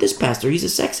 What's up with this pastor? He's a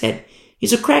sex head.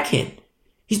 He's a crackhead.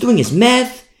 He's doing his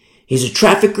meth. He's a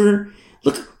trafficker.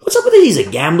 Look, what's up with it? He's a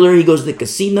gambler. He goes to the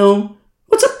casino.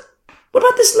 What's up? What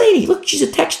about this lady? Look, she's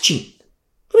a tax cheat.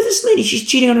 Look at this lady. She's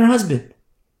cheating on her husband.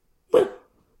 What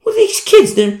are these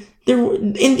kids? They're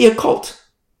in the occult.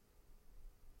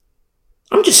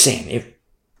 I'm just saying,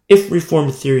 if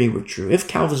Reformed theory were true, if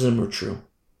Calvinism were true.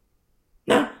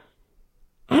 Now,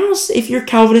 I don't say, if you're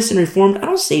Calvinist and Reformed, I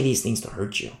don't say these things to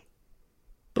hurt you.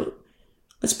 But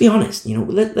let's be honest,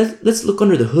 let's look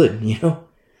under the hood,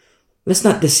 Let's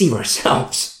not deceive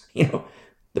ourselves,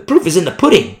 The proof is in the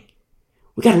pudding.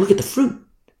 We got to look at the fruit.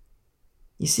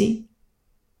 You see?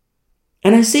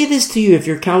 And I say this to you, if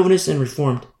you're Calvinist and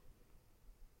Reformed,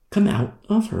 come out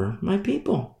of her, my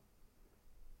people.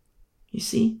 You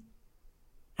see?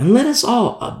 And let us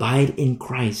all abide in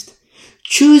Christ,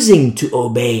 choosing to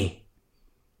obey.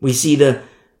 We see the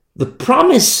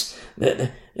promise,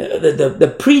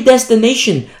 the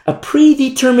predestination, a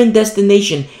predetermined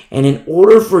destination. And in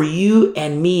order for you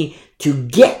and me to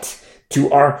get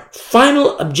to our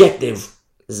final objective,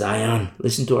 Zion,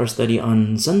 listen to our study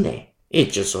on Sunday.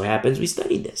 It just so happens we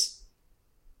studied this.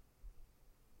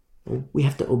 We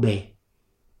have to obey.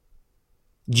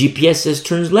 GPS says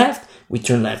turn left, we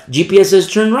turn left. GPS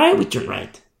says turn right, we turn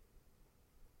right.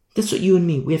 That's what you and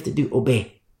me, we have to do,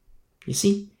 obey. You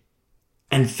see?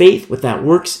 And faith without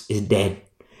works is dead.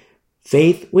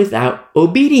 Faith without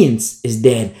obedience is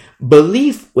dead.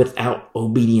 Belief without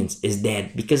obedience is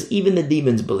dead, because even the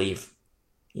demons believe.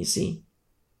 You see?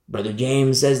 Brother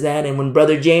James says that, and when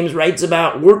Brother James writes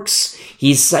about works,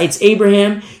 he cites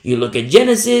Abraham. You look at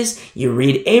Genesis, you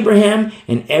read Abraham,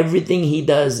 and everything he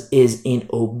does is in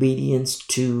obedience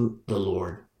to the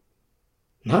Lord.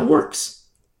 Not works,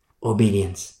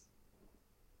 obedience.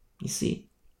 You see?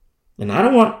 And I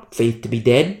don't want faith to be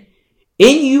dead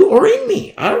in you or in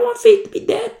me. I don't want faith to be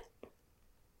dead.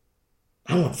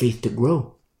 I want faith to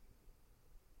grow.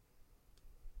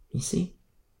 You see?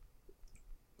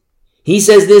 He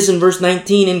says this in verse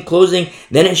 19 in closing,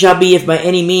 then it shall be if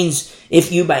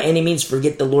you by any means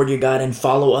forget the Lord your God and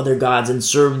follow other gods and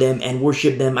serve them and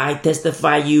worship them, I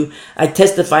testify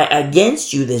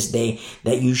against you this day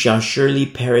that you shall surely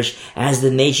perish as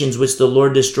the nations which the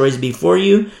Lord destroys before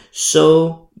you,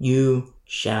 so you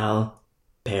shall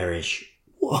perish.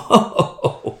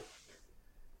 Whoa.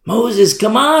 Moses,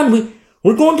 come on.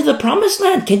 We're going to the promised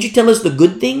land. Can't you tell us the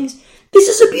good things? This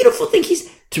is a beautiful thing.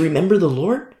 To remember the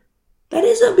Lord. That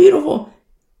is a beautiful.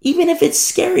 Even if it's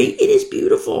scary, it is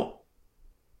beautiful.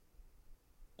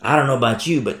 I don't know about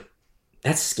you, but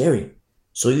that's scary.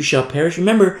 so you shall perish.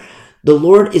 Remember, the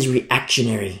Lord is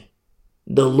reactionary.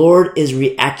 The Lord is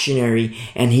reactionary,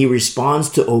 and he responds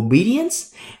to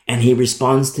obedience and he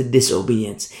responds to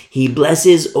disobedience. He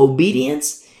blesses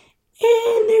obedience,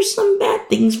 and there's some bad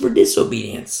things for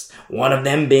disobedience. One of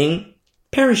them being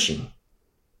perishing.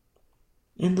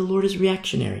 And the Lord is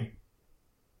reactionary.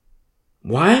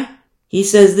 Why? He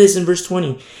says this in verse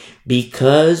 20.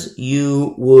 Because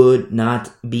you would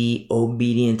not be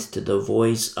obedient to the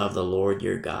voice of the Lord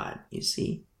your God. You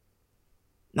see?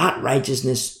 Not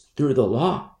righteousness through the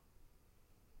law.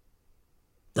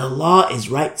 The law is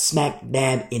right smack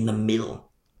dab in the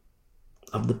middle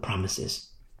of the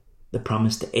promises. The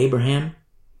promise to Abraham,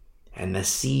 and the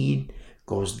seed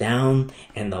goes down,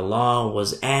 and the law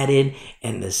was added,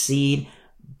 and the seed,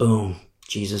 boom,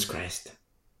 Jesus Christ.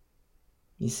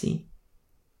 You see?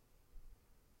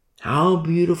 How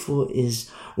beautiful is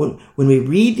when we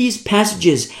read these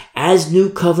passages as new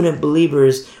covenant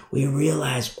believers, we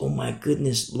realize, oh my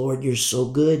goodness, Lord, you're so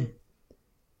good.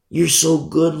 You're so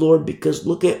good, Lord, because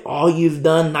look at all you've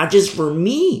done, not just for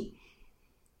me.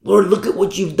 Lord, look at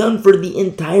what you've done for the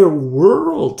entire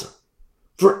world,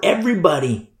 for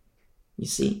everybody. You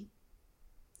see?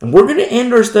 And we're going to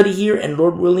end our study here, and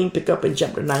Lord willing, pick up in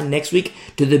chapter 9 next week.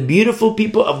 To the beautiful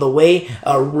people of the way,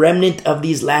 a remnant of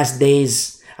these last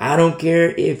days. I don't care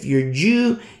if you're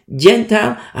Jew,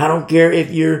 Gentile. I don't care if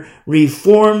you're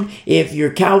Reformed, if you're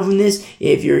Calvinist,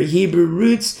 if you're Hebrew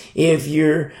roots, if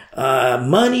you're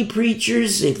money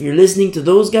preachers, if you're listening to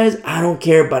those guys. I don't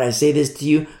care, but I say this to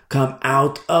you. Come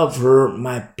out of her,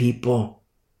 my people,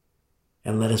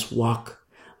 and let us walk.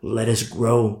 Let us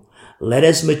grow. Let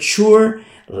us mature.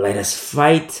 Let us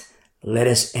fight. Let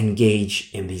us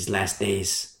engage in these last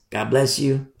days. God bless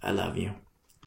you. I love you.